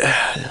about it.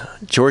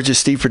 George is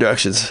Steve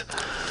Productions.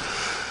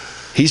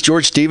 He's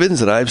George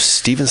Stevens, and I'm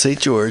Stephen St.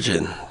 George,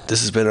 and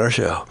this has been our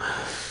show.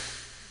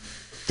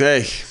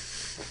 Hey,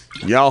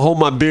 y'all hold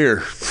my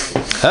beer.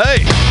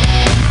 Hey!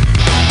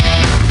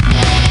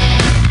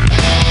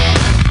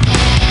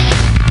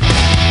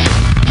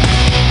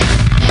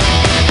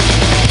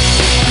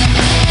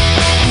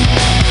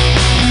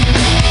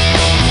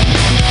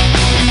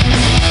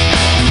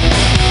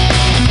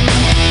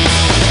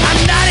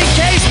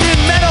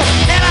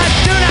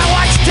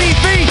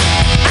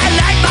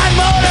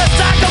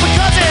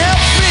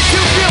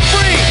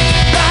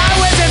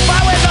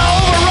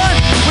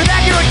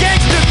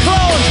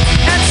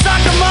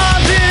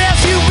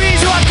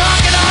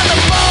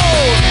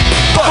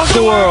 Fuck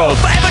the world.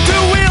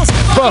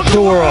 Fuck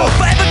the world.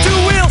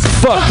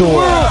 Fuck the world. Fuck the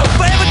world.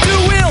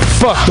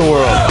 Fuck the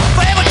world.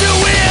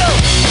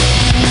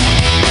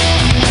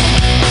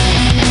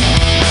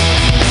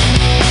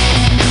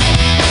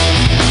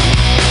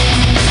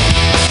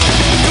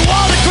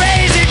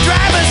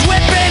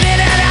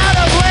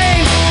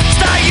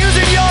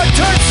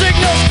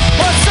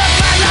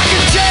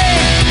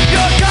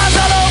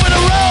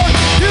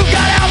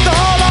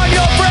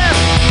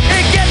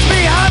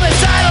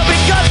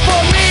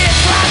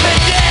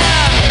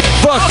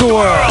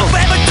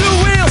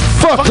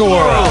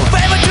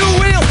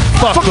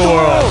 Fuck the world. Fuck the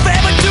world.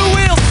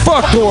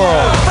 Fuck the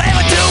world.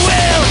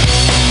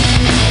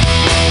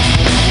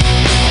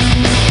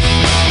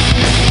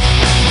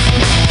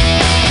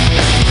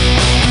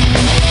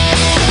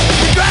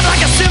 You drive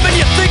like a simp and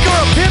you think you're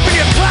a pimp and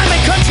you're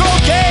climbing control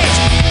cage.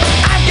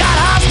 I've got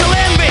hostile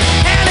envy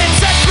and it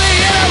sets me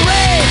in a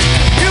rage.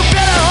 You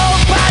better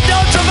hope I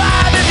don't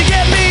survive if you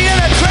get me in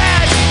a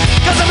crash.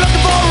 Cause I'm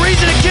looking for a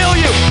reason to kill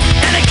you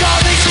and they call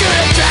me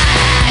scooter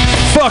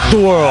trash. Fuck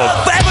the world.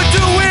 Forever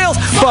two wheels.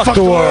 Fuck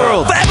the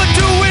world. Forever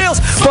two wheels.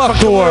 Fuck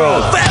the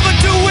world. Forever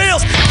two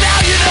wheels. Now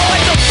you know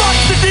it's a fuck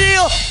the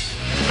deal.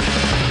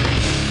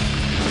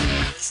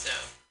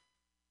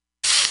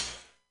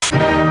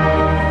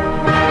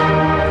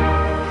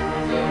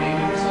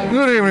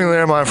 Good evening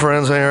there, my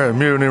friends here at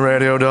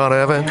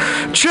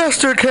MutinyRadio.fm.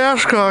 Chester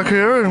Cashcock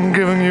here, and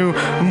giving you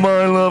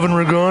my love and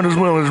regard as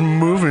well as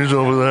movies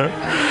over there.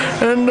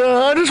 And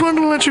I just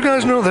wanted to let you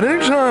guys know that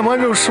anytime I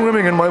go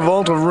swimming in my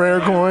vault of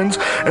rare coins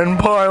and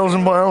piles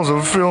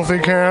of filthy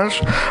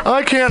cash,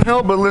 I can't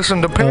help but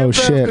listen to Oh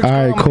shit,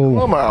 alright, cool.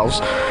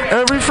 Clubhouse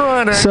every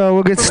Friday. So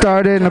we'll get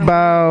started in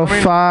about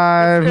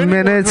 5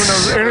 minutes. Who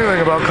knows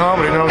anything about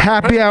comedy knows.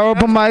 Happy Hour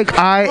Open Mic.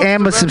 I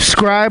am a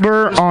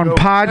subscriber on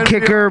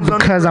Podkicker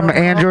because I'm an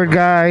Android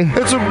guy.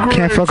 It's a great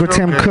Can't fuck with show,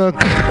 Tim man. Cook.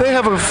 They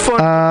have a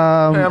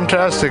fun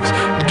fantastic.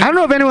 I don't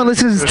know if anyone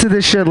listens to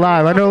this shit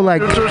live. I know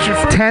like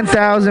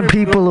 10,000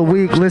 people a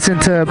week listen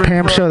to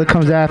Pam's show that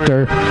comes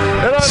after.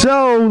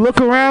 So look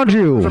around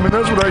you. I mean,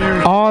 that's what I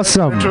use.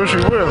 Awesome.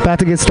 About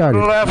to get started.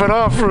 Laugh it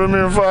off for a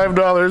mere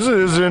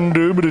 $5 is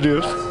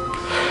indubitative.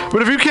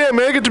 But if you can't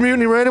make it to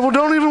Mutiny Radio, well,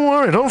 don't even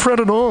worry. Don't fret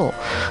at all.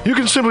 You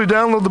can simply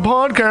download the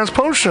podcast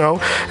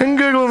post-show and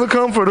giggle in the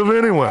comfort of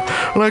anywhere,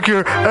 like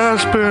your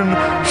Aspen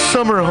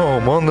summer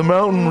home on the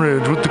mountain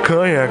ridge with the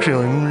kayak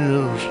feeling.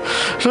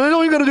 So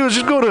all you got to do is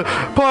just go to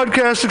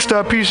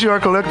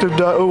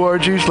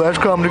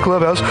podcastics.pcrcollective.org/Comedy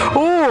Clubhouse,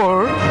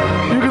 or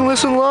you can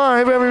listen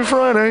live every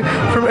Friday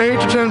from 8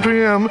 to 10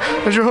 p.m.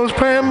 as your host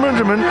Pam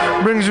Benjamin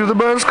brings you the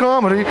best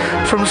comedy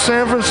from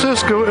San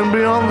Francisco and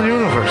beyond the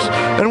universe.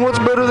 And what's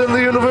better than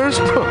the universe?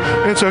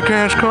 It's a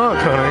cash cock,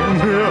 honey.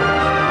 Yeah.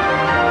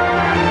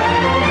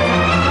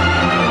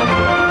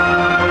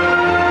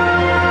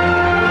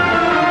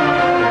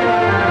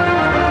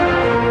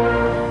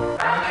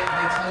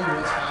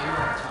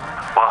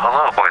 Well,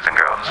 hello, boys and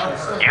girls.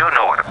 You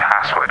know what a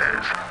password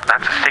is.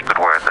 That's a secret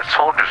word that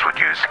soldiers would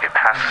use use to get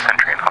past the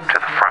sentry and up to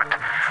the front.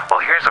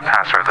 Well, here's a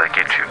password that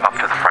gets you up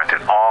to the front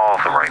in all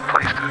the right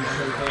places.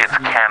 It's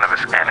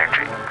cannabis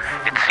energy.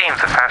 It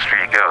seems the faster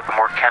you go, the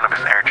more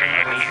cannabis energy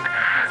you need.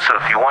 So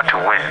if you want to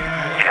win,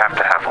 you have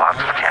to have lots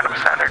of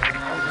cannabis energy.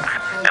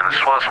 And the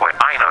slowest way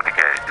I know to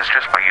get it is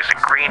just by using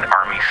Green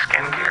Army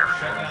Skincare.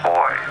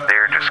 Boy,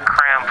 they're just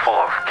crammed full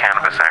of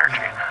cannabis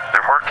energy. There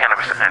are more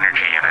cannabis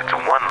energy units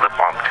in one lip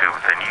balm tube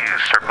than you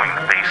use circling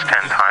the base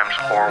 10 times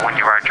or when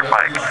you ride your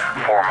bike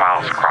 4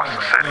 miles across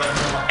the city.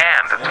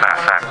 And it's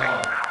fast acting.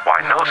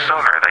 Why, no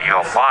sooner that you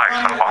apply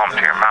some balm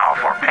to your mouth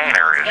or pain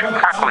areas, you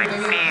practically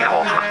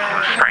feel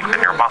the strength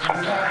in your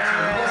muscles.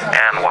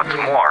 And what's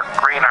more,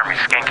 Green Army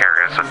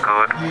Skincare is a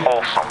good,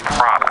 wholesome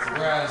product.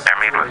 They're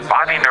made with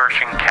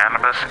body-nourishing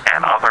cannabis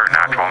and other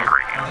natural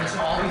ingredients.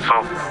 So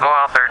go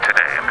out there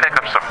today and pick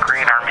up some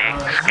Green Army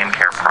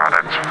Skincare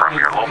products from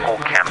your local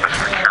cannabis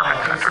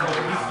procurement center.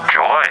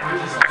 Join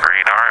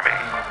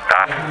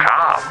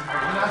thegreenarmy.com.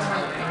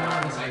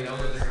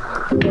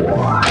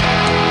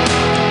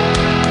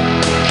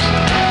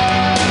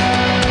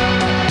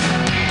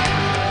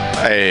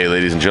 Hey,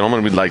 ladies and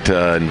gentlemen, we'd like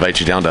to invite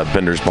you down to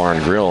Bender's Bar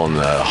and Grill in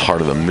the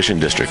heart of the Mission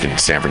District in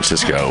San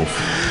Francisco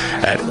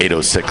at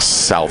 806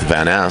 South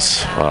Van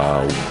Ness.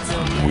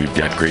 We've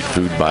got great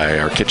food by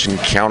our kitchen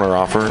counter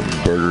offer: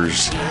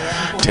 burgers,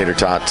 tater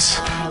tots,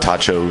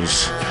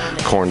 tachos,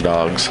 corn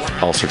dogs,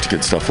 all sorts of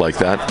good stuff like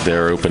that.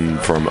 They're open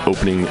from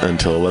opening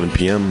until 11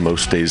 p.m.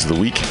 most days of the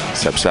week,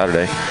 except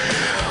Saturday.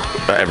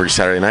 Every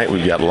Saturday night,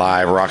 we've got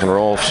live rock and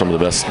roll, some of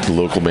the best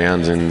local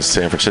bands in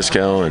San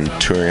Francisco and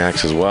touring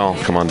acts as well.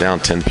 Come on down,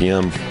 10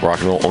 p.m. rock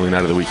and roll, only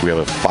night of the week. We have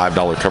a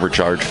 $5 cover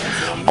charge,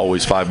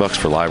 always $5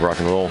 for live rock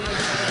and roll.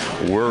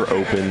 We're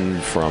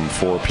open from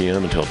 4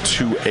 p.m. until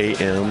 2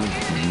 a.m.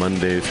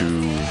 Monday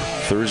through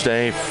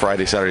Thursday,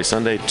 Friday, Saturday,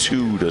 Sunday,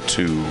 2 to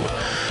 2.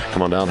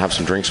 Come on down, have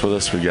some drinks with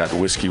us. We've got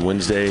Whiskey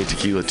Wednesday,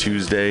 Tequila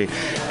Tuesday,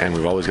 and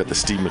we've always got the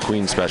Steve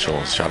McQueen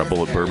special, shot of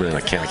Bullet Bourbon and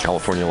a can of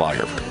California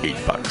Lager for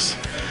 $8.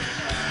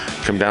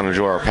 Come down and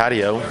enjoy our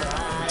patio.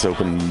 It's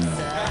open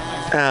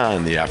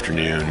in the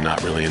afternoon,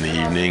 not really in the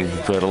evening,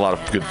 but a lot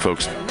of good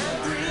folks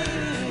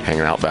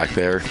hanging out back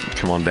there.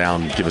 Come on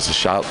down, give us a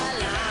shout.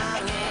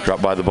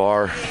 Drop by the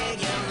bar,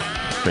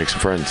 make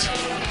some friends.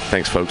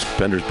 Thanks, folks.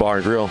 Bender's Bar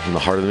and Grill in the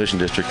heart of the Mission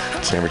District,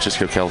 San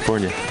Francisco,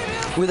 California.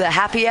 With a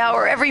happy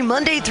hour every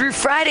Monday through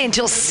Friday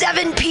until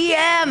 7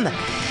 p.m.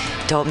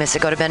 Don't miss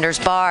it. Go to Bender's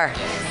Bar.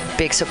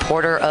 Big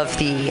supporter of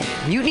the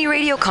Mutiny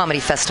Radio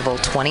Comedy Festival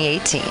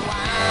 2018.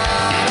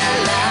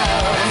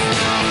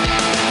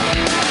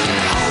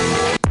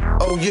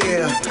 Oh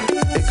yeah,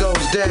 it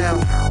goes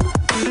down.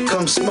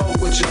 Come smoke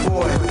with your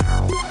boy.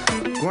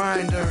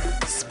 Grinder.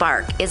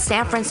 Spark is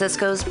San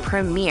Francisco's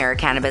premier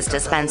cannabis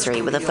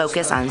dispensary with a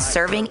focus on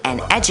serving and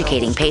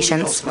educating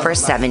patients for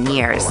 7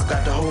 years.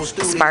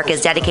 Spark is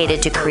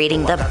dedicated to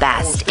creating the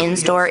best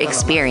in-store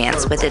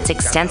experience with its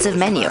extensive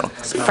menu,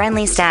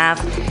 friendly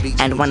staff,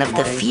 and one of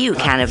the few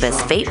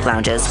cannabis vape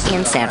lounges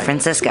in San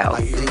Francisco.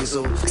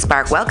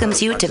 Spark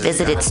welcomes you to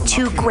visit its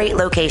 2 great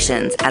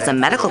locations as a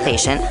medical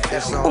patient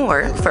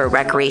or for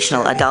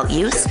recreational adult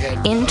use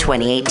in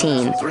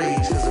 2018.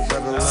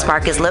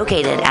 Spark is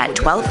located at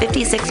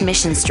 1256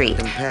 Mission Street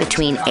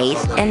between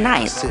 8th and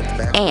 9th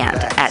and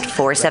at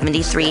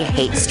 473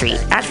 Haight Street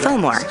at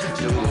Fillmore.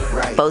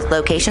 Both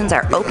locations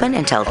are open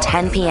until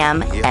 10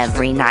 p.m.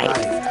 every night.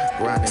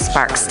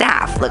 Spark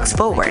staff looks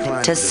forward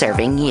to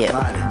serving you.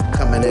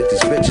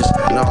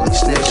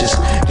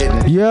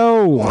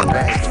 Yo.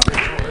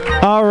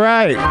 All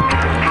right.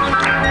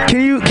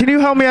 Can you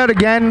help me out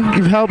again?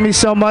 You've helped me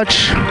so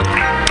much.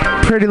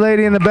 Pretty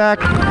lady in the back.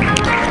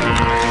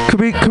 Can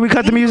we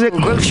cut the music?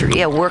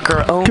 Grocery, a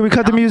worker-owned. Can we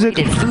cut the music?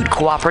 Food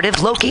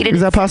cooperative located. Is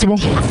that possible?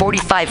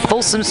 45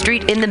 Folsom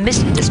Street in the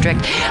Mission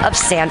District of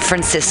San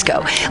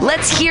Francisco.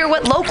 Let's hear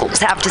what locals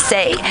have to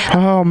say.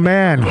 Oh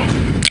man!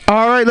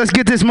 All right, let's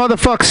get this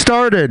motherfucker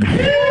started.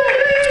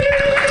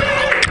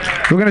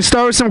 We're gonna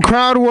start with some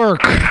crowd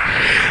work.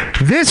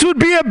 This would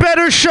be a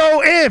better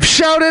show if.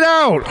 Shout it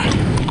out.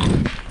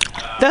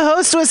 The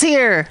host was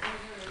here.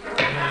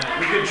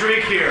 We could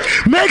drink here.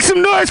 Make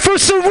some noise for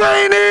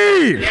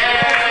Sereni!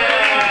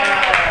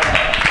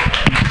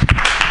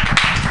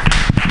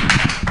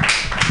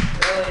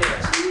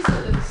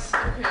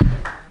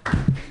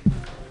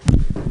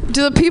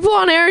 Do the people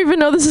on air even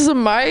know this is a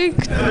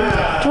mic?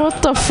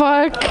 What the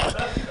fuck?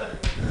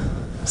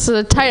 This is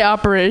a tight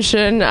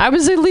operation. I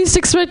was at least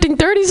expecting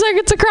 30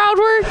 seconds of crowd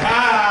work.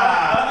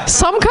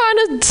 Some kind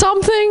of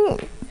something.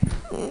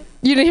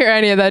 You didn't hear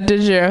any of that,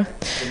 did you?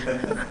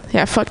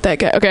 Yeah, fuck that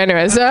guy. Okay,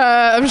 anyways,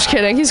 I'm just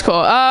kidding. He's cool.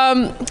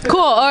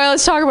 Cool. All right,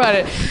 let's talk about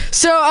it.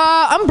 So,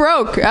 I'm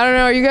broke. I don't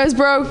know. Are you guys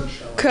broke?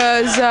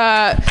 Because,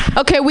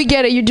 okay, we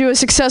get it. You do a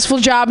successful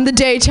job in the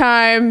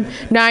daytime,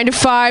 9 to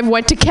 5,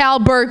 went to Cal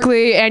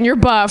Berkeley, and you're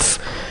buff.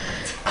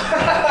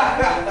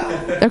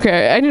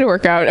 Okay, I need to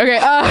work out. Okay,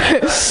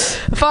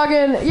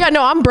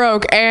 I'm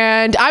broke,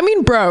 and I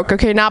mean broke,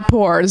 okay, not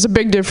poor. There's a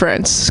big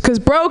difference, because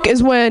broke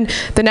is when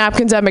the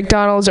napkins at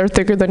McDonald's are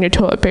thicker than your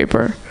toilet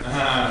paper.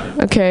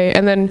 Okay,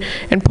 and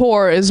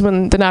pour is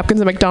when the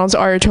napkins at McDonald's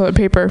are your toilet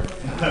paper.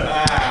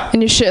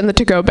 And you shit in the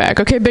to-go bag.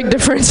 Okay, big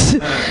difference.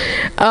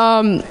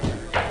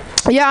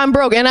 Yeah, I'm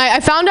broke. And I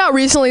found out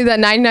recently that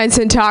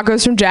 99-cent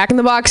tacos from Jack in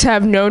the Box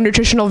have no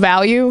nutritional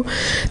value.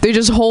 They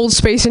just hold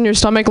space in your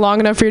stomach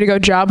long enough for you to go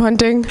job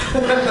hunting.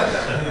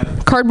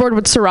 Cardboard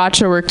with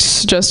sriracha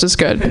works just as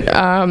good.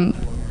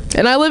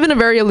 And I live in a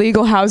very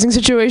illegal housing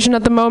situation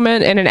at the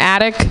moment in an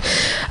attic.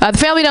 The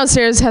family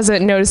downstairs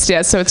hasn't noticed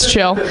yet, so it's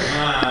chill.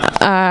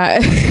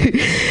 And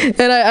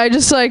I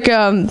just like,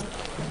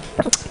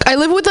 I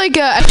live with like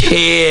a...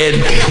 Ted.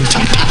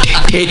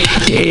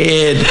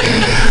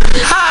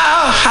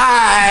 How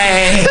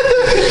high?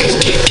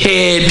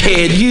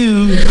 Ted,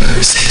 you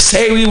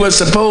say we were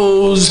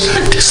supposed.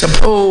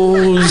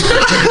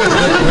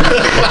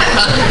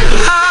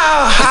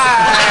 How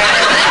high?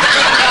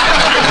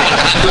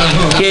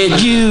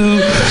 Did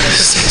you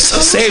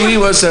say we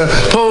were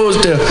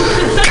supposed to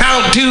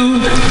count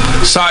to?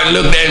 Sergeant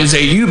looked at him and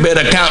said, you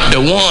better count to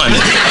one.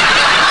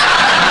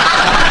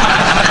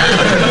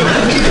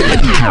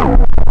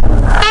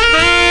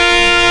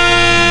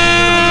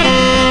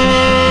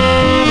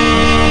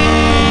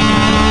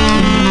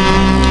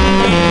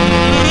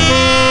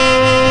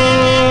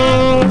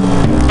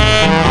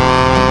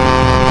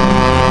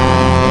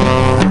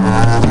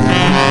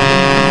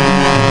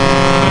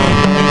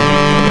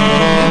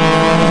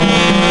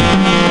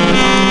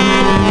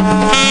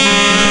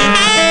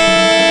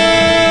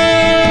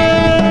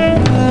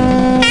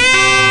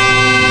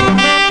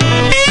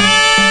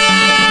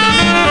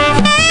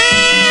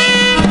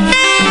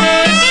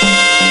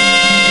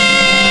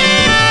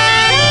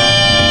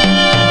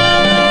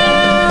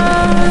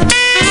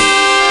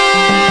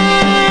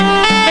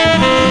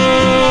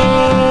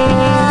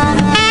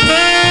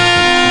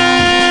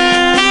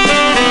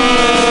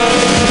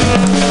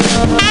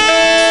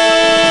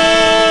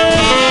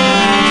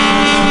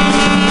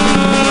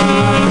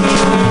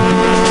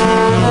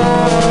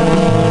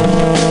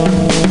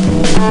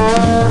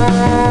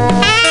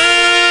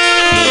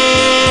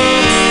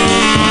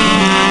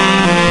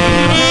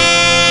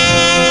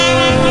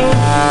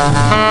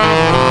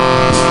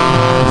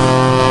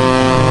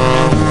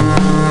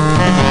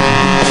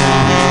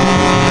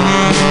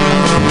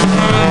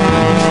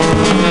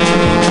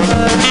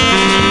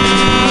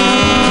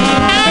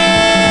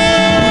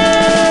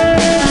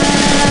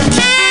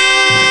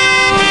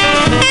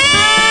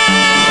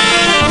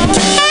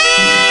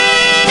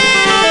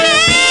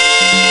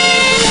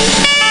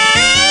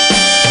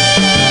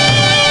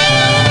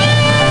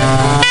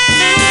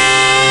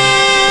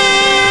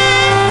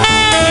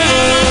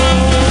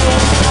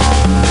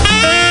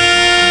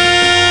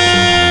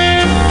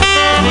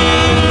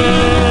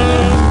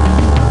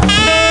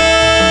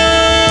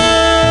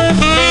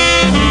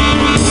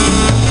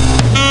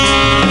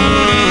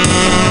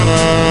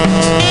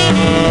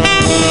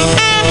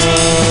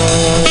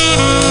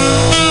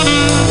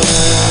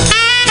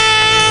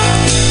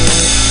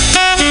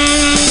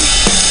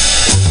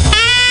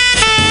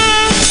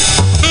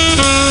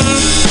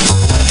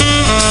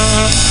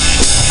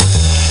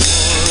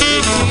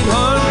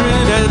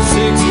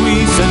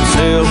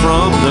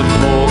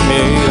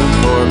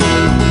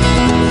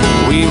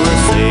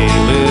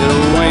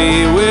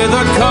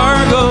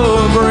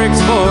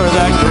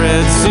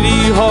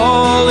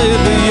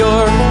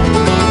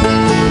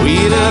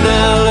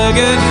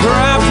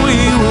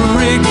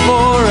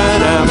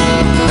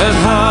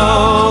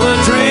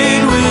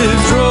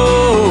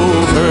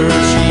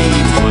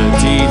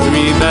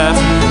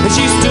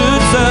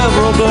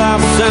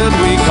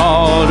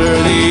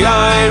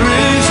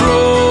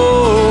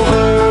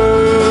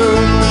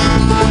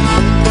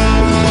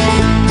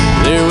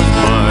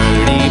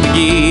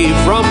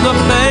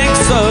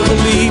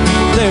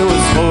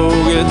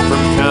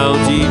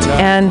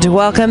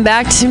 Welcome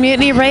back to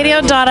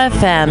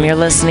MutinyRadio.fm. You're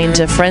listening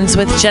to Friends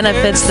with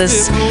Jennifer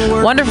this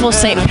wonderful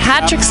St.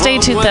 Patrick's Day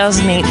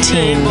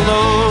 2018.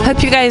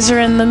 Hope you guys are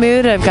in the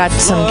mood. I've got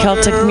some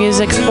Celtic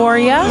music for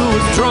you.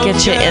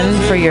 Get you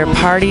in for your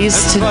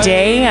parties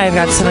today. I've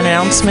got some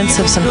announcements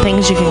of some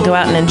things you can go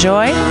out and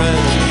enjoy.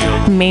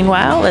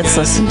 Meanwhile, let's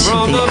listen to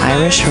the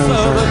Irish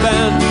Rover.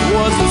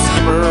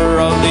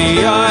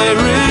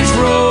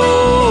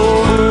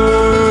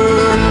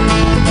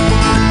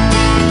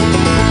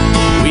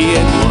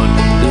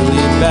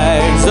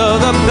 Bags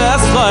of the best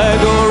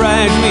Sligo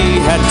rag.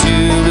 We had 2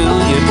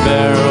 million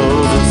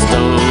barrels of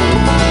stone.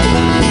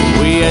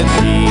 We had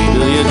 3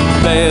 million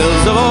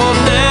bales of old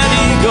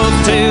Nanny Goat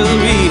tail.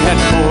 We had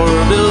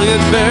 4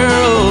 million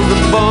barrels of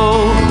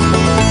bone.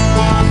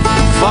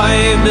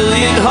 5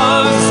 million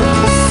hogs,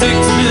 6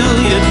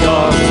 million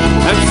dogs,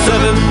 and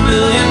 7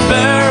 million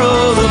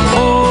barrels of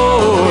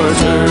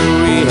porter.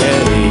 We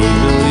had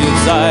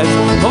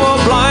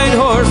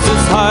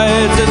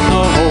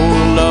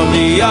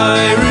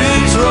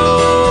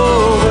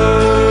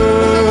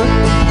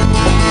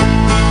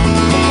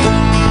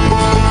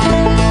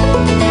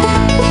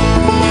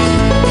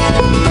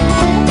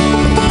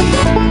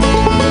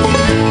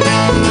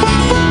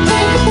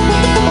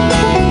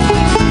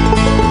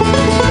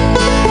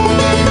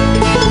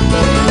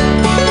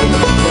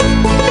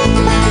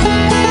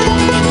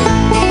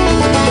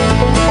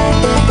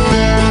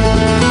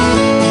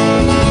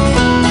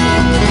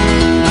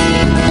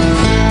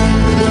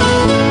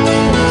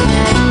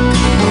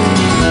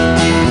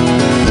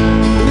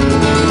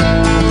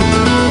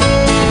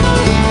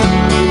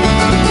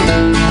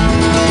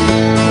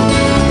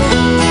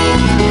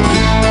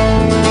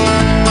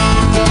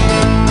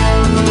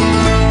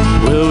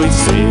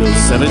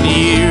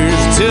years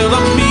till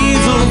the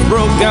measles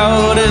broke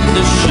out and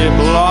the ship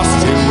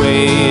lost her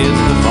way in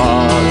the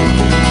fog.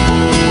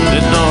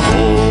 Then the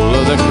whole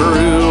of the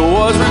crew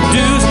was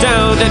reduced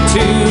down to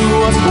two,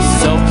 was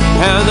myself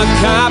and the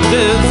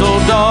captain's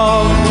old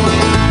dog.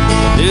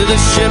 Till the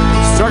ship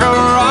struck a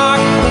rock,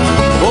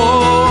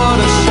 oh what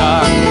a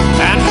shock,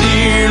 and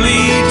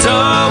nearly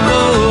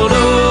tumbled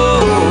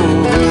over.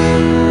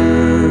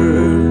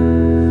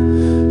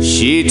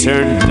 She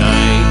turned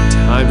 9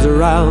 times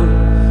around,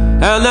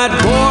 and that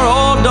poor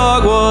old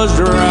dog was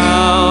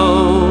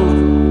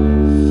drowned.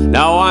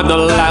 Now I'm the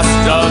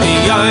last of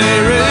the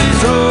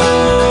Irish rovers.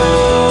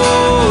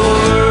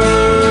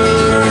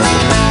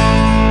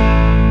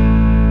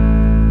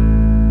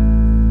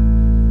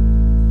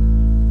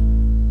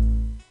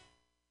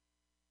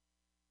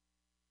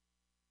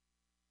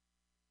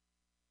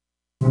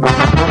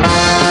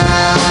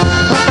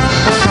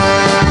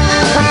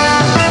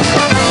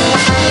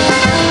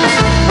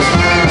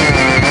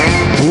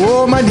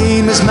 Oh, my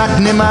name is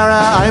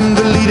McNamara, I'm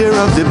the leader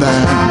of the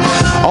band.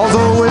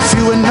 Although we're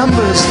few in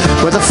numbers,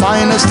 we're the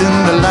finest in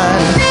the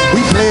land.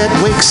 We play at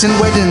wakes and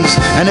weddings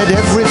and at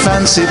every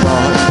fancy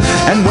ball.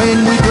 And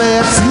when we play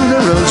at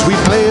funerals, we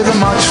play the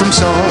march from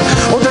Saul.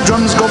 Oh, the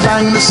drums go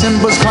bang, the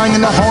cymbals clang,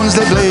 and the horns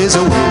they blaze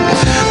away.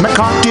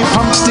 McCarthy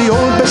pumps the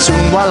old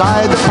bassoon while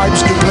I the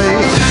pipes do play.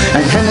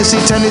 And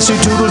Hennessy Tennessee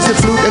toodles the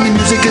flute, and the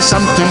music is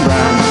something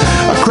grand.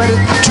 A credit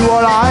to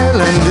our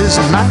island is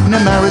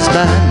McNamara's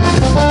band.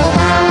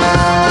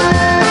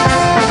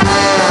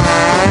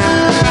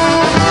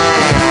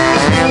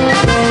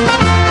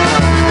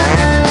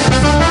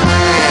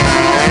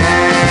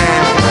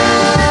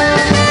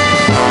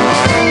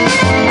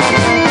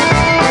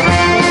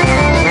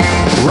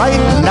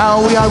 Right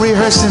now we are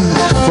rehearsing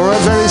for a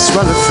very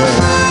swell affair.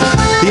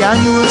 The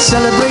annual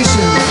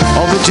celebration,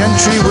 all the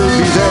gentry will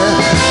be there.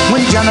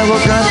 When General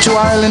Grant to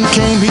Ireland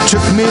came, he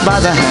took me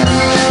by the hand.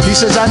 He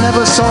says, I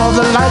never saw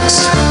the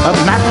likes of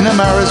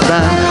McNamara's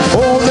band.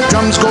 Oh, the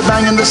drums go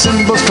bang and the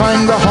cymbals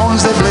clang, the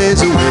horns they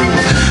blaze away.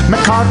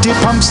 McCarthy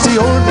pumps the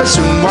old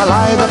bassoon while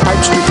I the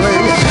pipes do play.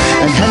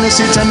 And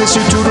Hennessy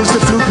Tennessee toodles the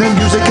flute, and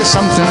music is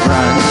something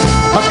grand.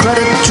 A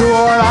credit to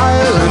our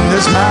island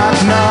is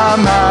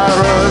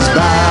McNamara's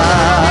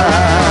band.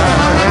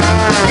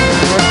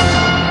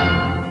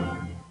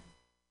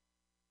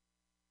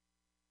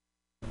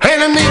 In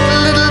a neat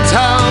little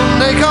town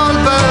they call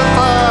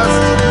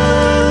Belfast,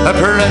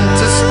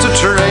 apprentice to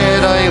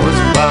trade I was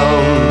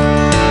bound.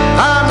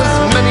 And as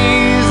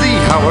many's the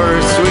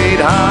hours sweet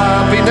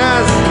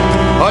happiness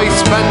I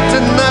spent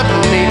in that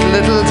neat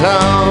little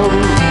town,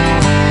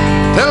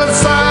 till a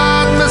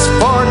sad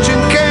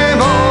misfortune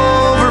came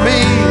over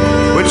me,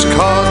 which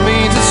caused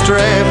me to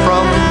stray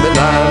from the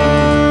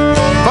land,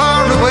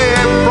 far away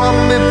from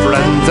my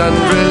friends and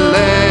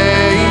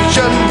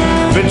relation,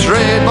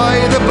 betrayed by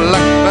the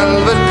black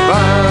velvet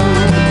band.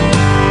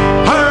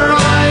 Her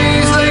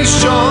eyes they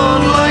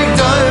shone like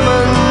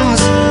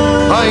diamonds,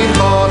 I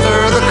thought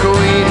her the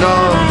queen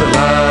of the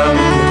land,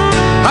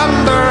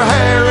 and her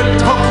hair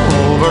it hung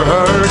over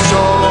her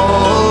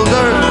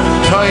shoulder,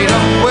 tied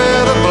up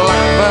with a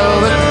black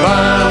velvet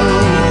band.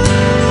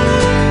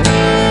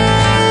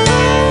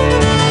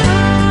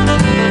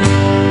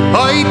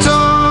 I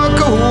took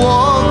a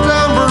walk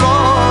down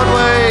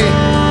Broadway,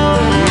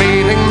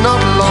 meaning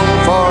not long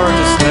for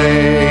to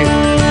stay,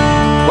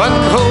 when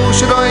who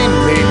should I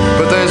meet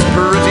but this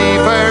pretty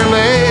fair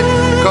maid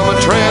coming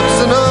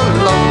traipsing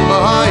along the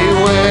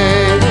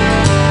highway.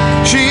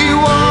 She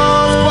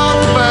was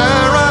both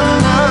fair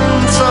and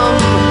handsome,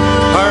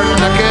 her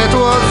neck it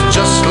was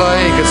just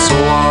like a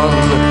swan,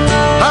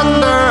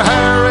 and her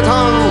hair it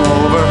hung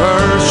over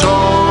her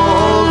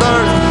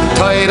shoulders,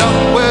 tied up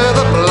with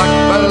a black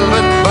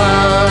velvet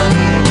band.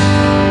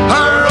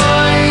 Her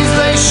eyes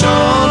they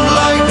shone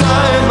like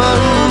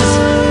diamonds,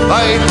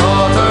 I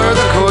thought her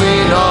the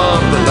queen of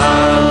the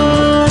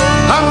land,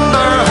 and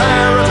her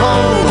hair it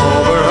hung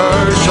over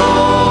her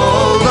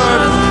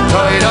shoulders,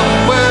 tied up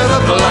with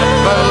a black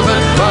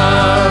velvet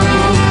band.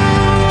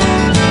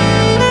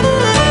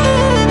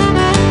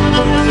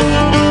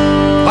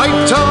 I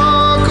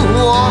took a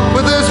walk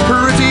with this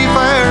pretty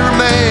fair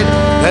maid,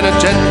 and a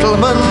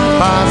gentleman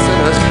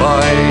passing us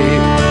by.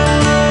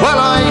 Well,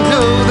 I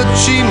knew that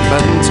she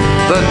meant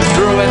the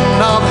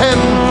druin of him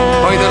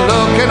by the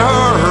look in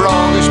her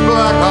longish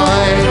black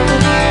eye.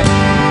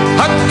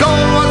 A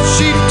gold was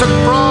she took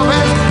from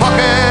his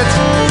pocket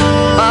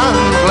and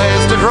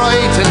placed it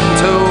right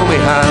into me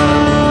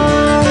hand.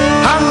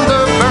 And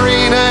the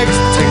very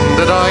next thing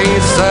that I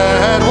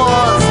said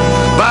was,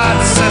 bad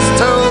cess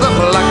to the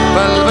black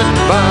velvet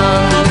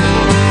band.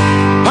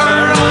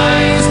 Her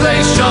eyes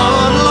they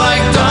shone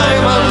like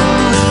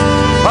diamonds,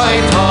 I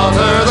thought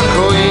her the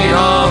queen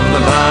of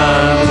the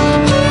land,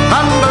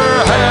 and her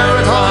hair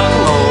it hung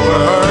over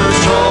her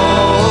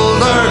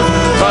shoulders,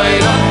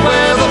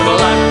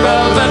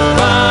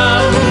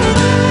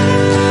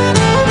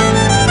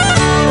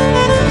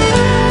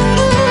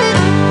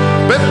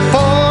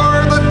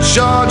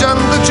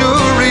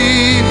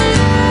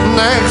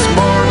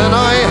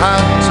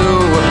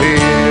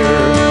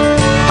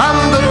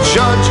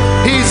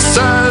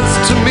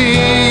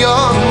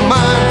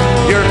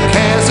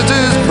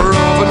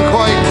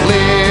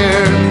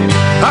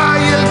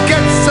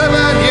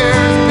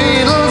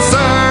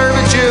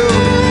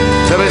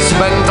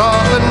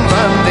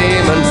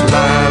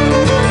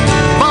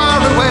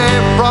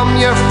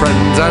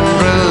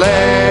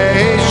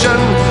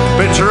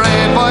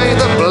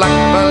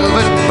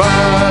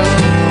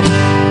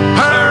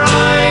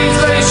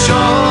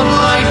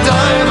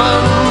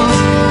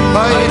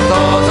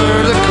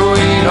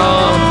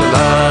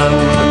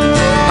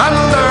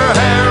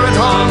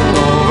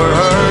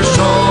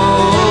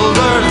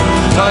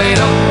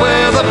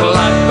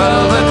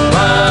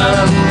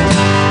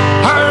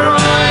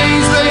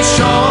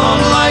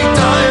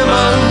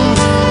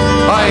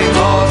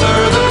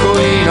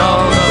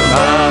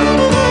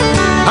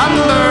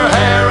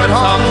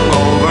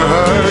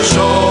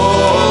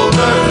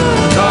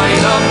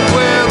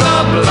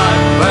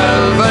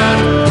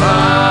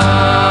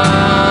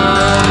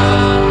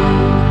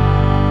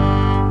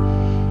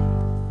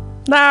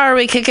 Now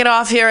we kick it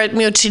off here at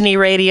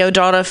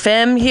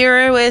MutinyRadio.fm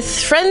here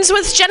with Friends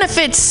with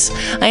Genefits.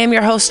 I am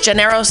your host, Jen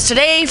Eros,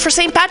 today for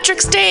St.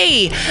 Patrick's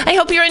Day. I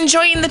hope you're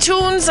enjoying the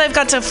tunes. I've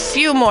got a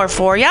few more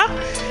for ya.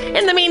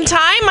 In the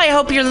meantime, I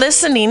hope you're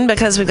listening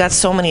because we've got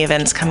so many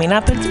events coming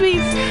up. It'd be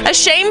a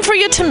shame for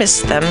you to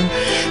miss them.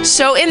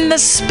 So in the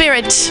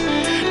spirit,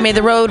 may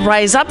the road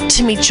rise up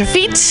to meet your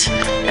feet,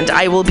 and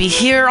I will be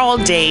here all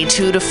day,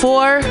 2 to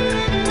 4.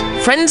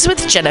 Friends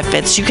with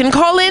Genefits. You can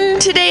call in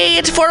today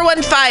at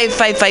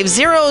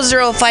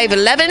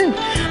 415-550-0511.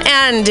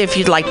 And if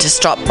you'd like to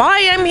stop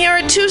by, I'm here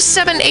at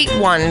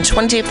 2781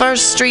 21st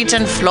Street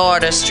and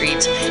Florida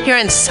Street here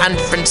in San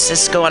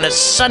Francisco on a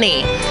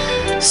sunny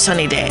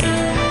day.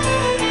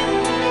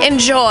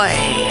 Enjoy.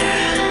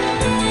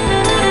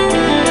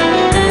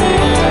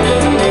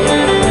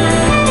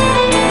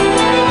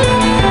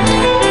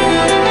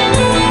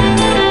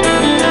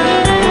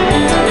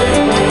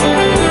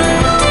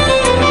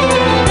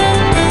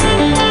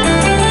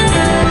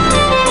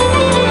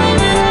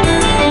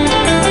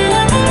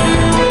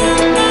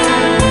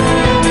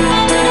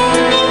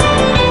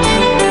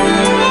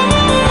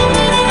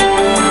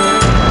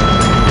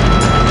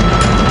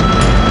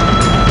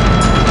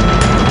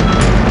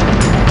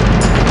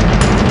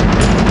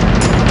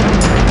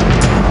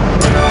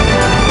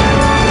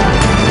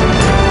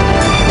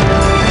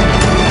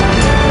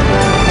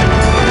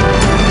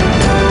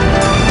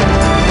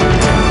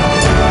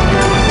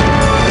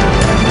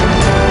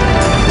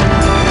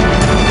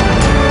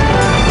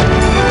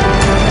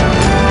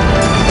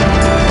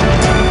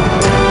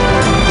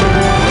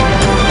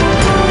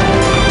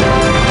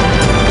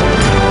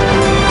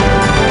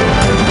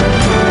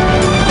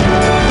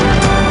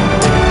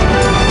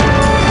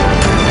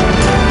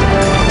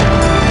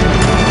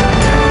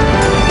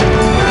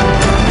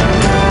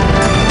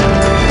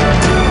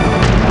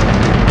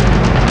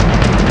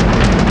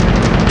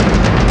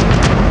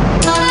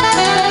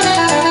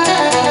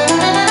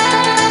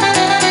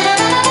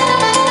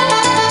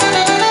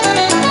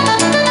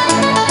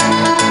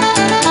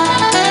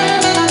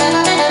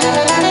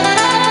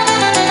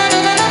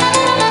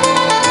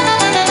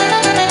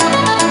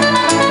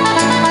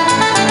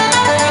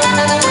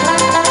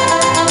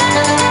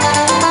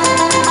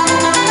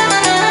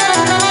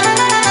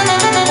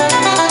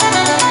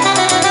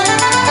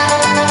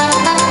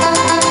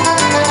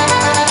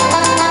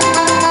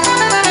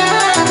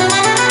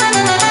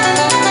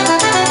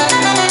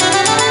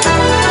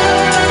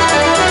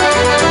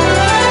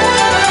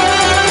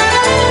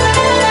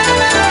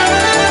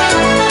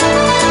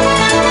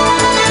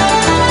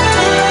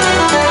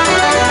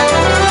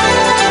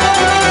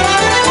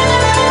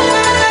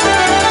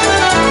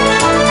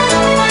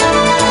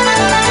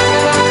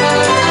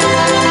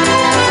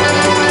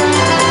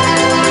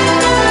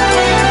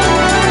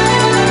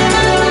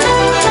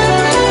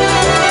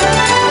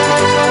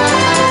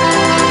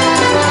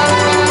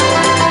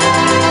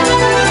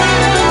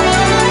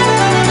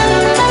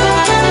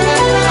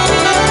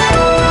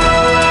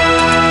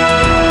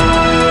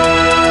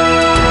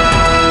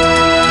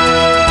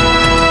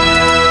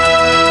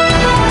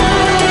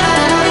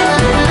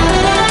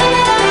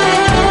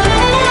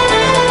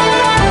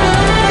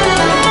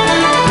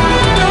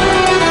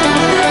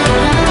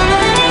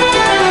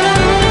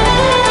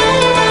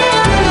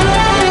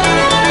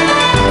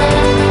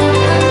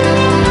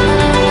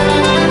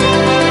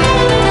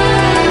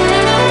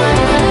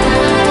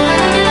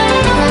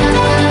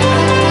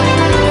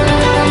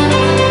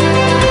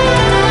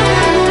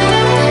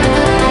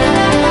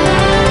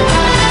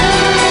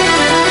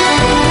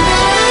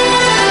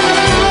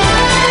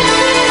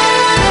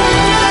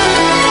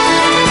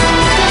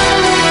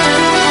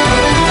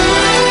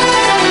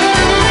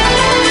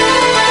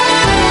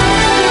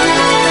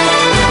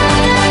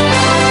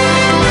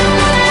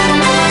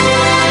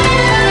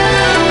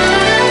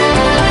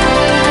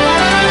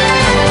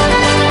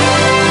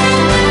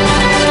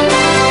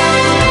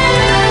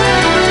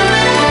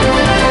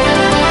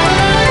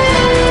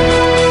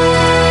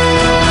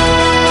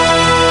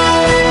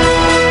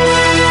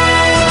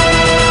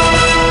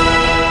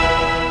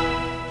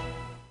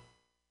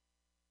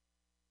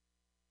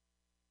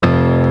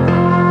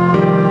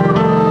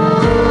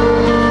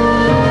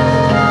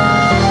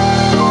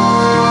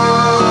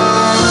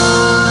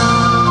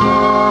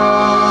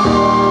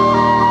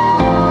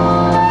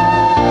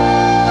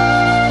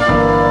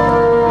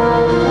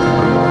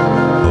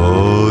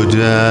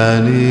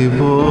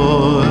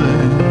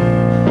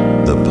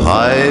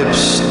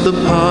 the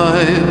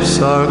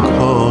pipes are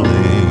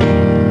calling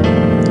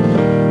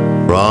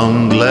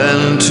from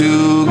glen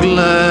to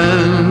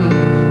glen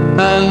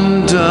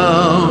and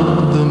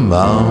down the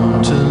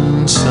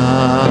mountainside.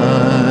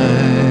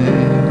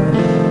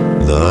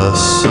 The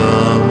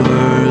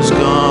summer's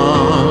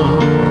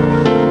gone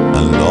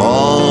and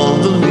all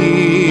the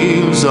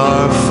leaves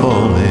are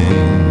falling.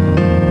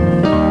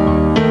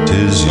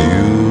 'Tis you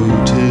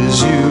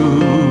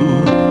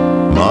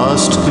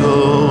must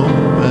go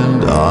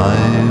and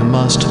I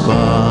must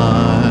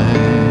bide.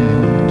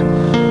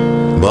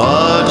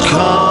 But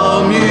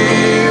come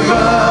ye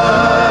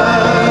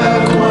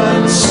back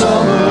when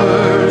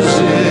summer's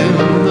in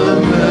the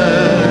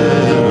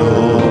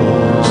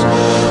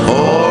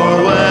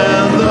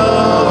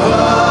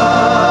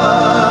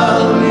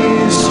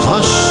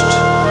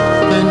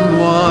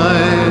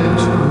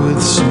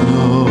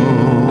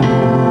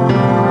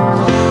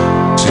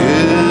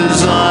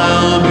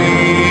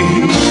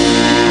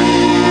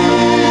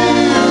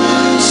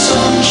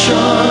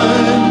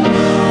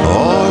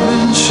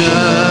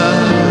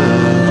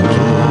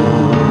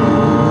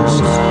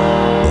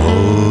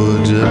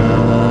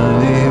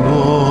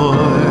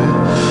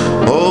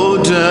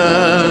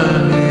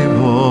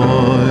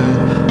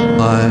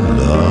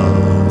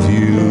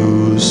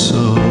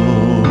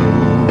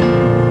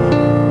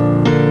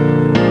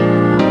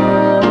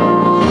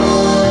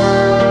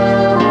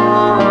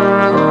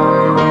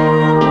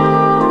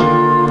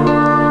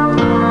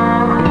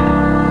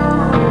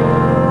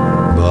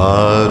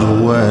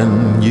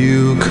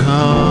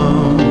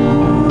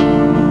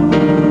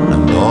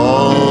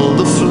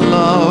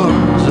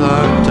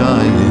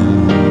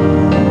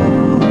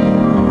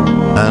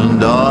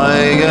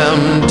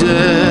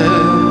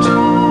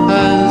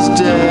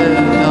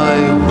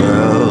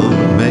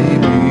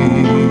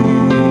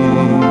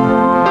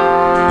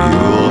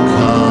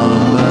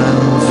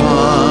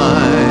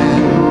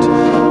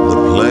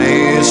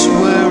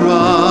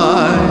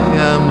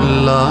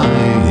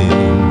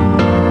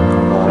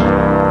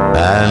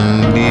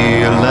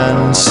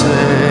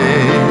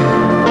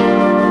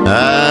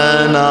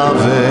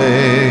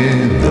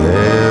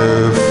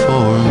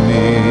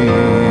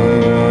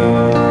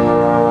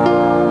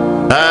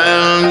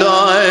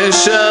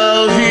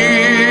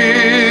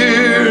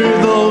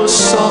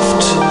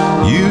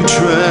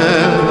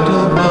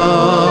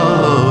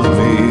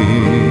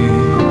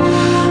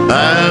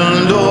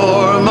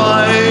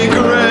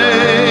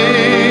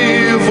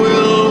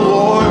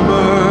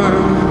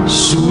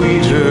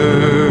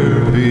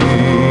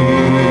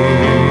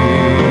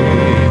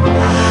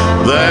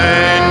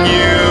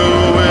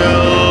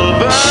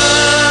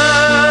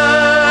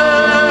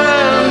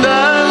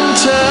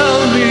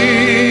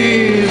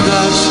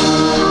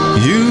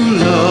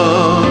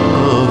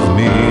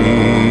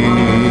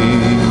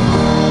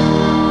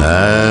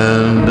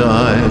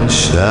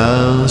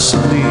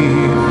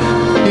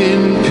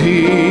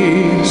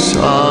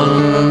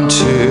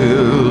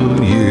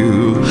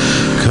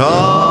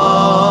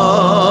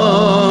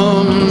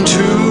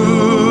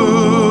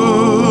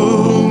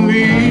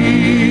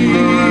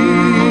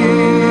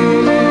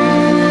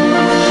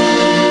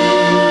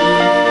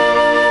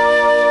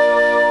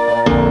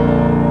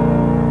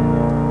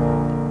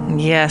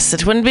Yes,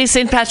 it wouldn't be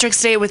St.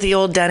 Patrick's Day with the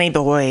old Danny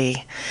boy.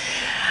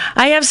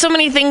 I have so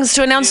many things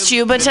to announce to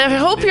you, but I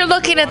hope you're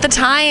looking at the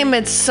time.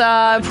 It's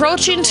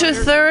approaching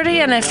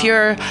 2:30, and if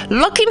you're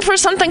looking for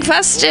something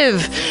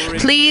festive,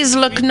 please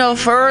look no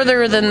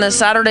further than the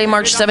Saturday,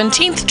 March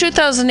 17th,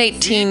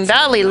 2018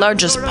 Valley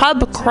largest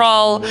pub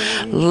crawl,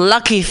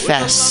 Lucky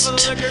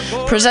Fest,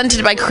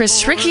 presented by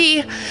Chris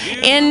Ricky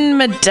in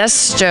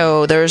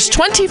Modesto. There's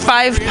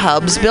 25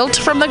 pubs built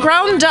from the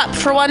ground up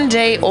for one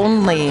day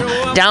only.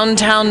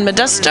 Downtown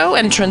Modesto,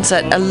 entrance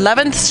at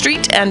 11th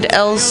Street and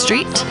L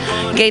Street.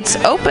 Gates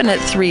open at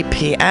 3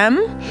 p.m.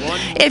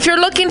 If you're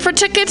looking for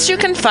tickets, you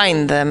can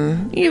find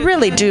them. You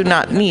really do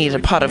not need a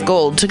pot of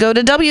gold to go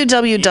to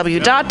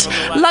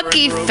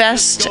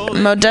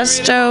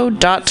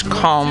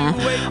www.luckyfestmodesto.com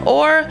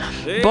or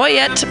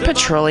Boyette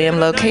Petroleum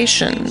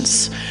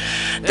locations.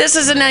 This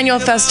is an annual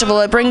festival.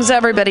 It brings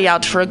everybody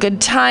out for a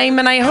good time,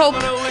 and I hope,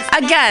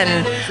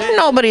 again,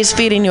 nobody's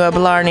feeding you a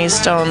Blarney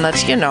Stone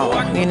that, you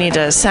need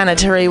a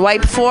sanitary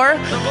wipe for.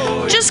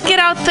 Just get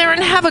out there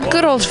and have a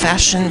good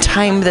old-fashioned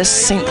time this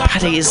St.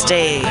 Paddy's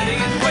Day.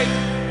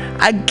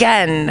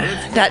 Again,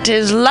 that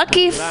is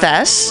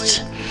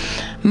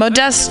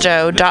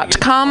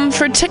luckyfestmodesto.com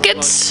for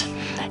tickets.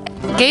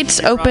 Gates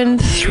open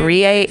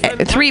 3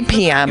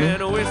 p.m.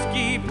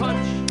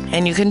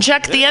 And you can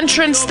check the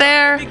entrance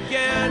there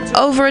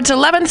over at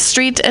 11th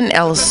Street and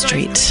L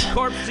Street.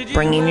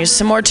 Bringing you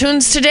some more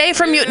tunes today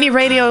from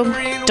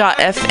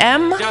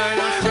MutinyRadio.fm.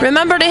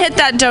 Remember to hit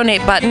that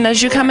donate button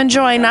as you come and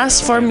join us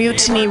for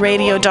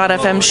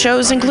MutinyRadio.fm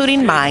shows,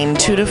 including mine,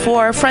 2 to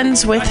 4,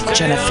 Friends with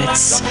Jennifer.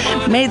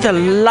 May the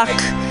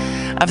luck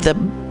of the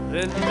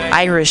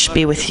Irish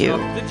be with you.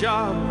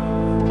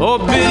 Oh,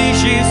 Biddy,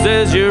 she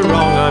says you're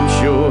wrong, I'm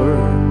sure.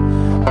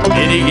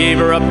 Biddy gave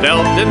her a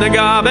belt and a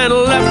gob and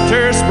left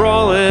her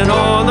sprawling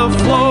on the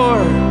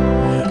floor.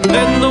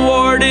 Then the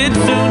war did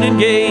soon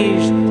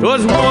engage.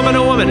 'Twas woman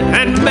to woman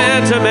and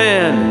man to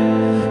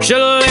man.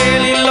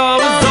 Shillelagh law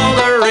was all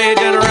the rage,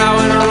 and row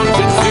and roach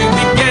it soon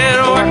began.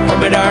 Work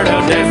from it out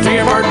down dance to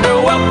your partner,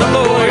 well the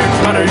lawyer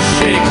trying to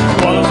shake.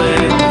 Was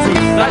it in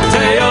truth? I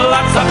tell you,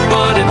 lots of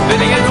fun and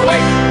fitting its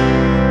weight.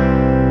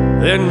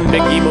 Then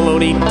Mickey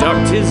Maloney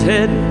ducked his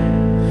head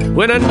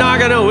when a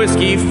noggin of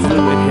whiskey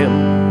flew at him.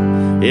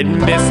 It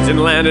missed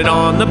and landed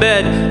on the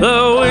bed.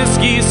 The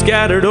whiskey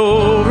scattered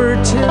over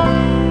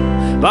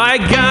Tim. By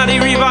God, he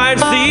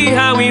revives, see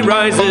how he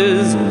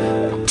rises.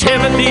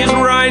 Timothy's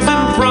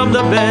rising from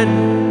the bed,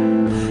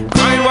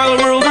 crying while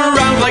the world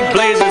around like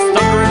blazes,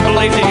 thunder and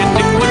blazing, and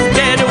Nick was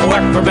dead.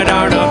 Work from an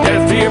hour now,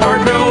 dance to your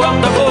partner, up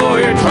the floor,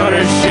 you're trying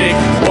to shake.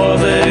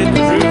 Was it in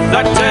truth?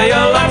 I tell you,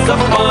 lots of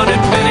fun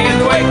and spinning in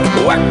the wake.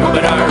 Work from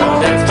an hour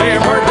now, dance to your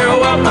partner,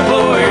 up the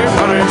floor, you're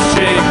trying to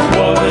shake.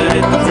 Was it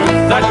in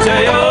truth? I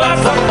tell you,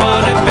 lots of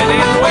fun and spinning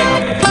in the wake.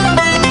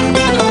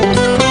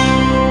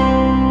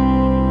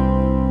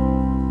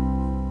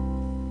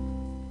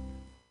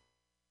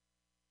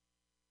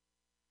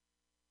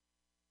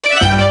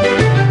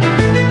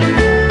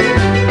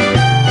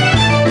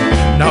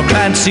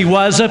 Clancy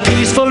was a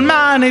peaceful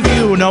man, if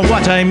you know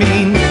what I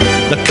mean.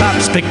 The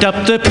cops picked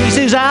up the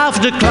pieces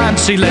after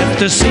Clancy left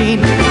the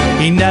scene.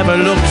 He never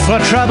looked for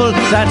trouble,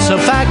 that's a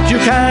fact you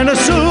can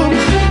assume.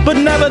 But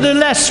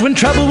nevertheless, when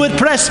trouble would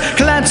press,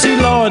 Clancy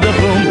lowered the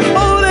boom.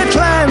 Oh, that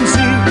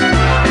Clancy,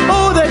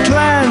 oh, that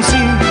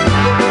Clancy.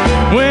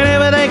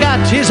 Whenever they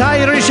got his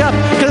Irish up,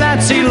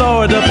 Clancy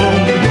lowered the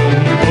boom.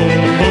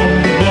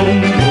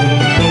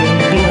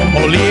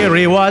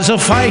 O'Leary was a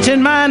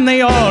fighting man,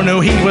 they all knew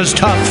he was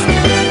tough.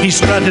 He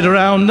strutted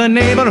around the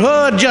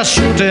neighborhood, just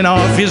shooting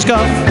off his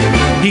guff.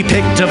 He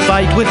picked a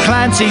fight with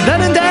Clancy,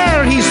 then and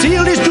there he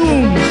sealed his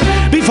doom.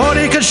 Before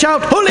he could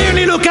shout,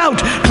 O'Leary, look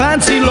out!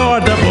 Clancy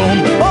lowered the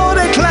boom. Oh,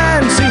 the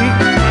Clancy,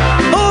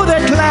 oh, the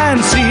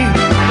Clancy.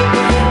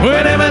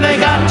 Whenever they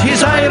got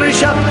his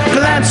Irish up,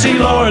 Clancy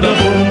lowered the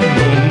boom.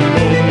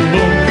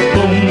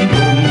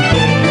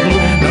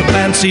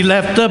 Clancy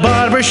left the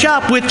barber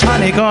shop with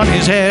tonic on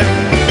his hair.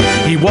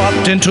 He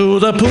walked into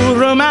the pool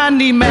room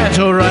and he met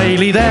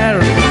O'Reilly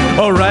there.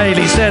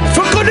 O'Reilly said,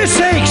 for goodness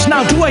sakes,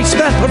 now do I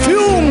smell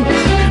perfume?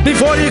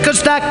 Before you could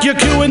stack your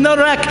cue in the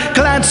rack,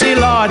 Clancy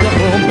lowered the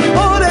boom.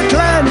 Oh, the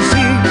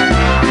Clancy,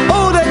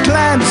 oh, the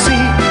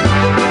Clancy.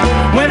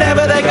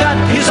 Whenever they got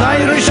his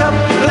Irish up,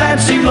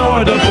 Clancy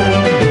lowered the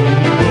boom.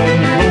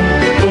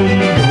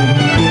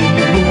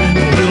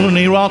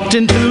 He walked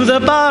into the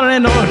bar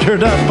and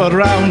ordered up a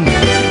round.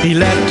 He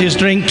left his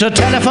drink to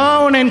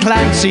telephone and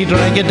Clancy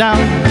drank it down.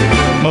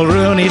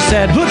 Mulrooney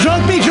said, who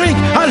drunk me drink?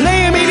 I'll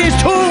lay him in his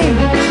tomb.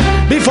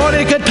 Before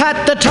he could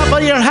pat the top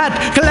of your hat,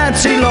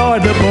 Clancy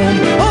lowered the boom.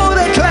 Oh,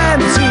 the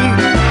Clancy,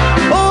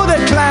 oh, the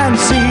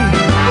Clancy.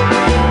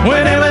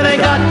 Whenever they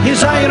got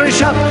his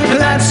Irish up,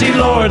 Clancy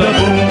lowered the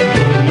boom.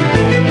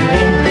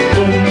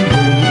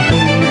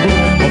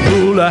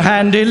 A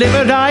hand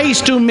delivered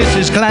ice to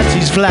Mrs.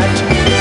 Clancy's flat.